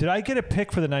 did I get a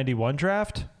pick for the 91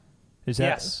 draft? Is that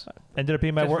Yes. Ended up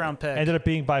being my Fifth round pick. Ended up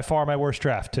being by far my worst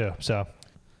draft too. So,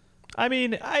 I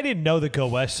mean, I didn't know the Go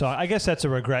West song. I guess that's a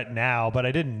regret now, but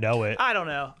I didn't know it. I don't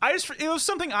know. It was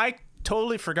something I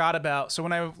totally forgot about. So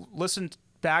when I listened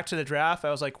back to the draft,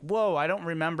 I was like, whoa, I don't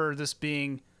remember this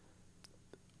being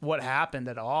what happened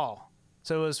at all.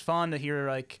 So it was fun to hear,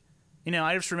 like,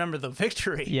 I just remember the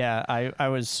victory. Yeah, I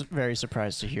was very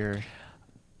surprised to hear.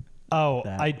 Oh,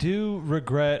 that. I do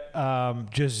regret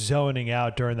just zoning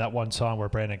out during that one song where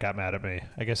Brandon got mad at me.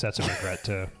 I guess that's a regret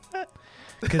too.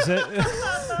 Because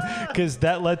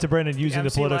that led to Brandon using the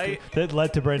MC political. Light. That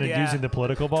led to Brandon Yeah. using the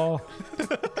political ball.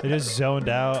 I just zoned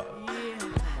out.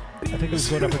 I think it was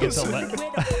going up against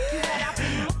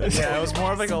Yeah, it was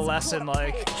more of like a lesson,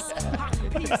 like,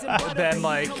 than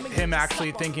like him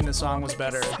actually thinking the song was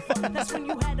better.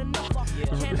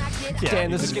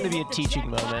 Dan, this is going to be a teaching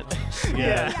moment.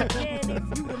 Yeah.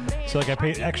 So like I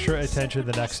paid extra attention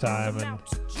the next time and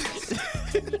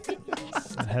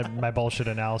had my bullshit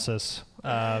analysis.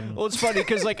 Well, it's funny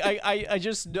because like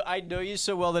I know you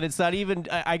so well that it's not even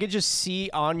I could just see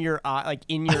on your eye, like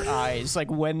in your eyes, like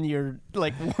when you're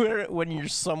like when you're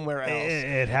somewhere else.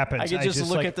 It happens. I could just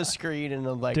look like, at the screen and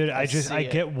I'm like, dude, I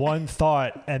get one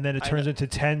thought and then it turns into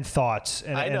 10 thoughts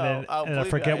and I know. then I'll and I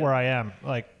believe forget it. where I am.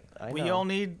 Like We all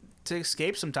need to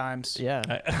escape sometimes. yeah.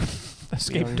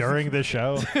 escape during the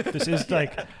show. This is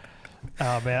like,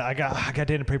 oh man, I got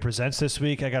Dan and Prey Presents this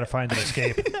week. I got to find an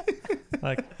escape.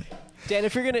 Like, Dan,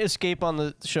 if you're gonna escape on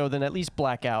the show, then at least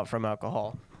black out from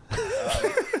alcohol.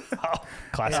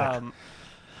 classic.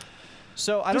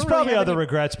 So I There's don't probably really have other any-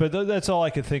 regrets, but that's all I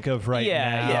can think of right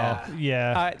now.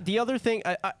 Yeah. The other thing,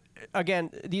 again,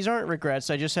 these aren't regrets.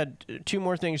 I just had two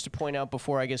more things to point out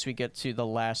before I guess we get to the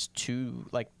last two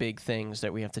like big things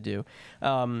that we have to do.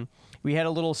 We had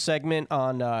a little segment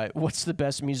on what's the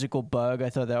best musical bug.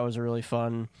 I thought that was really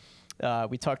fun.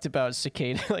 We talked about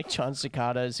Cicada, like John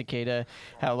Cicada,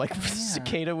 how like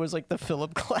Cicada was like the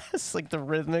Philip Glass, like the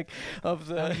rhythmic of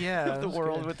the Oh, yeah, of the that was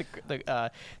world good. with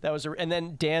the that was and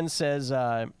then Dan says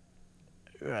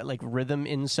like rhythm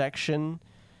in section,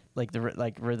 like the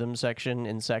like rhythm section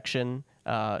in section.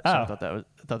 So I thought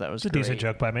that was It's a decent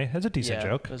joke by me. That's a decent Yeah,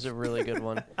 joke. it was a really good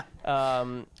one.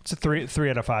 It's a three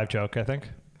out of 5 joke, I think.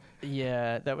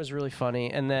 Yeah, that was really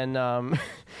funny. And then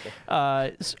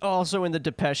also in the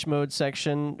Depeche Mode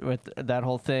section with that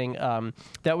whole thing,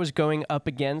 that was going up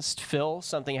against Phil.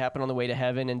 Something happened on the way to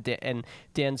heaven, and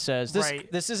Dan says this.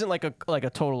 Right. This isn't like a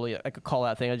totally like a call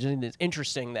out thing. I just think it's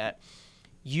interesting that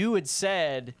you had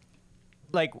said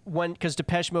like because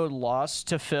Depeche Mode lost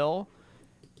to Phil.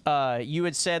 You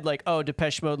had said like, oh,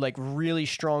 Depeche Mode like really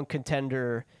strong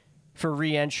contender for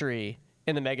re-entry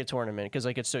in the mega tournament because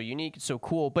like it's so unique, it's so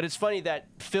cool. But it's funny that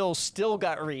Phil still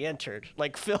got re-entered.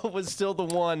 Like Phil was still the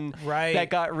one Right.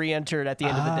 that got re-entered at the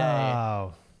end of the day.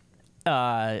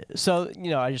 Oh. So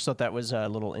I just thought that was a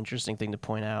little interesting thing to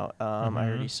point out. I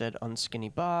already said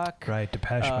Unskinny Bach. Right,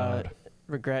 Depeche Mode.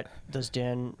 Regret. Does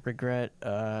Dan regret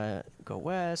Go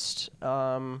West?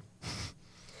 I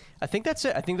think that's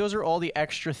it. I think those are all the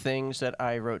extra things that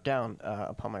I wrote down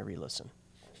upon my re-listen.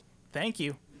 Thank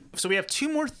you. So we have two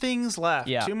more things left.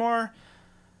 Yeah. 2 more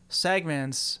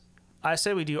segments. I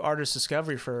said we do artist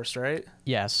discovery first, right?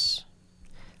 Yes.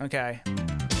 Okay.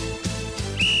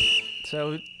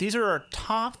 So these are our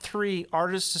top 3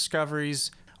 artist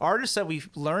discoveries, artists that we've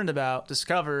learned about,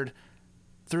 discovered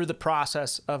through the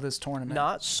process of this tournament.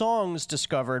 Not songs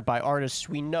discovered by artists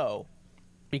we know,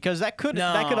 because that could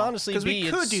honestly 'cause be we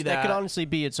could do that could that. honestly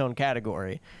be its own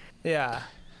category. Yeah.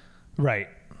 Right.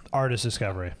 Artist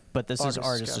discovery. But this is Artist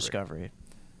artist discovery.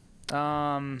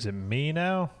 discovery. Is it me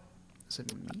now? Is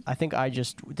it me? I think I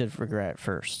just did regret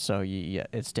first, so yeah,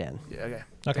 it's Dan. Yeah, okay.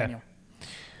 Okay. Daniel.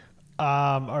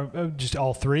 Are just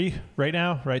all 3 right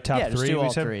now? Right, top yeah, 3. just do we all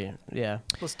said? 3. Yeah.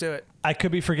 Let's do it. I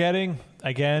could be forgetting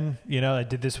again. I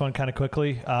did this one kind of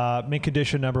quickly. Mint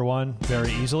Condition #1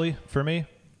 very easily for me.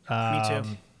 Me too.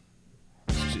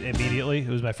 Immediately, it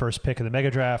was my first pick of the Mega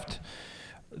Draft.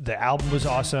 The album was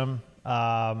awesome.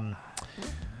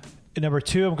 Number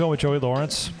 2, I'm going with Joey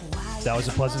Lawrence. That was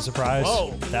a pleasant surprise.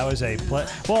 Whoa. That was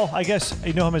well, I guess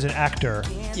you know him as an actor.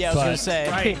 Yeah, I was but- gonna say.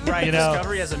 Right. You know-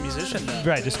 Discovery as a musician, though.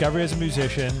 Right, Discovery as a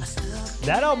musician.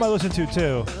 That album I listened to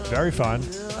too. Very fun.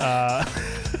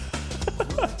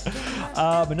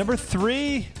 But number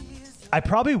 3, I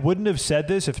probably wouldn't have said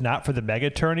this if not for the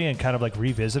Mega Tourney and kind of like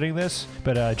revisiting this.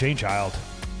 But Jane Child,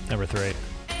 number 3.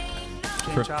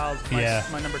 Jane Child,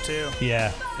 my number 2.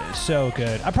 Yeah, so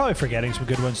good. I'm probably forgetting some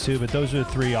good ones too, but those are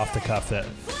 3 off the cuff that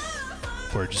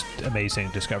were just amazing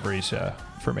discoveries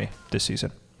for me this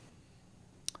season.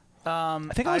 I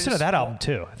think I listened to that album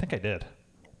too. I think I did.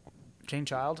 Jane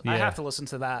Child. I Yeah. have to listen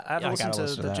to that. I have Yeah, I to listen gotta to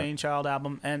listen to the that. Jane Child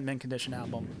album and Mint Condition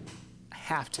album. I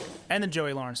have to. And the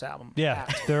Joey Lawrence album. Yeah, Have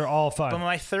to. they're all But fun.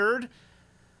 my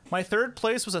third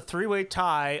place was a three-way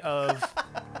tie of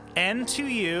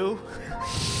N2U,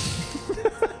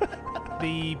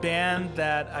 the band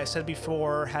that I said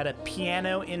before had a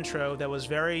piano intro that was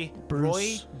very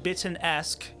Roy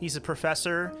Bittan-esque. He's a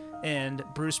professor in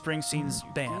Bruce Springsteen's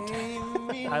band.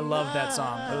 I love that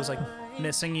song. It was like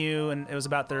Missing You, and it was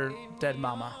about their dead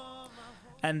mama.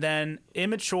 And then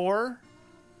Immature.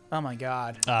 Oh my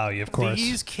God. Oh, yeah, of course.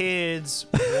 These kids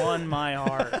won my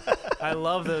heart. I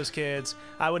love those kids.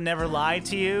 I Would Never Lie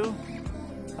to You.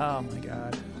 Oh my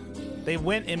God. They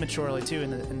went immaturely too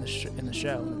in the show, in the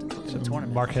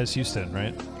tournament. Marquez Houston,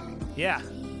 right? Yeah.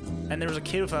 And there was a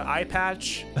kid with an eye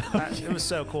patch. It was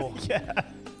so cool. Yeah.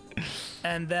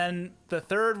 And then the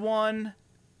third one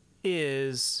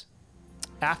is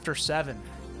After Seven,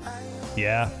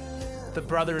 Yeah. the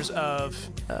brothers of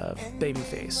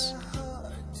Babyface.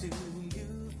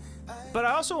 But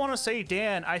I also want to say,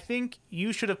 Dan, I think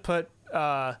you should have put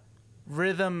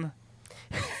Rhythm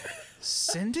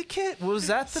Syndicate? Was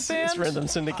that the band? It's Rhythm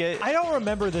Syndicate. I don't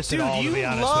remember this Dude, at all, you to be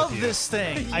honest love with you. this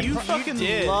thing. I You pro- fucking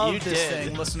did. love You this did.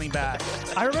 thing listening back.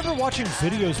 I remember watching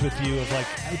videos with you of like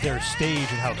their stage and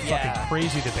how Yeah. fucking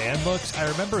crazy the band looks. I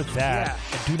remember that. Yeah.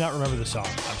 I do not remember the song.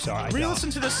 I'm sorry. I don't.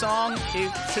 Re-listen to the song.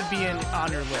 It should be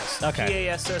on your list. Okay.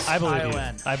 P-A-S-S-I-O-N. I believe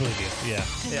you. I believe you. Yeah.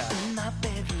 Yeah.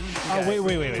 Oh, wait.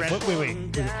 Brent-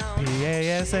 Wait.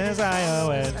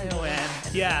 P-A-S-S-I-O-N. I-O-N.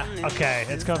 Yeah. Okay,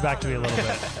 it's coming back to me a little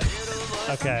bit.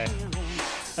 Okay.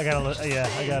 I gotta.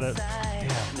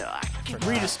 Yeah.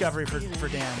 Rediscovery for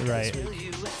Dan. Right.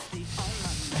 this week.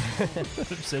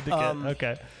 Syndicate.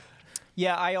 Okay.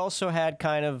 Yeah, I also had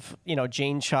kind of,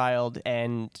 Jane Child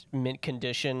and Mint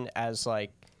Condition as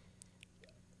like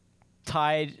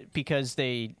tied because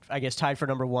tied for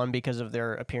number one because of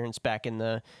their appearance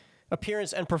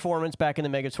and performance back in the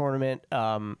mega tournament.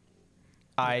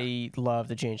 I love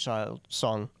the Jane Child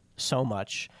song so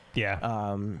much.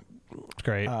 Yeah. It's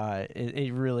great.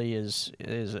 It really is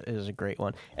a great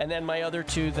one. And then my other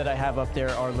two that I have up there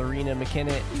are Lorena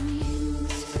McKinnon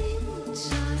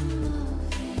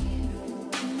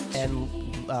and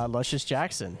Luscious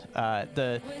Jackson.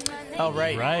 Oh,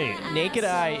 right. right. Naked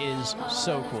Eye is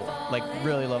so cool. Like,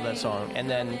 really love that song. And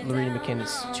then Lorena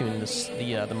McKinnon's tune,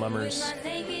 the Mummers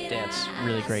dance,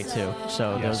 really great too.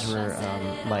 So Yes. those were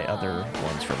my other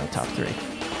ones for my top three.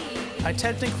 I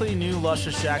technically knew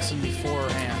Luscious Jackson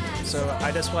beforehand, so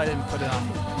that's why I didn't put it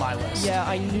on my list. Yeah,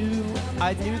 I knew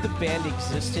the band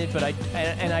existed, but I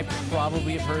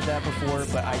probably have heard that before,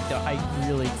 but I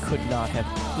really could not have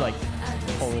like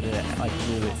pulled it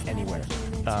knew it anywhere.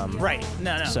 Right.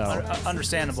 No. So-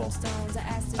 Understandable.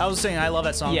 I was saying I love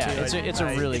that song Yeah, too. it's a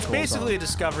really it's cool basically song. a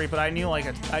discovery, but I knew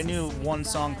I knew one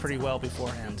song pretty well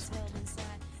beforehand.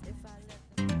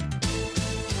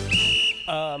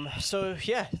 So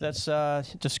yeah, that's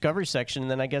discovery section.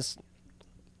 And then I guess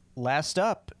last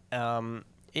up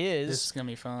is This is gonna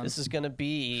be fun. This is going to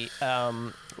be.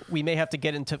 We might have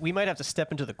to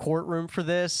step into the courtroom for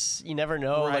this. You never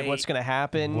know, like Right. what's going to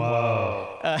happen.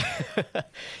 Whoa.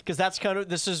 Because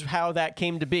this is how that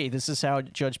came to be. This is how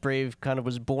Judge Brave kind of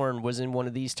was born. Was in one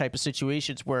of these type of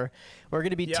situations where we're going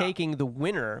to be Yeah. taking the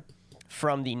winner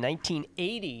from the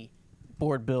 1980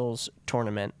 Board Bills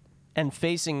tournament and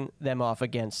facing them off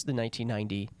against the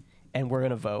 1990, and we're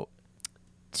going to vote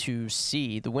to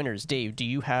see the winners. Dave, do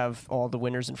you have all the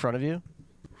winners in front of you?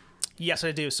 Yes,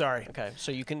 I do. Sorry. Okay,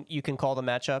 so you can call the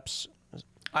matchups.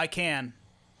 I can.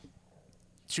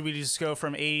 Should we just go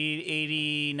from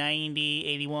 80, 90,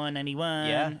 81, 91,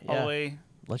 Yeah, all yeah. the way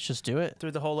Let's just do it.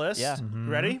 through the whole list? Yeah.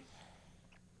 Ready?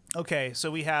 Okay, so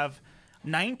we have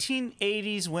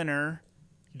 1980s winner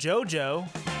JoJo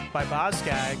by Boz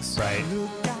Skaggs Right.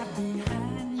 Look out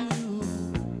behind you.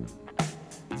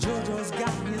 JoJo's got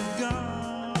his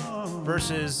gun.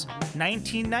 versus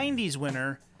 1990s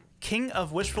winner King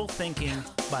of Wishful Thinking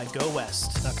by Go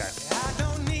West. Okay. I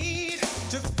don't need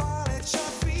to fall at your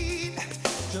feet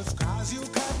just 'cause you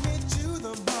cut me to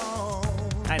the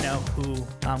bone. I know who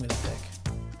I'm going to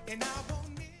pick. And I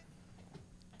won't need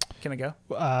Can I go?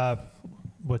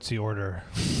 What's the order?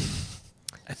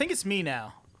 I think it's me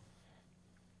now.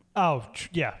 Oh,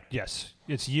 yeah. Yes.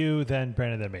 It's you, then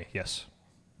Brandon, then me. Yes.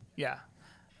 Yeah.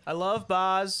 I love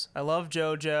Boz. I love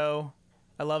JoJo.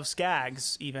 I love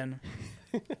Skaggs, even.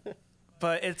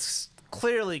 But it's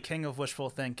clearly King of Wishful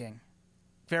Thinking.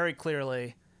 Very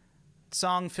clearly.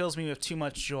 Song fills me with too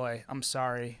much joy. I'm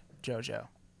sorry, JoJo.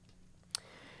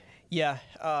 Yeah,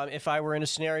 if I were in a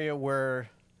scenario where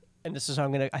and this is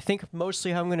how I think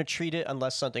mostly how I'm gonna treat it,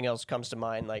 unless something else comes to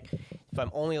mind. Like, if I'm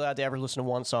only allowed to ever listen to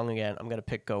one song again, I'm gonna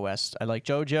pick Go West. I like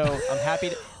JoJo.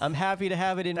 I'm happy to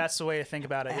have it in. That's the way to think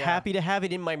about it. Yeah. Happy to have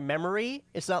it in my memory.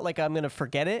 It's not like I'm gonna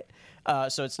forget it,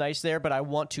 so it's nice there. But I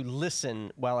want to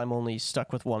listen while I'm only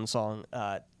stuck with one song.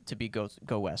 To be Go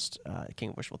West, King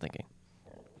of Wishful Thinking.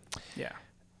 Yeah.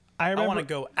 I I want to remember.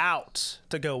 go out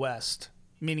to go west,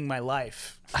 meaning my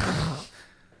life.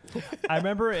 I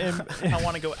remember in. I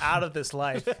want to go out of this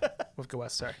life with Go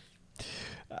West. Sorry.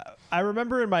 I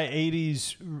remember in my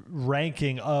 80s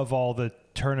ranking of all the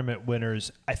tournament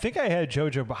winners, I think I had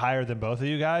JoJo higher than both of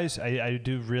you guys. I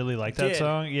do really like that did.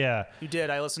 song. Yeah. You did.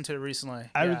 I listened to it recently.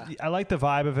 Yeah. I like the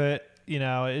vibe of it. You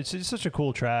know, it's such a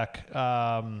cool track.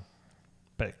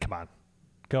 But come on,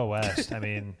 Go West. I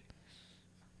mean,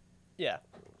 Yeah.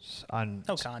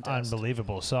 No contest.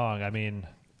 unbelievable song. I mean,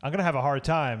 I'm gonna have a hard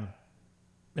time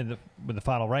with the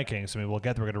final rankings. I mean, we're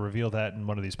gonna reveal that in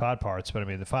one of these pod parts. But I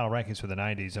mean, the final rankings for the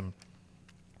 90s, I'm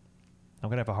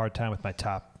gonna have a hard time with my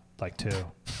top like 2.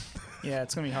 Yeah,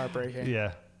 it's gonna be heartbreaking.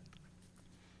 Yeah.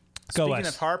 Go Speaking West.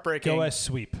 of heartbreaking, Go West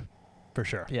sweep for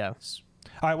sure. Yeah.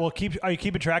 All right. Well, are you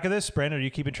keeping track of this, Brandon? Are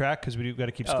you keeping track? Because we got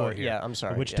to keep score here. yeah, I'm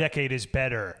sorry, Which yeah. decade is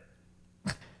better?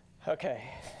 Okay.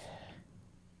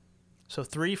 So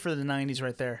 3 for the 90s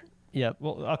right there. Yep.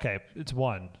 Well, okay, it's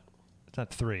 1. It's not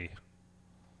 3.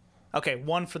 Okay,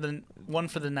 one for the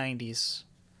 90s.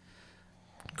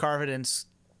 Carve it in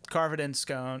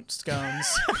scones.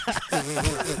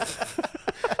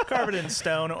 Carve it in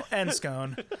stone and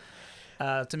scone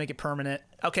to make it permanent.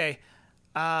 Okay.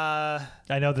 I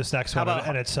know this next How one, about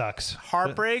and it sucks.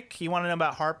 Heartbreak. You want to know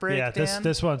about heartbreak? Yeah, Dan?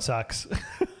 this one sucks.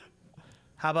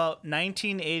 How about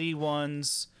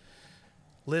 1981's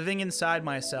 "Living Inside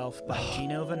Myself" by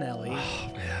Gino Vanelli?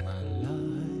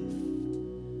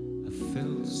 I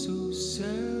felt so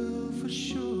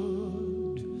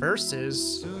self-assured.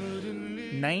 Versus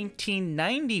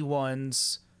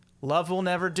 1991's "Love Will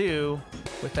Never Do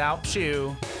Without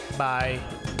You" by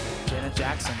Janet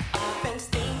Jackson. Friends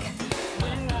think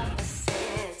we're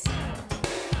opposites.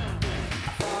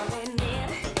 Falling in.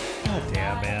 God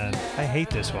damn, man, I hate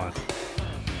this one.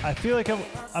 I feel like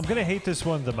I'm gonna hate this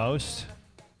one the most.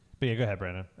 But yeah, go ahead,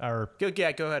 Brandon. Or Go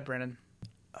ahead, Brandon.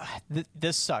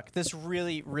 This sucks. This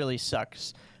really, really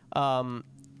sucks.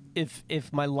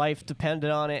 If my life depended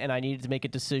on it and I needed to make a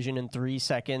decision in 3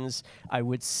 seconds, I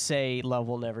would say "Love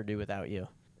Will Never Do Without You."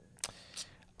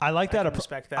 I like that. can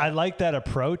respect that. I like that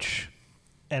approach.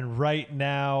 And right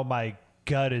now, my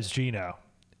gut is Gino.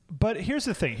 But here's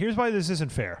the thing. Here's why this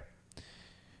isn't fair.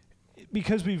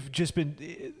 Because we've just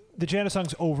been the Janet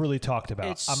song's overly talked about.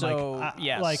 It's so-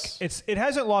 yes. like it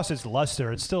hasn't lost its luster.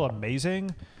 It's still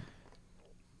amazing.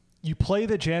 You play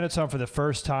the Janet song for the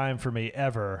first time for me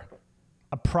ever,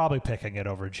 I'm probably picking it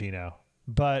over Gino.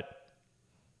 But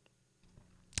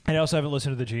I also haven't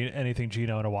listened to anything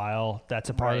Gino in a while. That's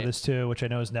a part of Right. this too, which I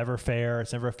know is never fair.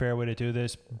 It's never a fair way to do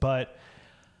this. But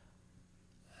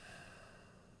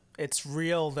It's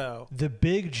real though. the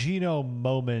big Gino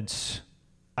moments,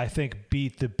 I think,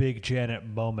 beat the big Janet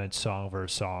moments song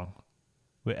versus song.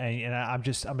 And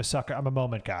I'm a sucker. I'm a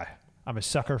moment guy. I'm a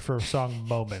sucker for song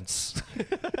moments.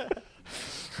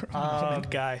 Moment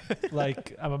guy.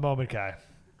 Like, I'm a moment guy.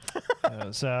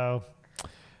 So,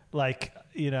 like,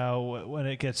 you know, when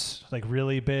it gets like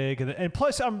really big, and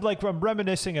plus I'm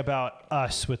reminiscing about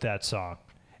Us with that song,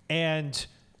 and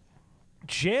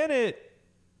Janet.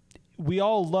 We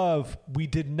all love. We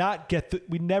did not get.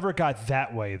 We never got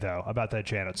that way though about that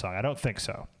Janet song. I don't think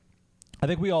so. I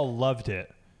think we all loved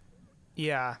it,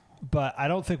 Yeah. but I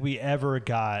don't think we ever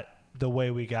got the way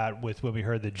we got with when we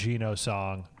heard the Gino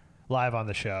song live on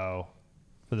the show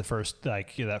for the first,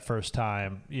 like, you know, that first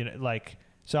time. You know, like,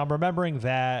 so I'm remembering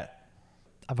that.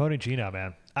 I'm voting Gino,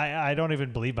 man. I don't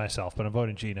even believe myself, but I'm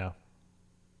voting Gino.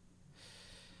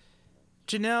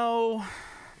 Janelle,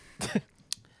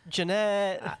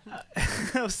 Jeanette.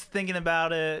 I was thinking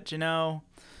about it, Janelle.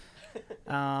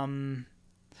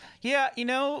 Yeah, you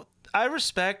know, I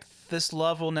respect this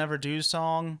 "Love Will Never Do"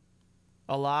 song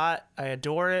a lot. I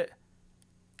adore it.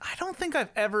 I don't think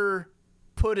I've ever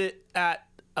put it at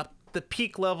the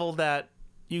peak level that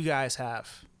you guys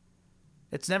have.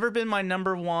 It's never been my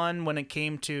number one when it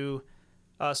came to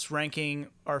us ranking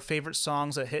our favorite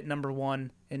songs that hit number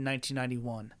one in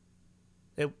 1991.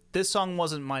 This song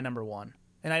wasn't my number one,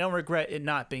 and I don't regret it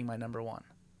not being my number one.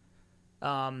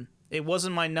 It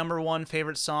wasn't my number one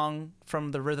favorite song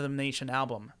from the Rhythm Nation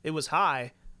album. It was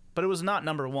high, but it was not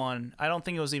number one. I don't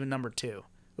think it was even number two.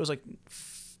 It was like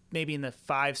maybe in the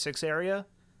 5-6 area.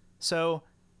 So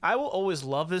I will always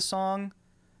love this song,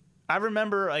 I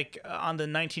remember like on the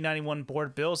 1991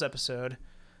 Bored Bills episode,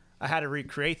 I had to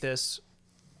recreate this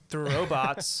through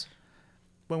robots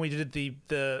when we did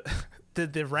the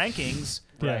rankings.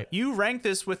 Right. You ranked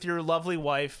this with your lovely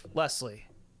wife Leslie,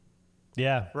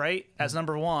 Yeah. right? As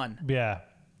number 1. Yeah.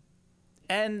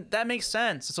 And that makes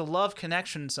sense. It's a love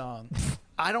connection song.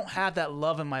 I don't have that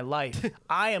love in my life.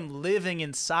 I am living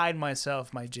inside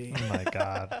myself, my G. Oh my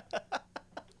God.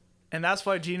 And that's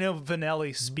why Gino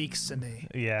Vanelli speaks to me.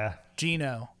 Yeah.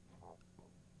 Gino.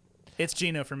 It's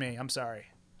Gino for me. I'm sorry.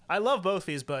 I love both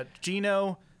these, but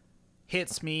Gino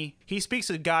hits me. He speaks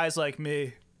to guys like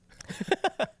me.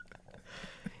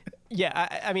 Yeah,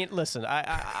 I mean, listen,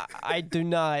 I do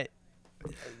not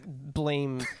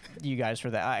blame you guys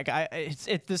for that.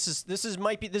 This is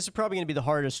probably going to be the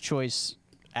hardest choice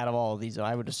out of all of these.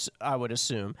 I would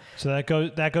assume. So that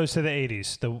goes to the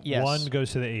 80s. The Yes. one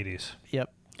goes to the 80s. Yep.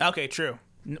 Okay, true.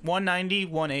 190,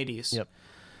 180s. Yep.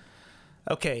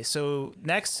 Okay, so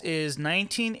next is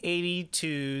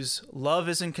 1982's Love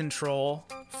Is in Control,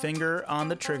 Finger on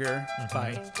the Trigger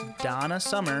by Donna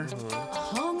Summer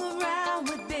Hung around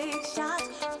with big shots,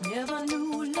 never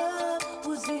knew love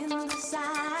was in the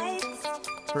sights.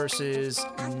 versus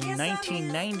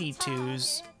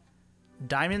 1992's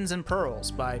Diamonds and Pearls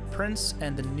by Prince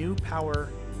and the New Power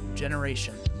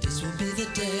Generation. This will be the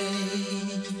day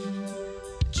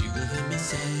that you will hear me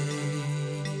say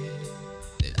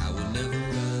that I will never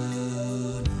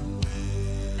run away.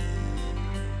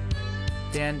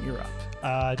 Dan, you're up.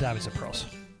 Diamonds and Pearls.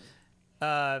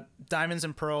 Diamonds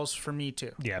and Pearls for me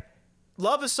too. Yeah.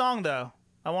 Love his song though.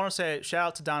 I want to say shout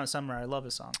out to Donna Summer. I love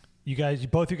his song.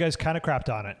 Both you guys kind of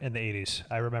crapped on it in the 80s.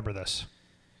 I remember this.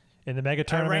 In the mega I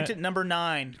tournament. ranked it number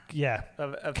 9. Yeah.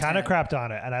 of Kind of 10. crapped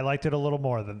on it, and I liked it a little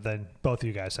more than both of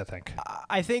you guys, I think.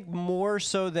 I think more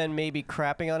so than maybe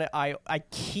crapping on it. I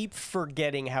keep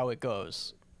forgetting how it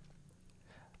goes.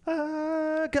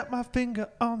 I got my finger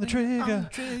on the trigger.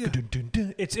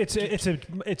 Dun-dun-dun-dun.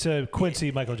 It's a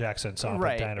Quincy Michael Jackson song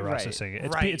Right, that Diana Ross right, is singing.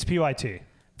 right. It's PYT.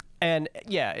 And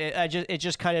yeah, it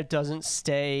just kind of doesn't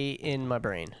stay in my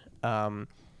brain.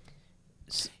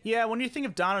 Yeah, when you think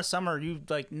of Donna Summer, you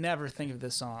like never think of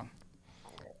this song.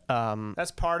 That's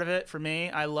part of it for me.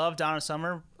 I love Donna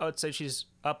Summer. I would say she's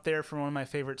up there for one of my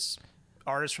favorite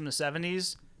artists from the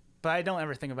 70s, but I don't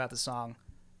ever think about the song.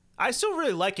 I still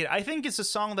really like it. I think it's a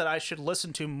song that I should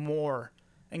listen to more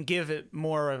and give it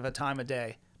more of a time of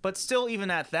day. But still,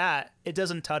 even at that, it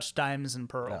doesn't touch Diamonds and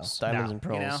Pearls. Diamonds No. and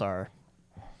Pearls You know? are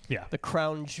Yeah. the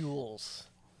crown jewels.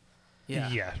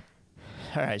 Yeah.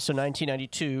 All right, so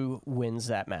 1992 wins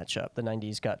that matchup. The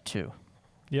 90s got 2.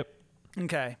 Yep.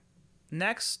 Okay.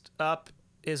 Next up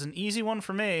is an easy one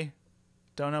for me.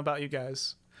 Don't know about you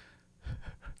guys.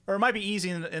 Or it might be easy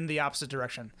in the opposite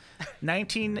direction.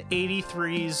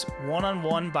 1983's One on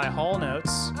One by Hall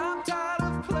Notes I'm tired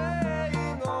of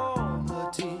playing on the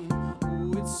team.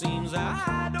 Ooh, it seems that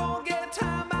I don't get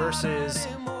time out versus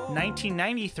anymore.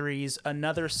 1993's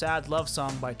Another Sad Love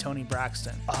Song by Tony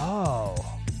Braxton.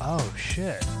 Oh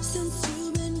shit. Since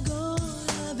you've been gone,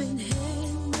 I've been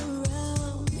hanging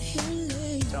around here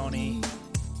lately.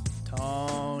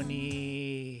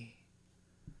 Tony.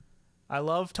 I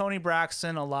love Tony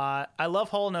Braxton a lot. I love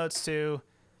Hall Notes too.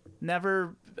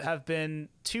 Never have been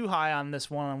too high on this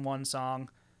one-on-one song.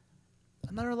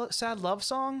 Another Sad Love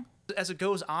Song, as it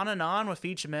goes on and on with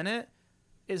each minute,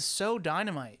 is so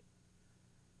dynamite.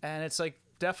 And it's like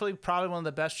definitely probably one of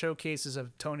the best showcases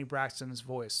of Tony Braxton's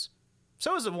voice.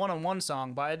 So is a one-on-one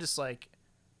song, but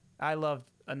I love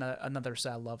another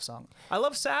sad love song. I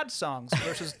love sad songs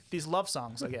versus these love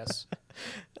songs, I guess.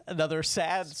 Another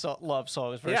sad love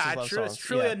songs versus Yeah, love it's songs.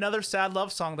 truly Yeah. another sad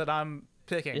love song that I'm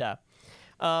picking. Yeah.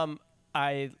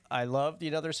 I love the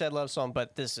Another Sad Love Song,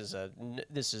 but this is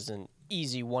an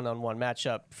easy one-on-one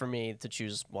matchup for me to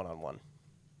choose one-on-one.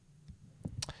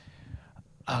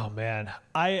 Oh man,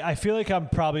 I feel like I'm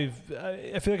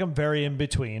very in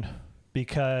between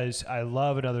because I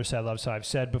love Another Sad Love Song. I've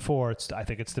said before, I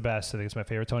think it's the best. I think it's my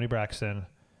favorite Tony Braxton.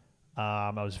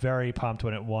 I was very pumped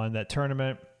when it won that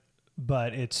tournament,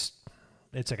 but it's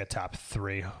like a top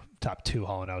 2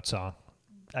 Hall & Oates song.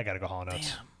 I gotta go Hall &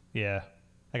 Oates. Damn. Yeah,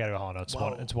 I gotta go Hall & Oates.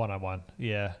 Whoa. It's one-on-one.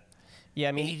 Yeah. Yeah,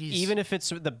 I mean, 80s. even if it's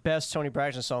the best Tony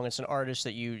Braxton song, it's an artist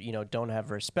that you don't have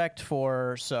respect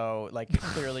for. So, like,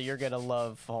 clearly you're gonna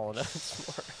love Hall &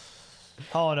 Oates more.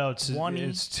 Hall & Oates One-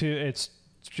 it's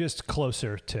just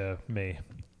closer to me.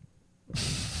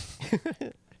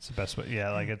 It's the best way.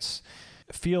 Yeah, like it's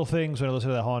feel things when I listen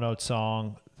to that Hall & Oates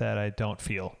song that I don't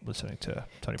feel listening to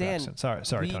Tony Braxton.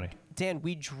 Sorry, Tony. Dan,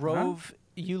 we drove.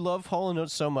 You love Hall &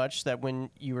 Oates so much that when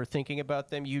you were thinking about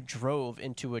them, you drove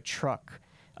into a truck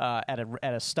at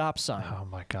a stop sign. Oh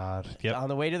my God. Yep. On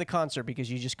the way to the concert because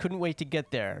you just couldn't wait to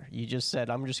get there. You just said,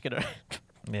 I'm just going to...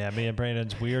 Yeah, me and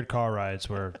Brandon's weird car rides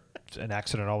where an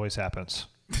accident always happens.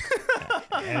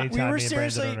 Anytime me and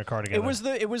Brandon are in a car together.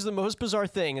 It was the most bizarre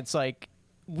thing. It's like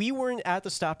we weren't at the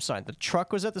stop sign. The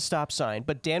truck was at the stop sign,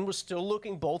 but Dan was still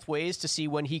looking both ways to see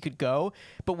when he could go.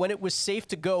 But when it was safe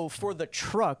to go for the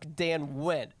truck, Dan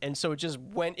went, and so it just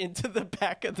went into the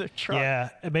back of the truck. Yeah,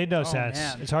 it made no sense.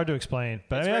 man. It's hard to explain.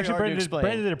 But It's I mean, very actually, hard to explain.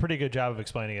 Brandon did a pretty good job of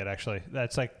explaining it, actually.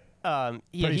 That's like, Yeah,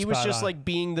 Pretty he was spot just on. like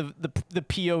being the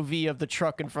POV of the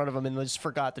truck in front of him, and just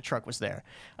forgot the truck was there.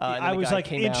 And then I the was guy like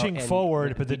came out inching and-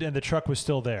 forward, but and the truck was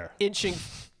still there. inching.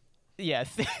 Yeah,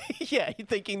 yeah,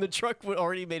 thinking the truck would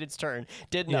already made its turn.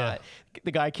 Did Yeah. not.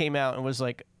 The guy came out and was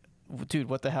like, dude,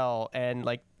 what the hell? And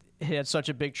like, he had such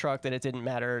a big truck that it didn't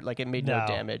matter. Like, it made no No.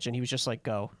 damage. And he was just like,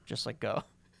 go. Just like, go.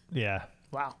 Yeah.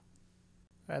 Wow.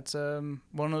 That's one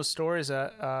of those stories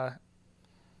that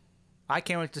I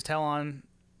can't wait to tell on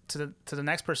to the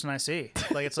next person I see.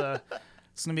 Like it's gonna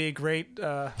be a great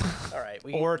All right.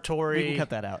 We oratory can cut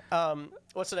that out.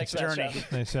 What's the next journey.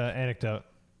 matchup? Nice anecdote.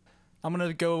 I'm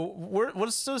gonna go.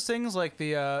 What's those things like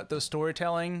those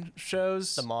storytelling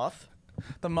shows? The Moth?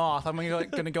 The Moth. I'm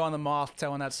gonna go on the Moth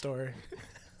telling that story.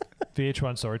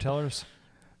 VH1 Storytellers.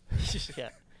 Yeah.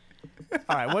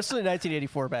 All right. What's the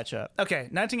 1984 matchup? Okay,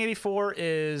 1984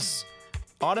 is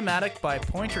Automatic by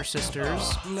Pointer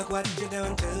Sisters. Look what you're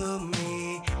doing to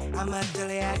me. I'm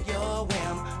utterly at your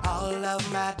whim. All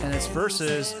of my And it's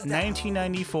versus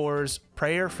 1994's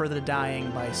Prayer for the Dying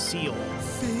by Seal.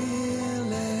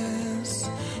 fearless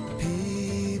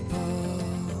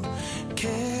people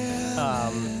care.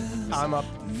 I'm up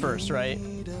first, right?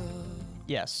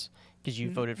 Yes. Because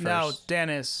you voted first. No,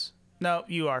 Dennis. No,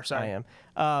 you are. I Sorry.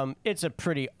 am. It's a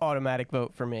pretty automatic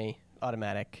vote for me.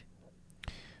 Automatic.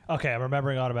 Okay, I'm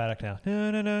remembering Automatic now. No,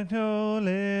 no, no,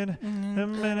 Nolan. A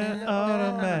minute,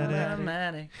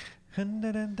 Automatic.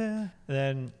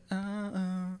 Then,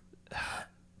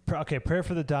 okay, Prayer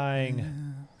for the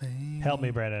Dying. Help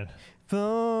me, Brandon.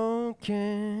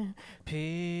 Broken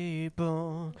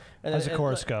people. How's the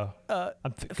chorus go?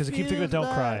 Because I keep thinking of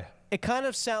Don't Cry. It kind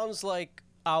of sounds like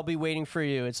I'll Be Waiting for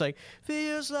You. It's like,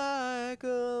 feels like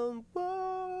a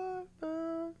war.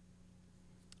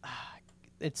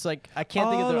 It's like, I can't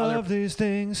think of All the other. of these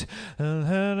things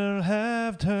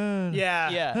have turned. Yeah.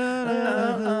 Yeah.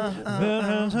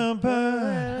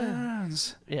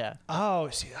 Yeah. Oh,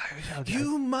 see,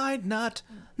 You might not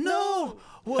know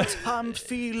what I'm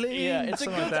feeling. Yeah, it's a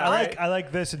Something good- like that, I right?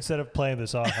 like this instead of playing the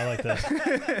song. I like this.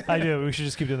 I do. We should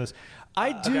just keep doing this.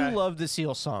 I do Okay. love the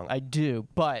Seal song. I do.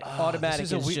 But Automatic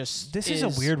This is just. This is a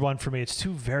weird one for me. It's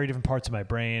two very different parts of my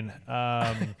brain.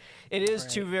 It is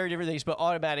two very different things, but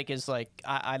Automatic is like,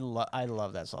 I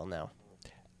love that song now.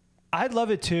 I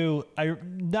love it too.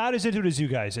 I'm not as into it as you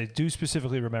guys. I do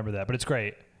specifically remember that, but it's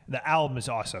great. The album is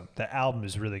awesome. The album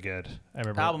is really good. I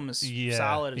remember. Album is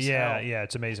solid as yeah, hell. Yeah,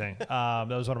 it's amazing. That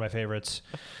was one of my favorites.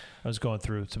 I was going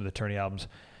through some of the Turney albums.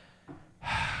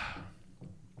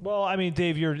 Well, I mean,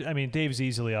 Dave's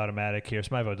easily Automatic here, so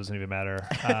my vote doesn't even matter.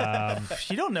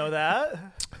 You don't know that.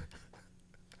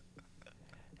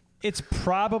 It's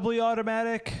probably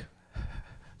Automatic.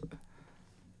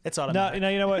 It's No, Automatic.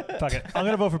 you know what? Fuck it. I'm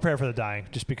gonna vote for Prayer for the Dying,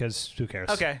 just because. Who cares?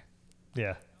 Okay.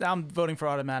 Yeah. I'm voting for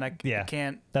Automatic. Yeah, I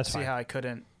can't that's see fine. how I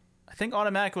couldn't. I think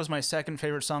Automatic was my second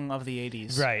favorite song of the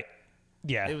 80s. Right.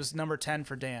 Yeah. It was number 10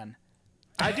 for Dan.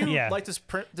 I do Yeah. like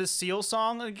this Seal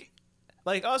song.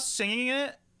 Like us singing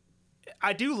it,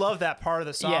 I do love that part of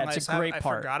the song. Yeah, it's I a just great I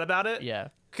part. forgot about it. Yeah.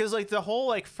 Because like the whole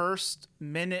like first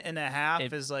minute and a half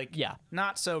is like yeah.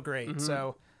 not so great.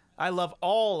 So I love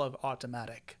all of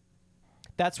Automatic.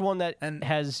 That's one that And-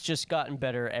 has just gotten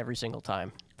better every single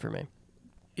time for me.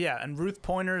 Yeah, and Ruth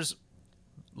Pointer's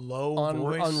low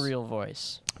voice. Unreal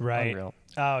voice. Right. Unreal.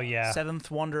 Oh yeah. Seventh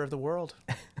wonder of the world.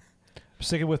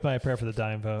 Sticking with my Prayer for the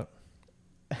Dying vote.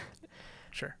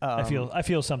 Sure. I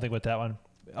feel something with that one.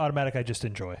 Automatic, I just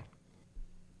enjoy.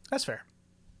 That's fair.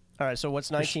 All right, so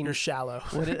what's 19? You're shallow.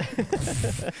 What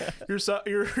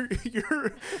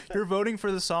You're voting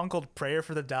for the song called "Prayer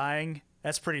for the Dying."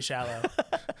 That's pretty shallow.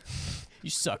 you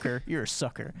sucker. You're a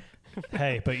sucker.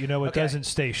 Hey, but you know what Okay. doesn't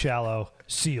stay shallow?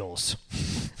 Seals.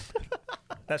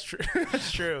 That's true.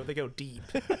 That's true. They go deep.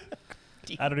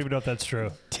 I don't even know if that's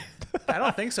true. I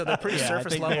don't think so. They're pretty Yeah, I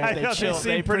surface think level. I They know, chill. they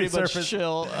seem They pretty pretty much surface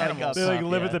chill. animals. They like up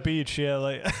live top, at the beach. Yeah,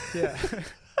 like Yeah.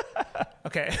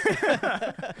 Okay.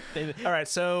 yeah. All right.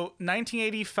 So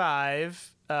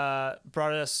 1985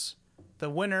 brought us the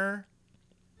winner,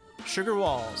 "Sugar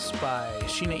Walls" by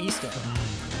Sheena Easton.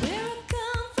 Where I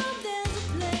come from, there's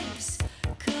a place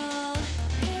called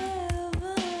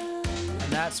heaven.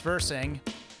 That's versing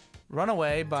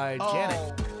Runaway by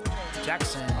Janet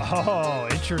Jackson. Oh,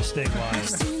 interesting one.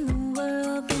 Seen the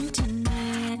world in too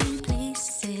many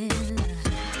places.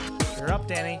 You're up,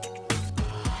 Danny.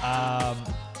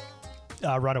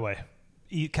 Runaway.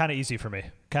 Kind of easy for me.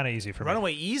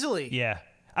 Runaway easily. Yeah.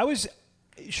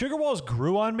 Sugar Walls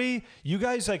grew on me. You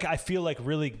guys, like, I feel like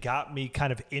really got me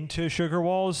kind of into Sugar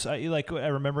Walls.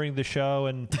 Remembering the show,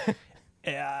 and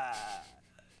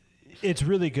it's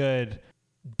really good.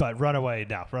 But Runaway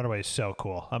is so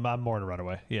cool. I'm more in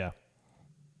Runaway. Yeah.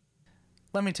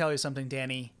 Let me tell you something,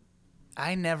 Danny.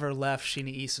 I never left Sheena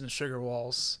Easton's Sugar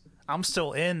Walls. I'm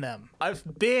still in them.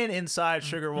 I've been inside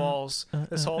Sugar Walls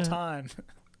this whole time.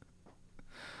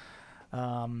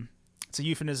 It's a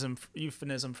euphemism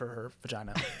for her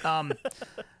vagina.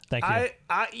 Thank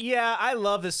you. I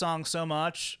love this song so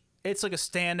much. It's like a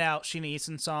standout Sheena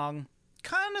Easton song.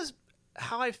 Kind of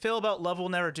how I feel about Love Will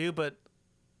Never Do, but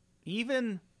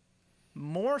even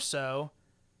more so,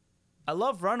 I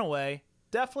love Runaway.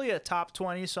 Definitely a top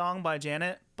 20 song by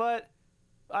Janet, but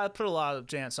I put a lot of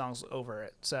Janet songs over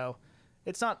it. So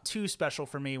it's not too special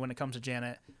for me when it comes to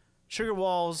Janet. Sugar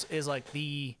Walls is like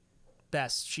the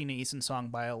best Sheena Easton song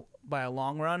by a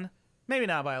long run. Maybe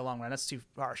not by a long run. That's too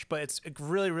harsh, but it's a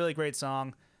really, really great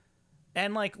song.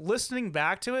 And like listening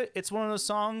back to it, it's one of those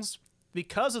songs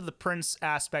because of the Prince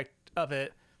aspect of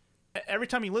it. Every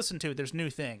time you listen to it, there's new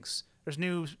things. There's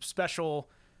new special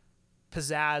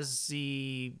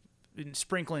pizzazzy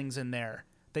sprinklings in there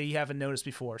that you haven't noticed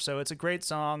before. So it's a great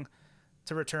song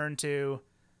to return to.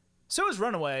 So is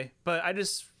Runaway, but I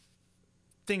just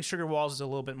think Sugar Walls is a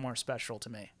little bit more special to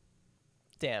me.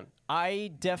 Damn.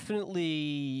 I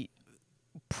definitely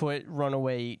put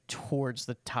Runaway towards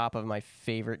the top of my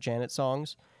favorite Janet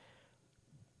songs,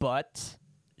 but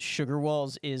Sugar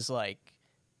Walls is like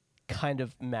kind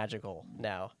of magical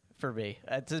now for me.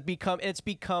 It's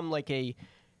become like a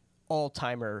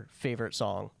all-timer favorite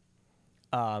song.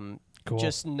 Cool.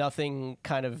 Just nothing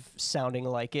kind of sounding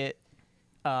like it.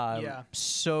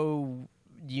 So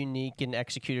unique and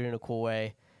executed in a cool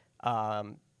way.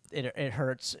 It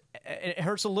hurts. It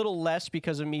hurts a little less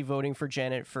because of me voting for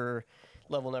Janet for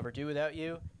Love Will Never Do Without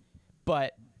You.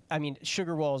 But I mean,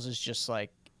 Sugar Walls is just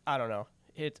like, I don't know.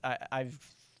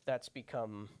 That's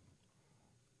become.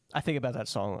 I think about that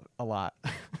song a lot.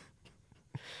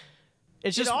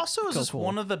 It's It just also is so just cool.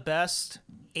 one of the best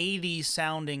 80s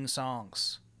sounding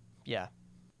songs. Yeah.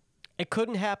 It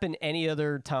couldn't happen any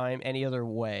other time, any other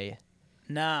way.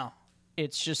 No.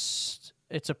 It's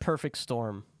a perfect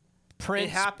storm. Prince.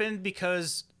 It happened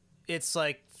because it's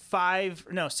like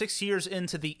 6 years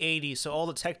into the 80s, so all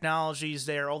the technology's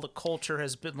there, all the culture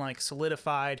has been like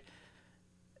solidified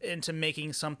into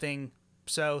making something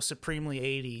so supremely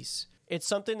 80s. It's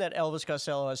something that Elvis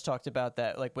Costello has talked about,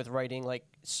 that like with writing, like,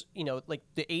 like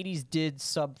the 80s did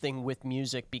something with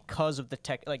music because of the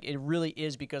tech. Like it really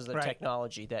is because of the Right.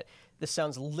 technology, that the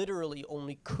sounds literally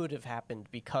only could have happened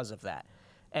because of that.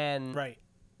 And Right.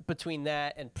 between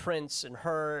that and Prince and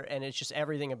her, and it's just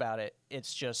everything about it.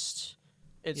 It's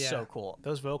so cool.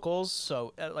 Those vocals.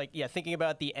 So thinking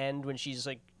about the end when she's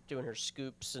like doing her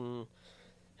scoops and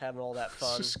having all that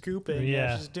fun. Scooping.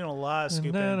 Yeah. She's doing a lot of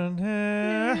scooping.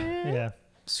 Yeah.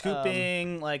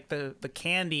 Scooping, like the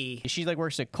candy She like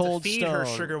works at to Cold feed Stone. her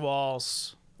Sugar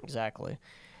Walls. Exactly.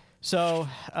 So,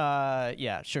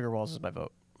 Sugar Walls is my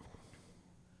vote.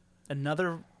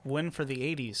 Another win for the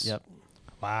 80s. Yep.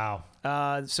 Wow.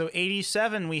 So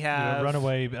 87 we have...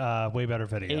 Runaway, way better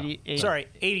video.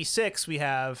 86 we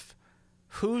have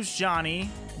Who's Johnny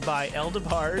by El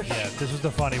DeBarge Yeah, this was the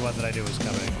funny one that I knew was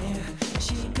coming.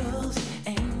 She goes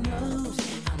and knows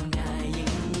I'm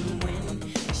dying when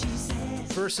she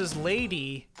says versus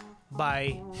Lady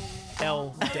by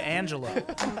El D'Angelo.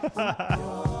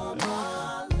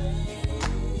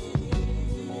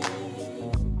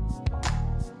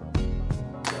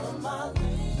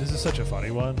 This is such a funny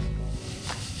one.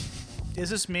 Is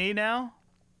this me now?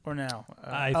 Or no?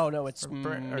 Oh no, it's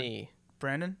Br- or- me.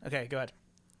 Brandon? Okay, go ahead.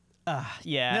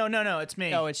 Yeah. No, it's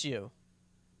me. Oh, it's you.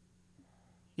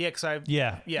 Yeah, because I...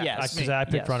 Yeah. Yeah, Yes. it's me. Because I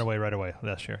picked Yes. Runaway right away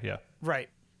last year. Yeah. Right.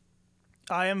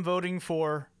 I am voting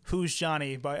for Who's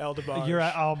Johnny by El DeBarge. You're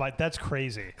at, oh my, that's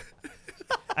crazy.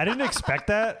 I didn't expect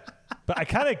that, but I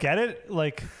kind of get it.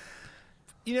 Like,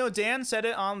 You know, Dan said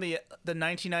it on the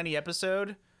 1990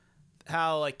 episode,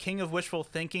 how like King of Wishful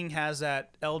Thinking has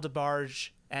that El DeBarge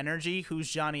energy, Who's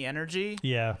Johnny energy.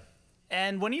 yeah.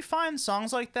 And when you find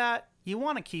songs like that, you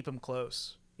want to keep them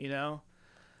close, you know?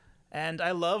 And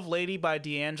I love Lady by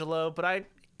D'Angelo, but I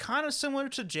kind of similar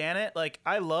to Janet. Like,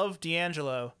 I love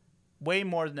D'Angelo way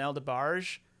more than El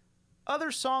DeBarge,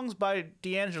 other songs by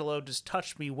D'Angelo just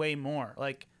touched me way more.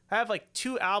 Like, I have like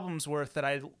 2 albums worth that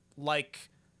I like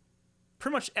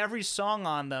pretty much every song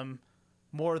on them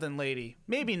more than Lady.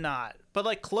 Maybe not, but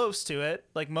like close to it.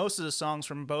 Like most of the songs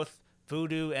from both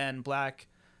Voodoo and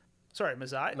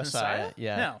Messiah?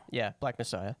 Yeah. No. Yeah, Black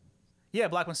Messiah. Yeah,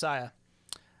 Black Messiah.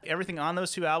 Everything on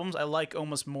those 2 albums I like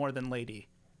almost more than Lady.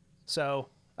 So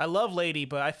I love Lady,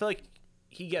 but I feel like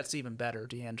he gets even better,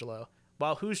 D'Angelo.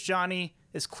 While Who's Johnny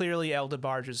is clearly El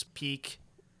DeBarge's peak.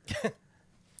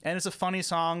 And it's a funny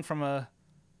song from a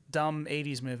dumb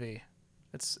 80s movie.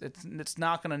 It's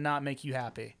not going to not make you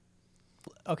happy.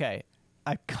 Okay,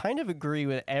 I kind of agree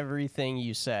with everything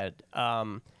you said.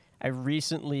 I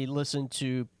recently listened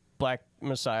to Black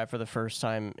Messiah for the first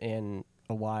time in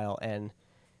a while, and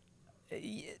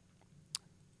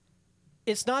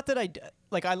it's not that I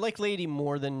like Lady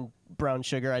more than Brown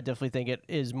Sugar. I definitely think it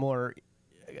is more,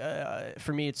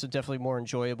 for me, it's definitely more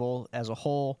enjoyable as a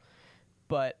whole.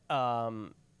 But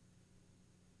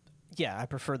yeah, I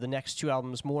prefer the next 2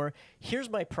 albums more. Here's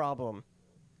my problem.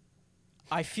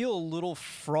 I feel a little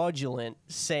fraudulent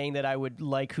saying that I would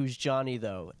like Who's Johnny,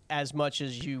 though, as much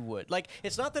as you would. Like,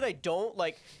 it's not that I don't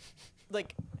like,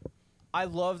 I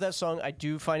love that song. I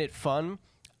do find it fun.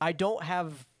 I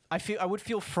would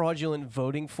feel fraudulent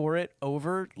voting for it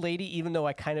over Lady, even though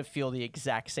I kind of feel the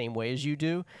exact same way as you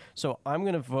do. So I'm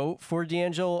going to vote for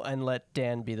D'Angelo and let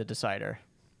Dan be the decider.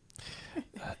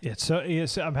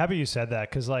 I'm happy you said that,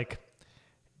 because like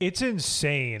it's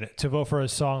insane to vote for a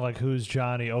song like Who's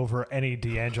Johnny over any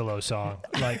D'Angelo song.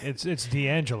 Like it's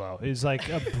D'Angelo. He's like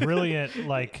a brilliant,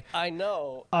 like I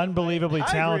know, unbelievably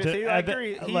talented. I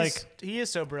agree. He is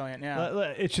so brilliant.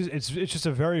 Yeah. It's just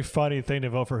a very funny thing to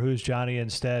vote for Who's Johnny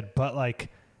instead. But like,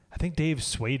 I think Dave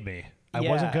swayed me. I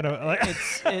wasn't gonna. Like,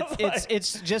 it's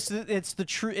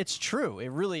true. It's true. It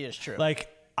really is true. Like,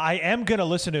 I am gonna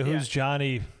listen to Who's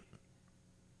Johnny.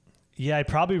 Yeah,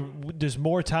 there's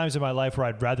more times in my life where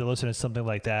I'd rather listen to something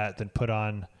like that than put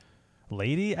on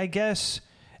Lady, I guess.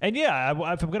 And yeah,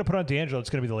 if I'm going to put on D'Angelo,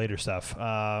 it's going to be the later stuff.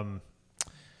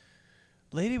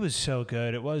 Lady was so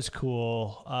good. It was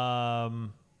cool.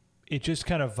 It just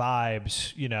kind of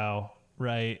vibes,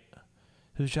 right?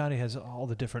 Who's Johnny has all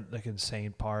the different, like,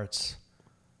 insane parts.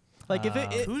 Like,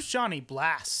 Who's Johnny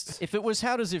blast? If it was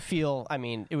How Does It Feel, I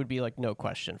mean, it would be like no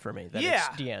question for me that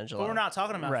it's D'Angelo. But we're not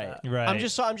talking about right. that. Right. I'm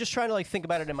just trying to like think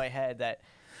about it in my head that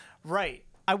Right.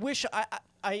 I wish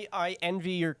I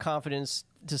envy your confidence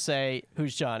to say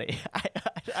Who's Johnny.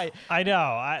 I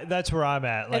know. That's where I'm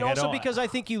at. Like, and also because I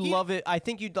think you love it. I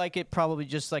think you'd like it probably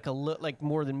just like like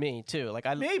more than me too. Like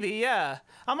Maybe, yeah.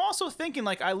 I'm also thinking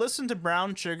like I listened to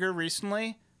Brown Sugar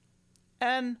recently,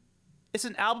 and it's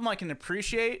an album I can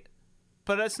appreciate.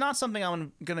 But it's not something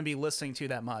I'm going to be listening to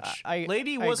that much.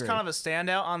 Lady was agree. kind of a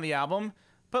standout on the album,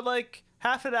 but like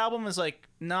half of the album is like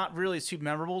not really too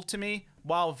memorable to me,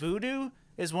 while Voodoo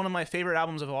is one of my favorite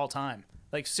albums of all time.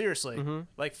 Like seriously,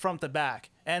 like front to back.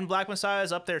 And Black Messiah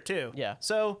is up there too. Yeah.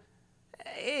 So,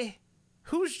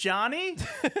 Who's Johnny?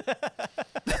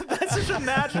 That's such a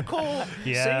magical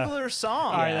singular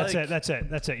song. All right, that's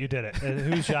it. You did it.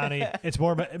 Who's Johnny? It's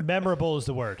more memorable is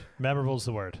the word. Memorable is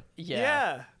the word.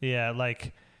 yeah. Yeah,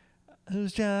 like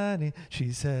Who's Johnny?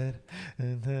 She said.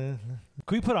 Can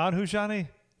we put on Who's Johnny?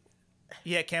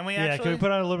 Yeah, can we Yeah, actually? can we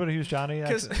put on a little bit of Who's Johnny?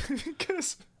 Because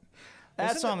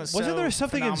that song is Wasn't so there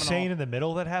something phenomenal. insane in the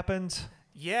middle that happened?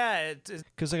 Yeah,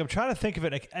 Because like I'm trying to think of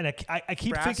it, and I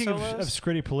keep Brass thinking of solos?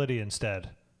 Scritti Politti instead.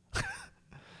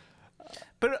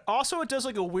 but also it does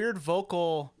like a weird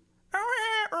vocal,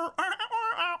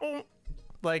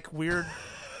 like weird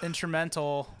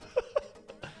instrumental.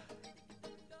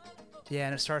 Yeah,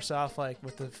 and it starts off like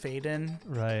with the fade in.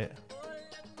 Right.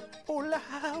 Hola,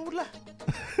 hola.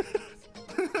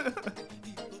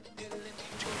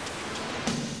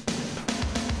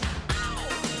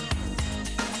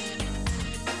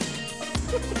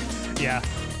 Yeah.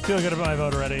 Feel good about my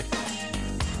vote already.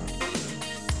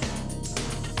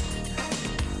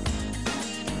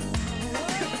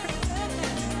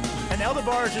 And El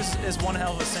DeBarge is one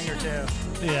hell of a singer too.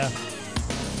 Yeah.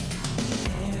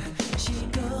 She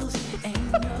goes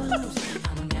and knows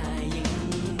I'm dying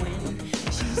when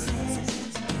she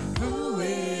says, "Who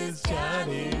is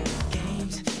Johnny?"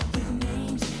 Games with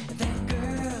names that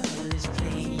girl is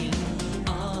playing.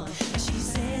 All she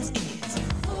says is,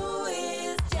 "Who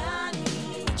is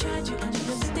Johnny?" I try to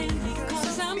understand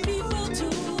because I'm people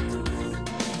too,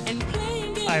 and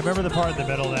playing games I remember the part in the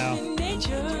middle now. in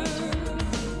nature.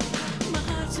 My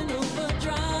heart's in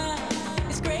overdrive.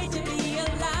 It's great to be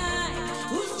alive.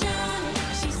 Who's Johnny?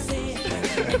 She said,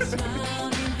 and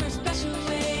smiled in her special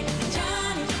way.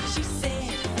 Johnny, she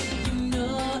said, you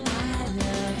know I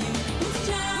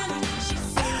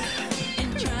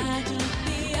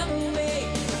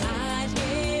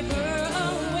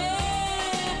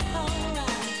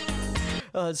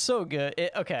it's so good.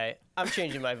 Okay, I'm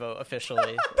changing my vote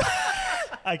officially.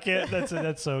 I can't.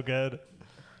 That's so good.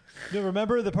 No,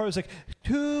 remember the part was like,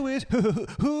 who is who?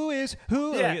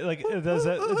 Yeah. Like it does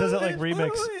that like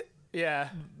remix Yeah.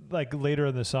 like later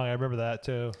in the song. I remember that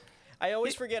too. I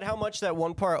always forget how much that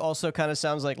one part also kind of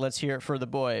sounds like "Let's Hear It for the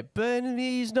Boy." But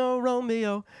he's no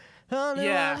Romeo.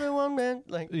 Yeah. Everyone man.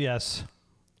 Like Yes.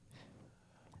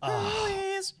 who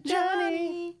is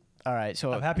Johnny? All right,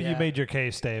 so I'm happy you Yeah. made your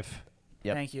case, Dave.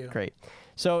 Yep, Thank you. Great.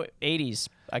 So 80s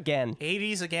again.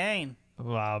 80s again.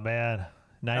 Wow, man.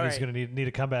 90s All right. gonna need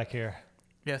a comeback here.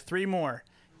 Yeah, 3 more.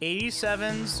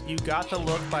 87's "You Got the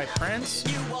Look" by Prince.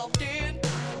 You walked in,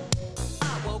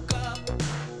 I woke up.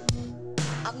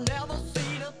 I've never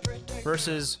seen a pretty.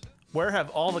 Versus "Where Have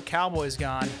All the Cowboys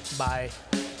Gone" by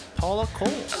Paula Cole.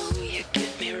 Oh, you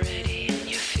get me ready in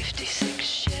your 56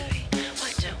 Chevy.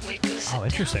 Why don't we go sit Oh,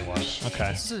 interesting down one. and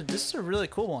Okay. This is a really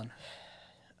cool one.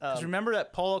 'Cause remember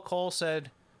that Paula Cole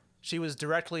said she was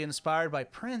directly inspired by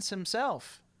Prince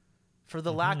himself for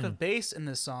the lack of bass in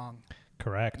this song.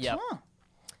 Correct. Yep. Huh.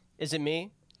 Is it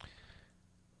me?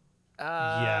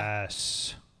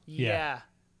 Yes. Yeah.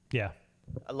 Yeah.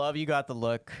 I love You Got the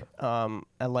Look.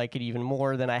 I like it even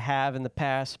more than I have in the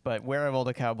past, but Where Have All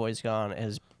the Cowboys Gone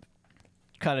has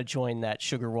kind of joined that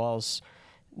Sugar Walls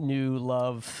new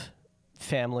love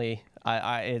family.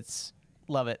 It's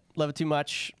love it too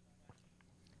much.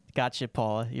 Gotcha,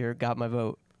 Paula. You got my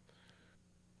vote.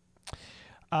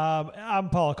 I'm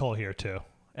Paula Cole here too.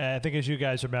 And I think, as you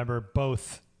guys remember,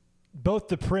 both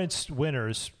the Prince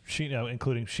winners,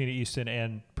 including Sheena Easton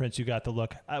and Prince, You Got the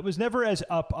Look, I was never as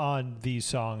up on these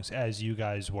songs as you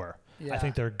guys were. Yeah. I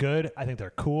think they're good. I think they're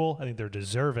cool. I think they're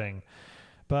deserving.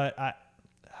 But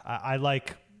I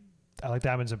like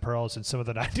Diamonds and Pearls and some of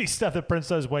the 90s stuff that Prince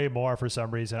does way more for some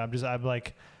reason. I'm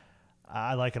like,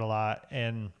 I like it a lot,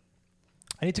 and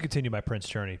I need to continue my Prince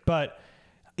journey. But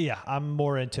yeah, I'm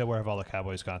more into Where Have All the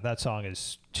Cowboys Gone. That song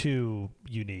is too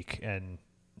unique, and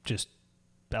just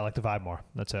I like the vibe more.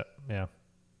 That's it. Yeah.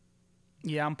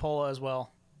 Yeah, I'm Paula as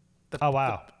well. Oh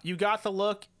wow. You Got the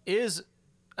Look is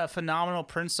a phenomenal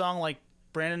Prince song. Like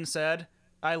Brandon said,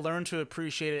 I learned to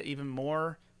appreciate it even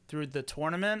more through the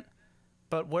tournament.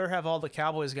 But Where Have All the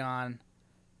Cowboys Gone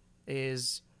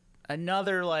is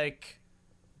another like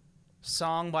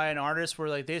song by an artist where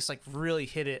like they just like really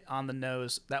hit it on the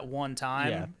nose that one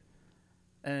time. Yeah.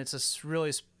 And it's a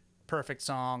really perfect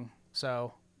song.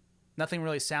 So nothing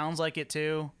really sounds like it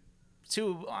too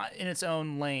in its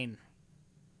own lane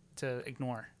to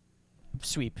ignore.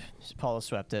 Sweep. Paula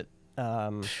swept it.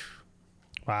 Wow.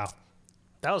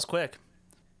 That was quick.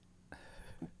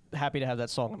 Happy to have that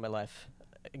song in my life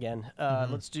again.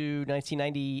 Let's do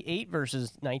 1998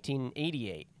 versus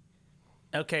 1988.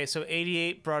 Okay, so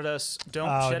 88 brought us "Don't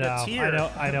Oh Shed no. a Tear."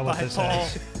 I know what by this Paul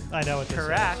is. I know what this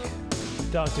Carrack. is.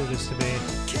 Don't do this to me.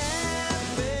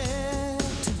 Can't bear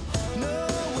to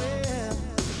nowhere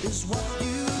is what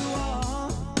you are.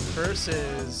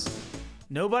 versus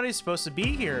 "Nobody's Supposed to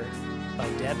Be Here" by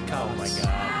Deb Cox. Oh my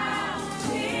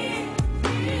God.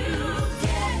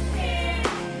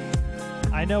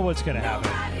 I know what's gonna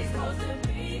happen.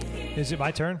 Is it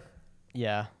my turn?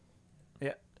 Yeah.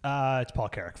 Yeah. It's Paul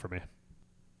Carrack for me.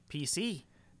 PC.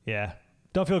 Yeah.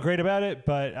 Don't feel great about it,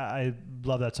 but I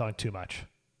love that song too much.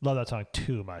 Love that song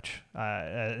too much.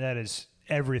 That is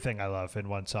everything I love in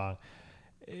one song.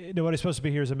 Nobody's Supposed to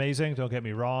Be Here is amazing. Don't get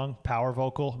me wrong. Power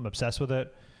vocal. I'm obsessed with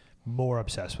it. More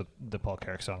obsessed with the Paul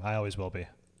Carrack song. I always will be.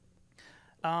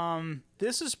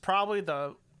 This is probably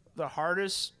the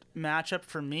hardest matchup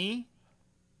for me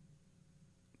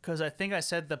because I think I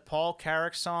said the Paul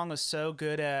Carrack song is so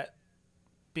good at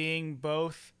being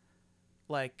both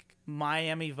like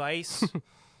Miami Vice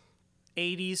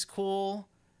 80s cool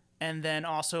and then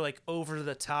also like over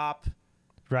the top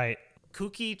Right.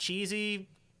 kooky cheesy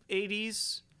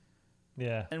 80s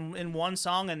Yeah. in one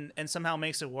song and somehow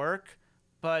makes it work.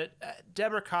 But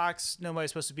Deborah Cox, Nobody's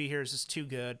Supposed to Be Here is just too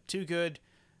good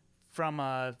from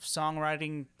a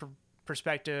songwriting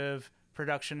perspective,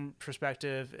 production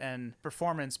perspective, and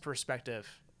performance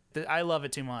perspective. I love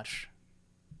it too much.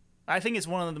 I think it's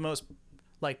one of the most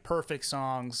like perfect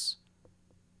songs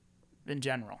in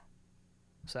general.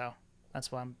 So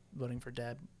that's why I'm voting for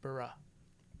Deborah.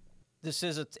 This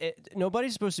is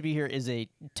Nobody's Supposed to Be Here is a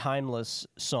timeless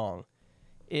song.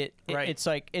 Right.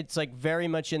 It's like very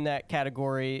much in that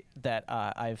category that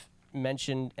I've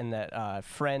mentioned and that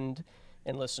friend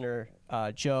and listener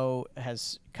Joe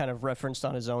has kind of referenced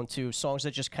on his own too. Songs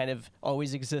that just kind of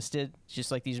always existed,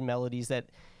 just like these melodies that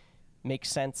make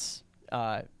sense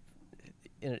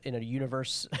in a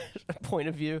universe point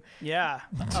of view. Yeah.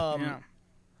 Yeah.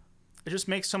 It just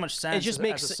makes so much sense. It just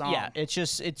makes as a song. yeah. It's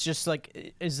just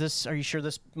like, is this? Are you sure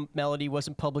this melody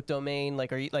wasn't public domain?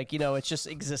 Like, are you like, it just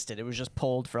existed. It was just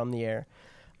pulled from the air.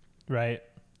 Right.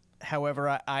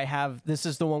 However, I have, this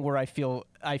is the one where I feel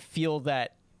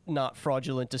that not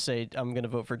fraudulent to say I'm going to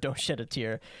vote for Don't Shed a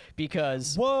Tear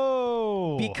because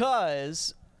Whoa.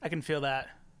 I can feel that.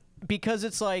 Because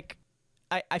it's like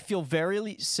I feel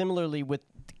very similarly with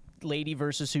Lady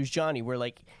versus Who's Johnny, where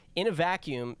like in a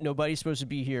vacuum, Nobody's Supposed to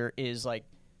Be Here is like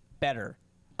better,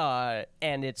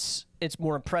 and it's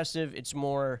more impressive, it's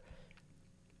more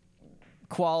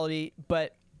quality,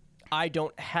 but I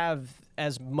don't have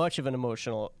as much of an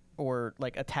emotional or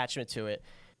like attachment to it.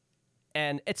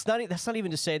 And it's not. That's not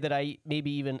even to say that I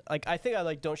maybe even like. I think I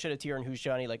like Don't Shed a Tear and Who's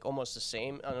Johnny like almost the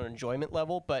same on an enjoyment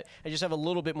level, but I just have a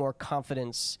little bit more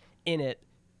confidence in it,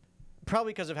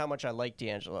 probably because of how much I like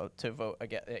D'Angelo to vote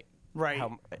again. Right.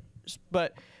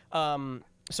 But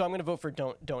so I'm going to vote for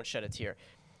Don't Shed a Tear.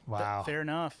 Wow. Fair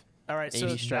enough. All right. So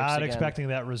 80 strikes Not again. expecting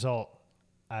that result.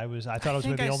 I thought it was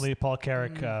going to be the only Paul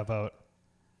Carrick vote.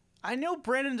 I know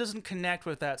Brandon doesn't connect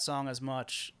with that song as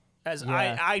much as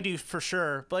Yeah. I do for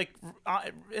sure. But like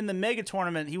in the mega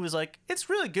tournament, he was like, it's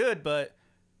really good, but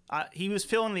he was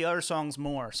feeling the other songs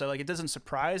more. So like it doesn't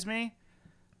surprise me,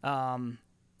 and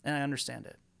I understand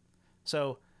it.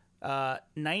 So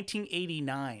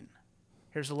 1989.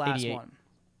 Here's the last 88. one.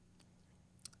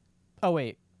 Oh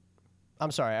wait,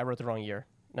 I'm sorry, I wrote the wrong year.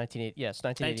 1989.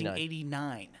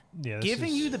 1989. Yeah, this Giving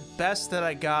is- You the Best That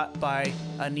I Got by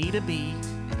Anita B.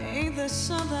 Ain't there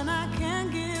something I can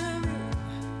give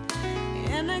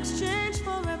in exchange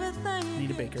for everything you Anita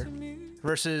give Baker. to me?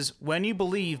 Versus When You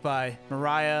Believe by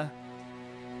Mariah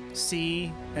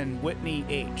C. and Whitney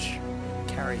H.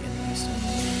 Carrie and Houston.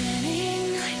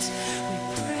 Many nights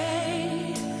we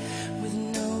prayed with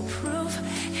no proof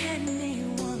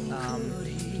anyone could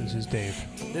hear. This is Dave.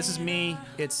 This is me.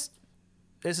 This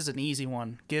is an easy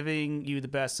one. Giving You the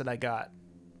Best That I Got.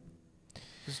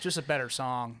 It's just a better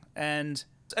song. And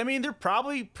I mean, they're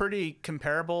probably pretty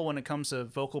comparable when it comes to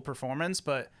vocal performance,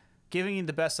 but Giving You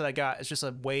the Best That I Got is just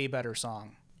a way better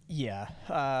song. Yeah,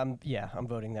 I'm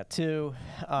voting that too.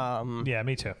 Yeah,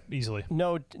 me too. Easily.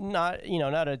 No, not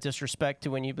a disrespect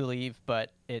to When You Believe,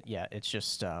 but it's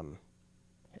just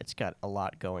it's got a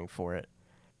lot going for it.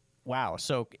 Wow,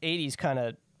 so 80s kind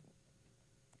of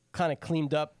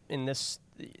cleaned up in this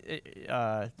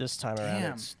time around.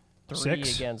 Damn. It's 3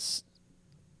 6? against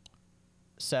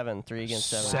 7, 3 against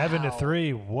 7.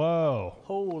 7-3. Whoa.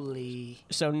 Holy.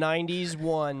 So 90s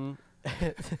won.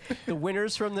 The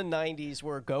winners from the 90s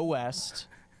were Go West,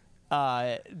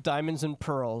 Diamonds and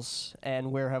Pearls,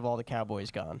 and Where Have All the Cowboys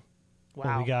Gone? Well,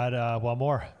 Wow. we got one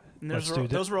more. And Let's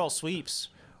those were all sweeps.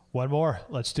 one more.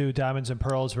 Let's do Diamonds and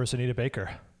Pearls versus Anita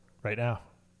Baker right now.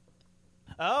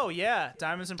 Oh, yeah.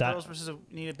 Diamonds and That- Pearls versus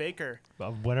Anita Baker.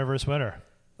 Winner versus winner.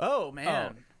 Oh,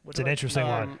 man. It's an interesting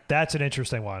one. That's an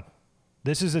interesting one.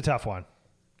 This is a tough one.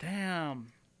 Damn.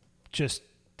 Just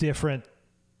different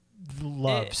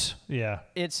loves. Yeah.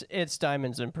 It's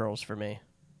Diamonds and Pearls for me.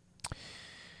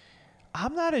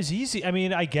 I'm not as easy. I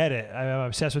mean, I get it. I'm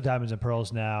obsessed with Diamonds and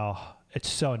Pearls now. It's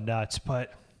so nuts.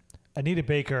 But Anita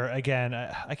Baker, again,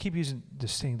 I keep using the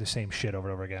same shit over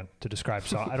and over again to describe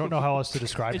song. I don't know how else to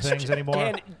describe things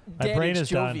anymore. My brain it's is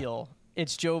done. jovial.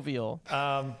 It's jovial.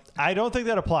 I don't think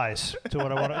that applies to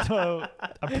what I want to.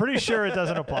 I'm pretty sure it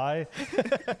doesn't apply.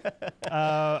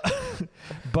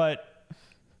 But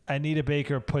Anita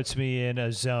Baker puts me in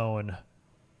a zone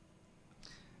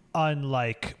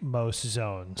unlike most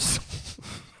zones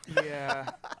Yeah.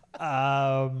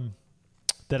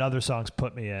 that other songs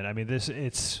put me in. I mean,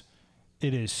 it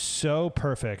is so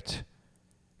perfect,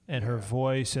 and her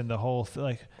voice and the whole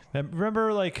like.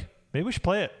 Remember, like maybe we should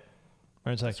play it.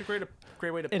 Where it's like It's a great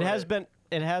way to put It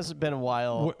has been a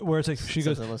while. where it's like she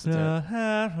goes Since I listened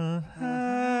to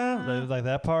like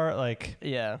that part. Like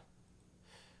Yeah.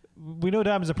 we know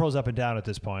Diamonds and Pearls up and down at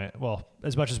this point. Well,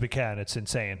 as much as we can. It's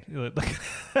insane.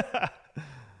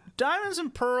 Diamonds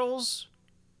and Pearls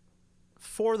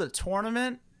for the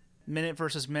tournament, minute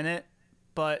versus minute,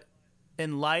 but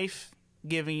in life,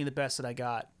 Giving You the Best That I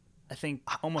Got. I think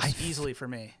almost easily for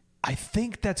me. I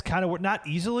think that's kind of not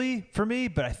easily for me,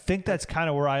 but I think that's kind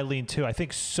of where I lean too. I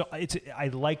think so. I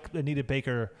like Anita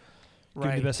Baker. Give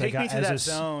Me the Best Take I me Got to as that a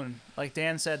zone. Like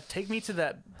Dan said, take me to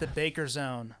the Baker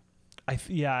zone.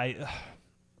 like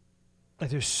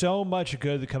there's so much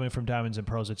good coming from Diamonds and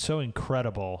Pearls. It's so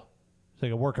incredible. It's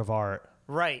like a work of art.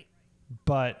 Right.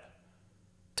 But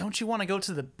Don't you want to go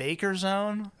to the Baker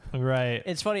zone? right.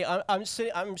 It's funny.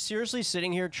 I'm seriously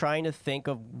sitting here trying to think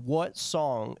of what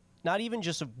song, not even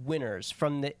just of winners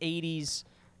from the 80s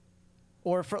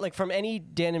or for like from any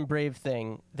Dan and Brave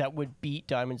thing that would beat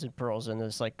Diamonds and Pearls in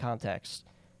this like context.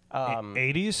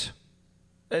 80s?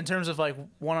 In terms of like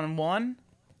one-on-one?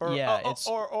 Or, Yeah, or, it's-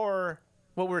 or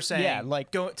what we're saying. Yeah,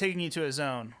 like- taking you to a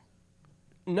zone.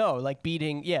 No, like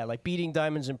beating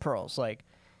Diamonds and Pearls. Like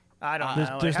I don't There's-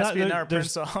 know. there's it has not- to be another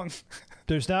there's- Prince song.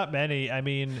 There's not many. I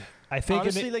mean, I think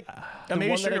honestly, like the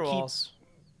Maybe one that I Sugar keep- Walls.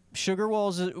 Sugar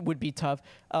Walls would be tough.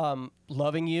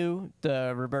 Loving You,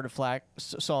 the Roberta Flack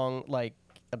song. Like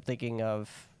I'm thinking of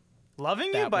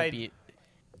Loving that You by would be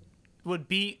would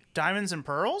beat Diamonds and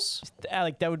Pearls?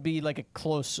 like that would be like a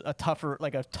tough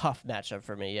matchup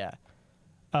for me. Yeah.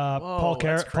 Paul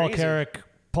that's crazy. Carrick.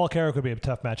 Paul Carrick would be a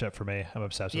tough matchup for me. I'm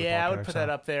obsessed with Yeah, Paul I would Carrick put song. that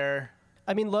up there.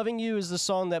 I mean, Loving You is the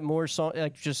song that more song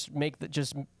like just make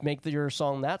your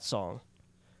song that song.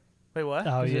 Wait, what?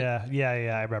 Oh Is it-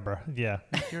 yeah, I remember. Yeah,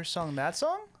 Your song, that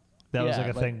song? that was Yeah,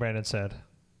 like a like- thing Brandon said.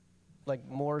 Like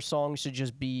more songs should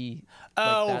just be.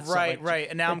 Oh, like that song, right, like, right.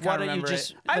 And now like, I'm why kind of don't you remembering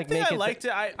just, it. I like, think make I it liked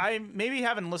it. I maybe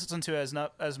haven't listened to it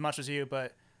as much as you,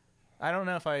 but I don't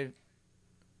know if I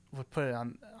would put it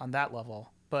on that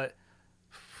level. But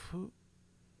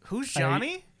who's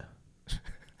Johnny?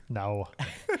 No.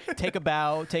 Take a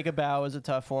Bow is a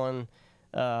tough one.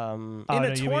 In Oh, a no, you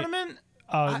mean- tournament?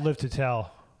 Live to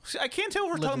Tell. See, I can't tell if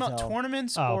we're Live talking to about Tell.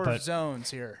 tournaments Oh, or but-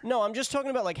 zones here. No, I'm just talking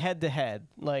about like head to head.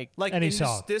 Like Any in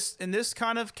song. in this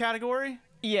kind of category.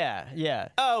 yeah.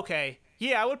 Oh, okay.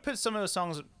 Yeah, I would put some of those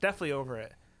songs definitely over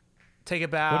it. Take a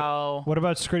Bow, What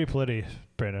about Scritti Politti,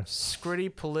 Brandon? Scritty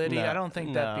Politti. No, I don't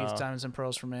think that beats no. Diamonds and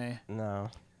Pearls for me.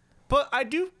 No. But I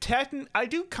do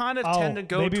kind of tend to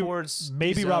go maybe, towards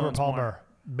maybe these Robert zones Palmer. more.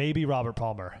 Maybe Robert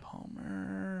Palmer.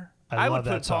 Palmer. I would love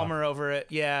that put song. Palmer over it.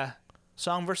 Yeah.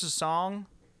 Song versus song.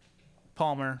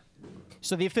 Palmer.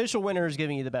 So the official winner is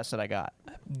giving you the best that I got.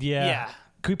 Yeah. Yeah.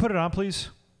 Can we put it on, please?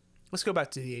 Let's go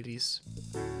back to the 80s.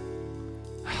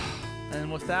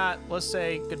 And with that, let's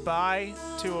say goodbye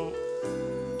to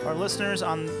our listeners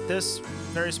on this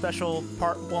very special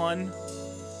part 1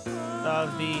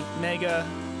 of the Mega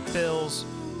Bills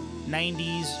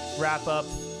 90s wrap-up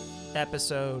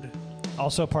episode.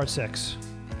 Also, part 6.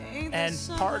 And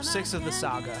part 6 of the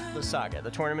saga,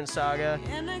 The tournament saga.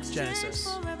 Genesis.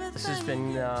 This has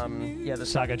been the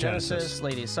Saga Genesis.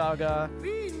 Lady Saga.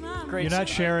 Great. You're not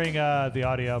sharing the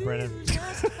audio, Brandon.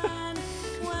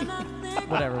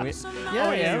 whatever.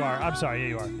 Yeah, you are. I'm sorry. Yeah,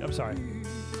 you are. I'm sorry.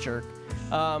 Jerk.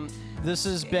 This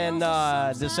has been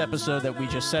this episode that we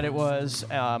just said it was.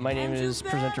 My name is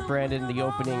presenter Brandon, the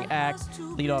opening act,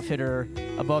 leadoff hitter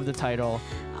above the title.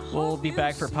 We'll be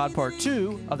back for pod part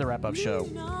 2 of the wrap-up show.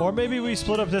 Or maybe we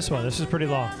split up this one. This is pretty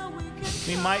long.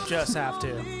 We might just have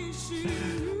to.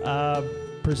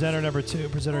 Presenter number 2,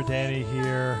 presenter Danny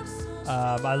here.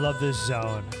 I love this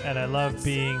zone, and I love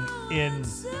being in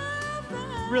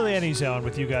really any zone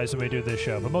with you guys when we do this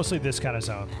show, but mostly this kind of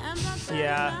zone.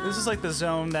 Yeah, this is like the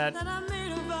zone that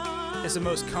is the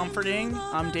most comforting.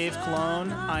 I'm Dave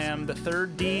Cologne. I am the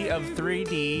third D of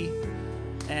 3D.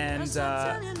 And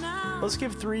let's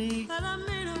give 3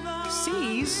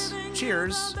 C's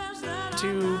cheers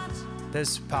to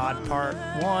this pod part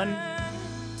 1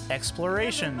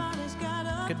 exploration.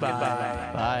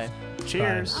 Goodbye. Bye.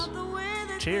 Cheers.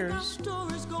 Cheers.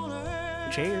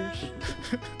 Cheers.